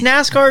 It's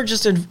NASCAR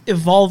just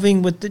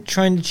evolving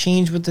trying to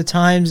change with the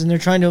times, and they're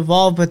trying to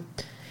evolve, but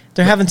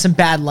they're having some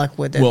bad luck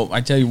with it. Well, I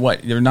tell you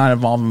what, they're not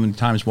evolving with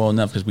times well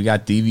enough, because we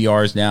got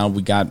DVRs now,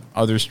 we got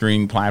other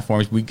streaming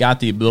platforms, we got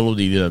the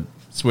ability to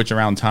switch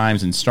around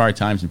times and start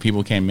times, and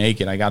people can't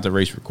make it. I got the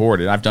race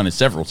recorded. I've done it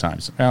several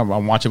times.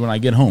 I'll watch it when I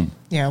get home.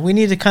 Yeah, we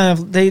need to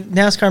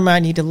NASCAR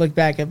might need to look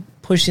back at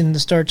pushing the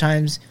start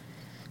times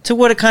to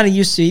what it kind of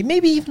used to be.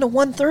 Maybe even a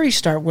 1:30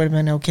 start would have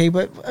been okay,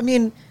 but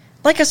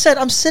like I said,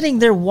 I'm sitting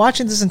there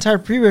watching this entire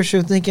pre-race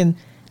show thinking,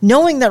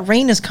 knowing that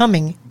rain is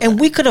coming, and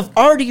we could have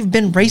already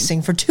been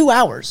racing for 2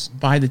 hours.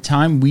 By the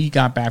time we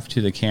got back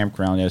to the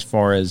campground, as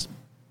far as,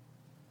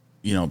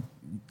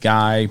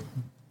 Guy,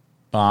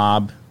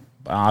 Bob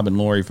and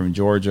Lori from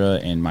Georgia,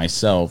 and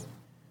myself,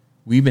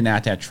 we've been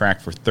at that track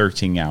for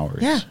 13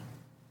 hours. Yeah.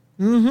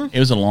 Mm-hmm. It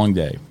was a long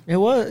day. It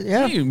was,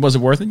 yeah. Was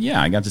it worth it?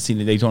 Yeah. I got to see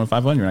the Daytona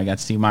 500. I got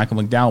to see Michael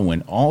McDowell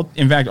win.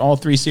 All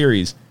 3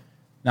 series,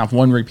 not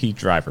one repeat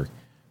driver.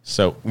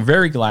 So we're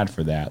very glad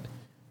for that.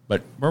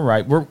 But we're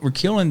right. We're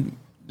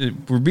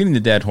beating the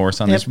dead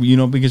horse on this,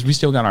 because we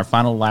still got our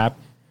final lap,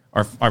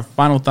 our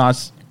final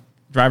thoughts,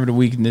 driver of the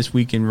week, and this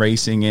week in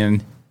racing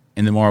in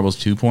the Marbles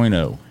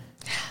 2.0.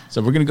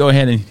 So we're going to go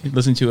ahead and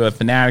listen to a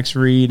Fanatics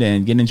read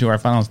and get into our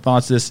final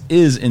thoughts. This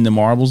is In the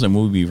Marbles, and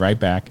we'll be right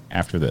back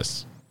after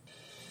this.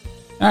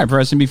 All right,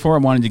 Preston, before I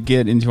wanted to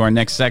get into our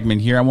next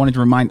segment here, I wanted to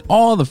remind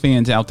all the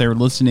fans out there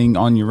listening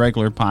on your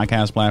regular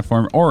podcast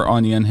platform or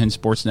on the Unhinged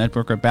Sports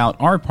Network about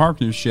our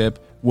partnership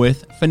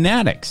with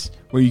Fanatics,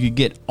 where you could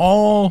get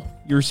all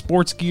your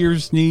sports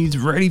gears needs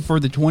ready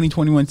for the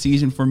 2021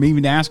 season. For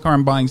maybe NASCAR,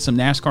 I'm buying some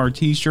NASCAR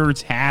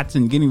t-shirts, hats,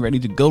 and getting ready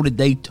to go to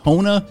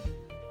Daytona.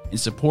 and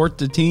support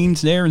the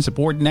teams there and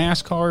support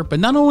NASCAR. But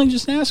not only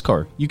just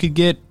NASCAR, you could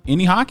get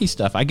any hockey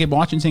stuff. I get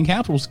Washington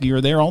Capitals gear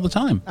there all the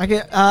time.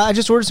 I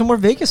just ordered some more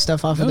Vegas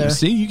stuff off of there.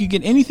 See, you could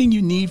get anything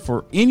you need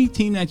for any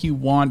team that you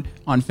want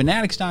on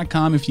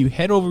Fanatics.com. If you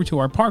head over to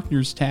our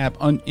partners tab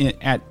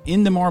at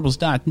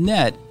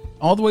inthemarbles.net,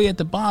 all the way at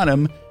the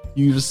bottom,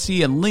 you will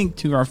see a link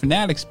to our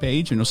Fanatics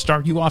page, and it'll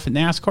start you off at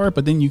NASCAR,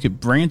 but then you could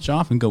branch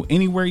off and go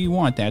anywhere you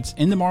want. That's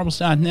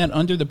inthemarbles.net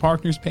under the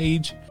partners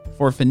page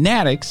for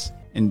Fanatics,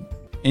 and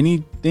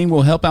anything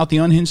will help out the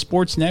Unhinged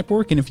Sports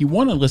Network. And if you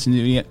want to listen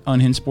to the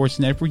Unhinged Sports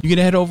Network, you can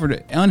head over to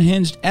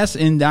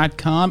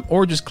unhingedsn.com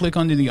or just click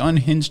under the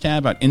Unhinged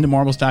tab at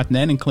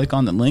inthemarbles.net and click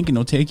on the link, and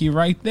it'll take you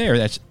right there.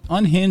 That's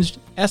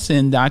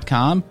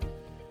unhingedsn.com.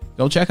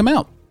 Go check them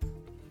out.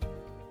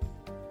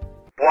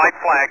 White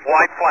flag,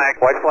 white flag,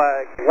 white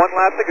flag. 1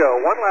 lap to go.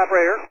 1 lap right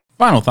here.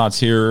 Final thoughts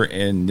here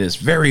in this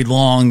very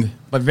long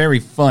but very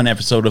fun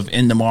episode of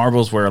In the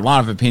Marbles, where a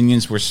lot of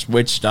opinions were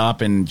switched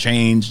up and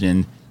changed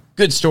and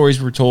good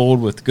stories were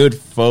told with good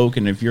folk.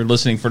 And if you're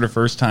listening for the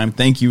first time,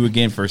 thank you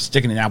again for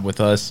sticking it out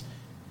with us.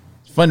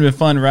 It's been a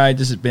fun ride.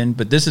 This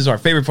is our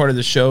favorite part of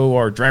the show,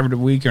 our driver of the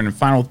week, and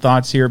final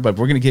thoughts here. But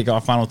we're going to kick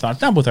off final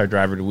thoughts, not with our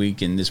driver of the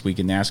week and this week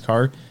in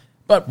NASCAR,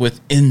 but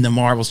with In the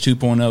Marbles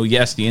 2.0.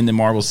 Yes, the In the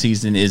Marbles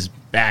season is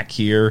back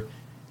here.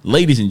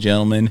 Ladies and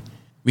gentlemen,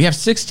 we have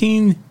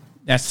 16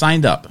 that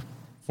signed up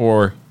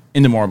for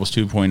In the Marbles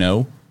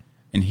 2.0.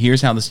 And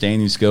here's how the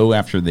standings go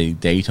after the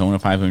Daytona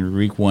 500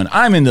 Week 1.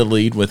 I'm in the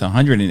lead with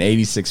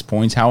 186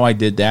 points. How I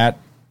did that,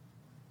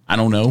 I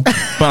don't know,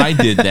 but I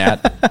did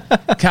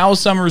that. Kyle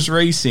Summers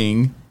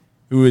Racing,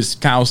 who is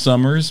Kyle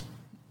Summers,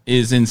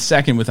 is in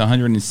second with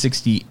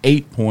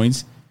 168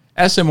 points.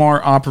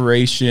 SMR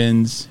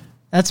Operations.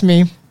 That's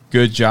me.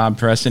 Good job,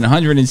 Preston.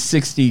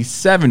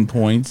 167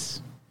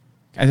 points.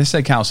 As I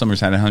said, Kyle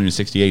Summers had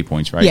 168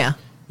 points, right? Yeah.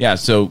 Yeah,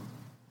 so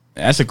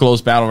that's a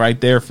close battle right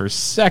there for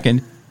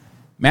second.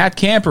 Matt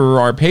Camper,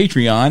 our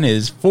Patreon,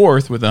 is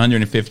fourth with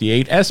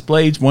 158. S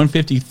Blades,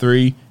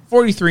 153.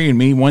 43 and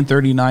me,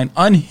 139.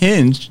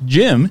 Unhinged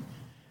Jim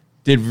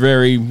did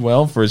very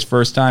well for his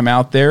first time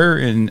out there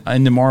in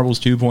the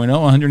Marbles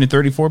 2.0,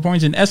 134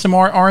 points. And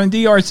SMR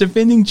R&D, our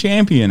defending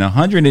champion,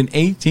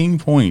 118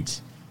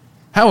 points.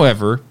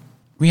 However,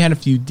 we had a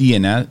few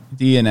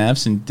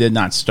DNFs and did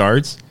not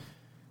starts.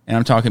 And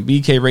I'm talking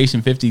BK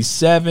Racing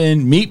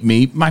 57,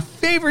 Meep, my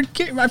favorite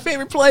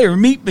player,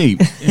 Meep.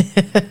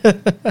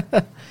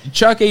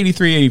 Chuck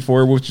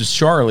 8384, which is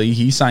Charlie.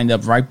 He signed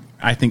up right,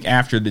 I think,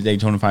 after the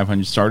Daytona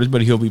 500 started,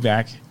 but he'll be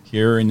back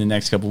here in the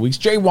next couple of weeks.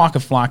 Jay Waka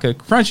Flocka,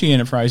 Crunchy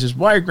Enterprises,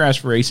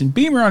 Wiregrass Racing,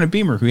 Beamer on a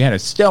Beamer, who had a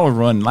stellar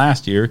run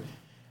last year,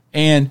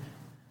 and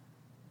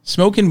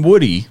Smokin'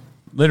 Woody,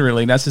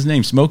 literally, that's his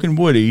name, Smokin'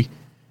 Woody,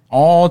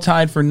 all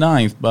tied for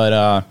 9th,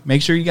 but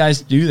make sure you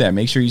guys do that.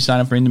 Make sure you sign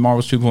up for In the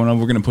Marbles 2.0.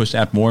 We're going to push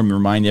that more and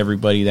remind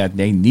everybody that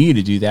they need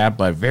to do that,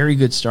 but very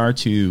good start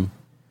to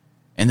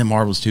In the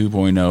Marbles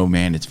 2.0.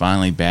 Man, it's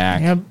finally back.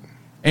 Yep.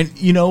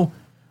 And,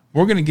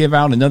 we're going to give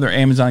out another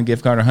Amazon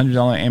gift card, a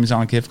 $100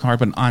 Amazon gift card,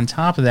 but on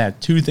top of that,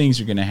 two things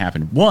are going to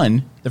happen.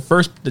 One,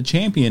 the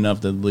champion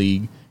of the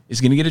league is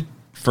going to get a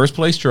first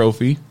place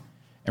trophy,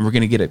 and we're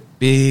going to get a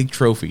big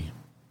trophy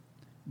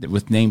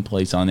with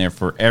nameplates on there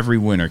for every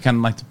winner, kind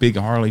of like the big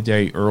Harley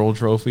Day Earl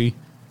trophy.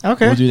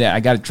 Okay. We'll do that. I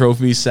got a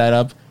trophy set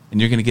up,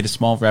 and you're going to get a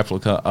small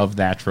replica of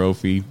that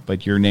trophy,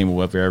 but your name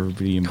will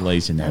be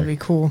emblazoned there. That'd be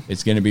cool.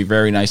 It's going to be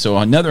very nice. So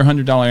another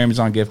 $100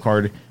 Amazon gift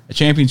card, a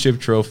championship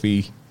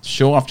trophy,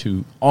 show off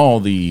to all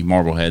the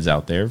Marbleheads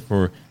out there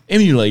for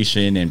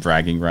emulation and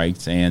bragging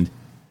rights. And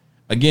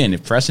again,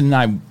 if Preston and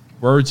I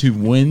were to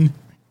win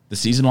the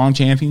season-long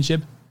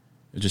championship,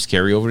 it'll just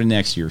carry over to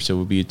next year. So it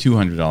would be a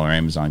 $200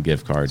 Amazon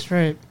gift card. That's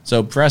right.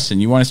 So,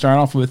 Preston, you want to start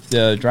off with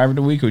Driver of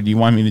the Week, or do you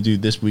want me to do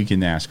This Week in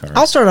NASCAR?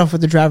 I'll start off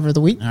with the Driver of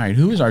the Week. All right.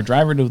 Who is our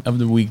Driver of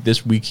the Week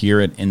this week here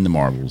at In the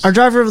Marbles? Our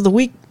Driver of the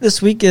Week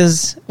this week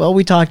is, well,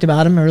 we talked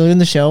about him earlier in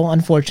the show,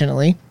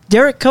 unfortunately.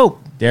 Derek Cope.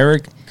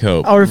 Derek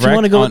Cope. Or if you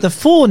want to go with the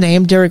full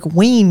name, Derek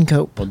Wayne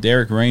Cope. Well,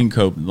 Derek Wayne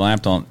Cope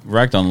wrecked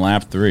on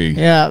lap 3.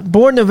 Yeah.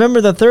 Born November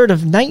the 3rd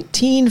of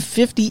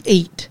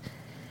 1958.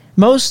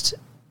 Most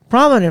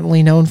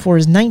prominently known for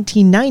his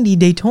 1990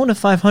 Daytona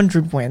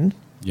 500 win.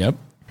 Yep.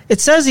 It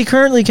says he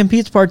currently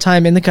competes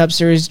part-time in the Cup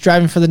Series,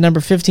 driving for the number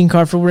 15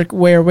 car for Rick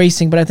Ware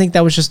Racing, but I think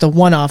that was just a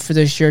one-off for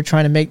this year,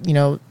 trying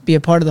to be a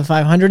part of the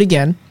 500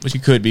 again. Which he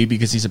could be,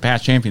 because he's a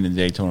past champion in the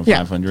Daytona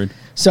 500.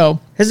 So,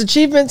 his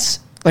achievements,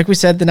 like we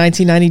said, the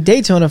 1990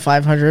 Daytona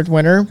 500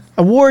 winner,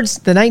 awards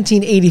the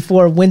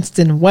 1984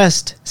 Winston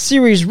West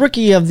Series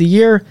Rookie of the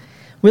Year.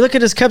 We look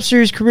at his Cup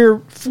Series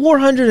career,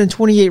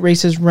 428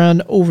 races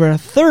run over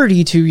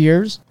 32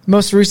 years.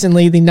 Most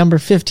recently, the number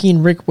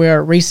 15 Rick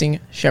Ware Racing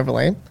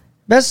Chevrolet.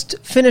 Best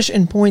finish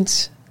in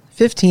points,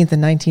 15th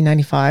in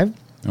 1995.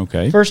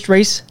 Okay. First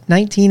race,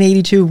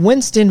 1982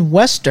 Winston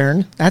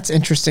Western. That's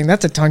interesting.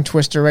 That's a tongue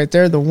twister right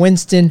there. The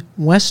Winston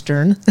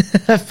Western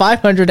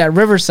 500 at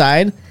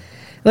Riverside.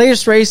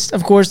 Latest race,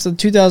 of course, the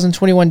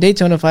 2021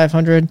 Daytona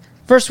 500.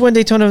 First win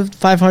Daytona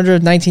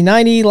 500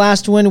 1990.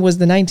 Last win was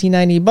the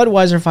 1990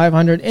 Budweiser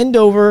 500 in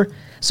Dover.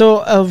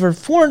 So over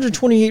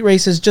 428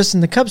 races just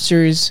in the Cup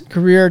Series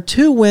career,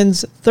 2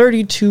 wins,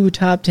 32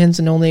 top 10s,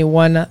 and only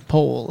 1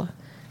 pole.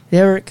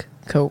 Derek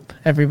Cope,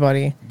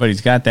 everybody. But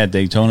he's got that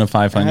Daytona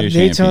 500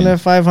 Daytona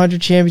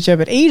 500 championship.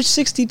 At age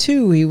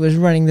 62, he was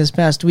running this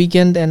past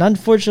weekend and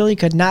unfortunately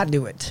could not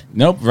do it.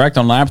 Nope, wrecked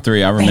on lap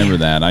 3. I remember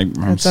that.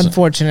 That's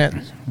unfortunate.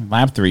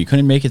 Lap 3.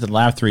 Couldn't make it to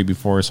lap 3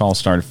 before us all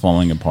started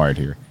falling apart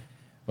here.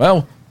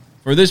 Well,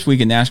 for this week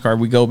in NASCAR,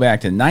 we go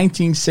back to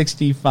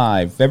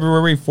 1965,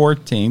 February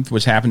 14th,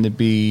 which happened to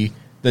be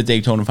the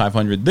Daytona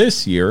 500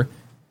 this year.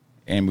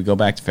 And we go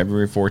back to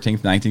February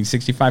 14th,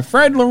 1965.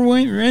 Fred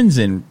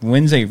Lorenzen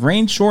wins a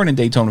rain short in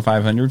Daytona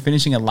 500,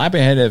 finishing a lap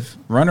ahead of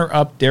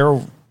runner-up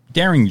Darrell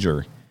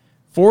Derringer.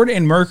 Ford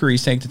and Mercury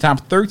take the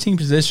top 13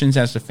 positions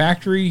as the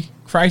factory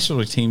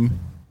Chrysler team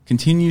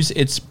continues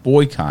its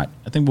boycott.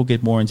 I think we'll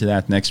get more into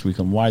that next week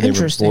on why they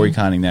were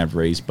boycotting that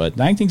race. But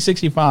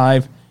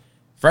 1965...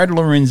 Fred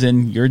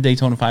Lorenzen, your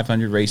Daytona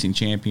 500 racing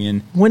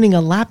champion. Winning a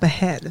lap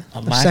ahead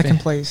of second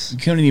place. You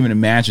couldn't even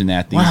imagine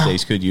that these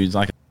days, could you? It's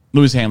like a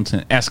Lewis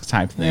Hamilton-esque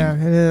type thing. Yeah,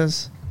 it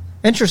is.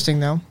 Interesting,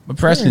 though. But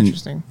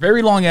Preston,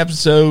 very long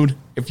episode.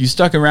 If you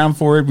stuck around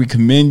for it, we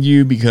commend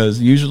you because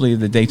usually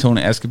the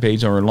Daytona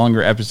escapades are a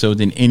longer episode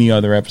than any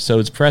other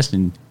episodes.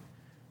 Preston,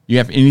 you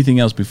have anything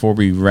else before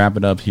we wrap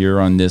it up here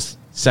on this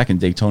second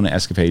Daytona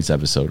Escapades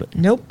episode?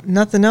 Nope,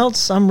 nothing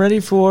else. I'm ready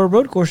for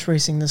road course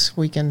racing this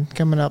weekend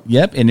coming up.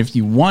 Yep, and if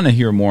you want to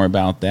hear more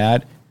about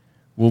that,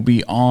 we'll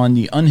be on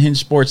the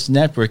Unhinged Sports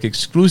Network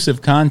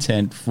exclusive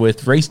content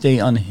with Race Day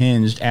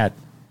Unhinged at,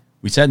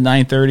 we said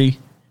 9:30,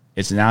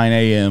 it's 9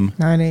 a.m.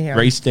 9 a.m.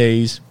 Race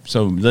days.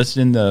 So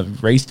listen to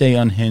Race Day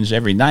Unhinged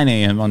every 9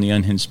 a.m. on the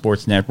Unhinged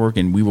Sports Network,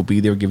 and we will be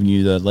there giving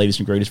you the latest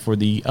and greatest for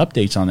the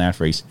updates on that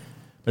race.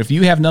 But if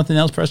you have nothing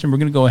else, Preston, we're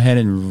going to go ahead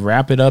and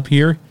wrap it up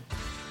here.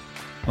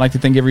 I'd like to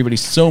thank everybody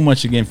so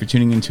much again for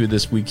tuning into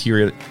this week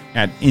here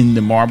at In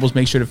the Marbles.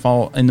 Make sure to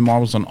follow In the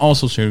Marbles on all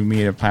social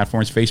media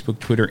platforms, Facebook,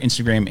 Twitter,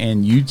 Instagram,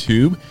 and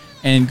YouTube.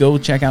 And go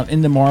check out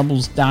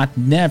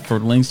inthemarbles.net for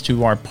links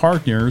to our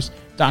partners,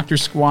 Dr.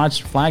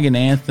 Squatch, Flag and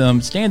Anthem,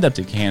 Stand Up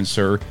to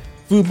Cancer,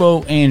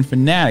 Fubo, and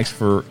Fanatics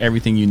for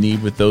everything you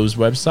need with those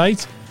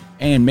websites.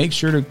 And make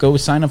sure to go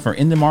sign up for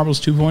In the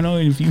Marbles 2.0.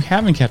 And if you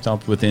haven't kept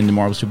up with In the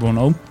Marbles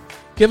 2.0,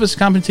 give us a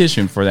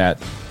competition for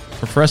that.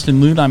 For Preston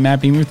Lude, I'm Matt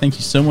Beamer. Thank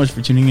you so much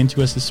for tuning in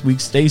to us this week.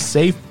 Stay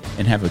safe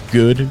and have a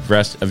good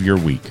rest of your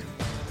week.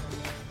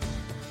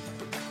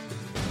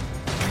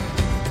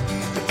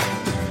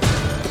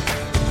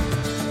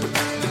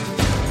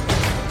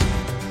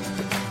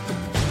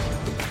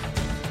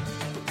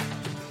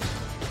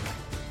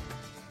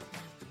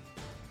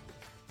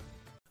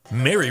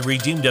 Mary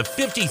redeemed a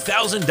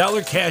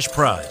 $50,000 cash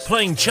prize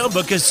playing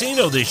Chumba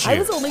Casino this year. I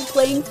was only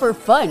playing for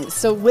fun,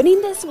 so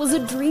winning this was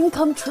a dream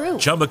come true.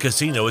 Chumba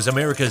Casino is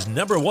America's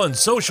 #1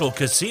 social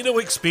casino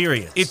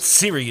experience. It's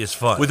serious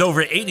fun. With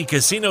over 80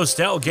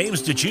 casino-style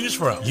games to choose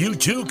from, you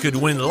too could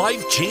win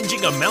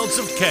life-changing amounts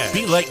of cash.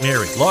 Be like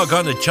Mary. Log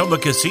on to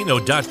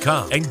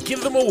ChumbaCasino.com and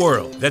give them a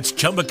whirl. That's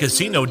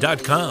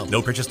ChumbaCasino.com.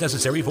 No purchase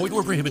necessary. Void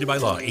or prohibited by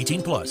law.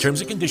 18+.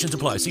 Terms and conditions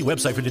apply. See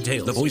website for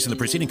details. The voice in the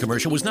preceding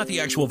commercial was not the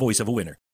actual voice of a winner.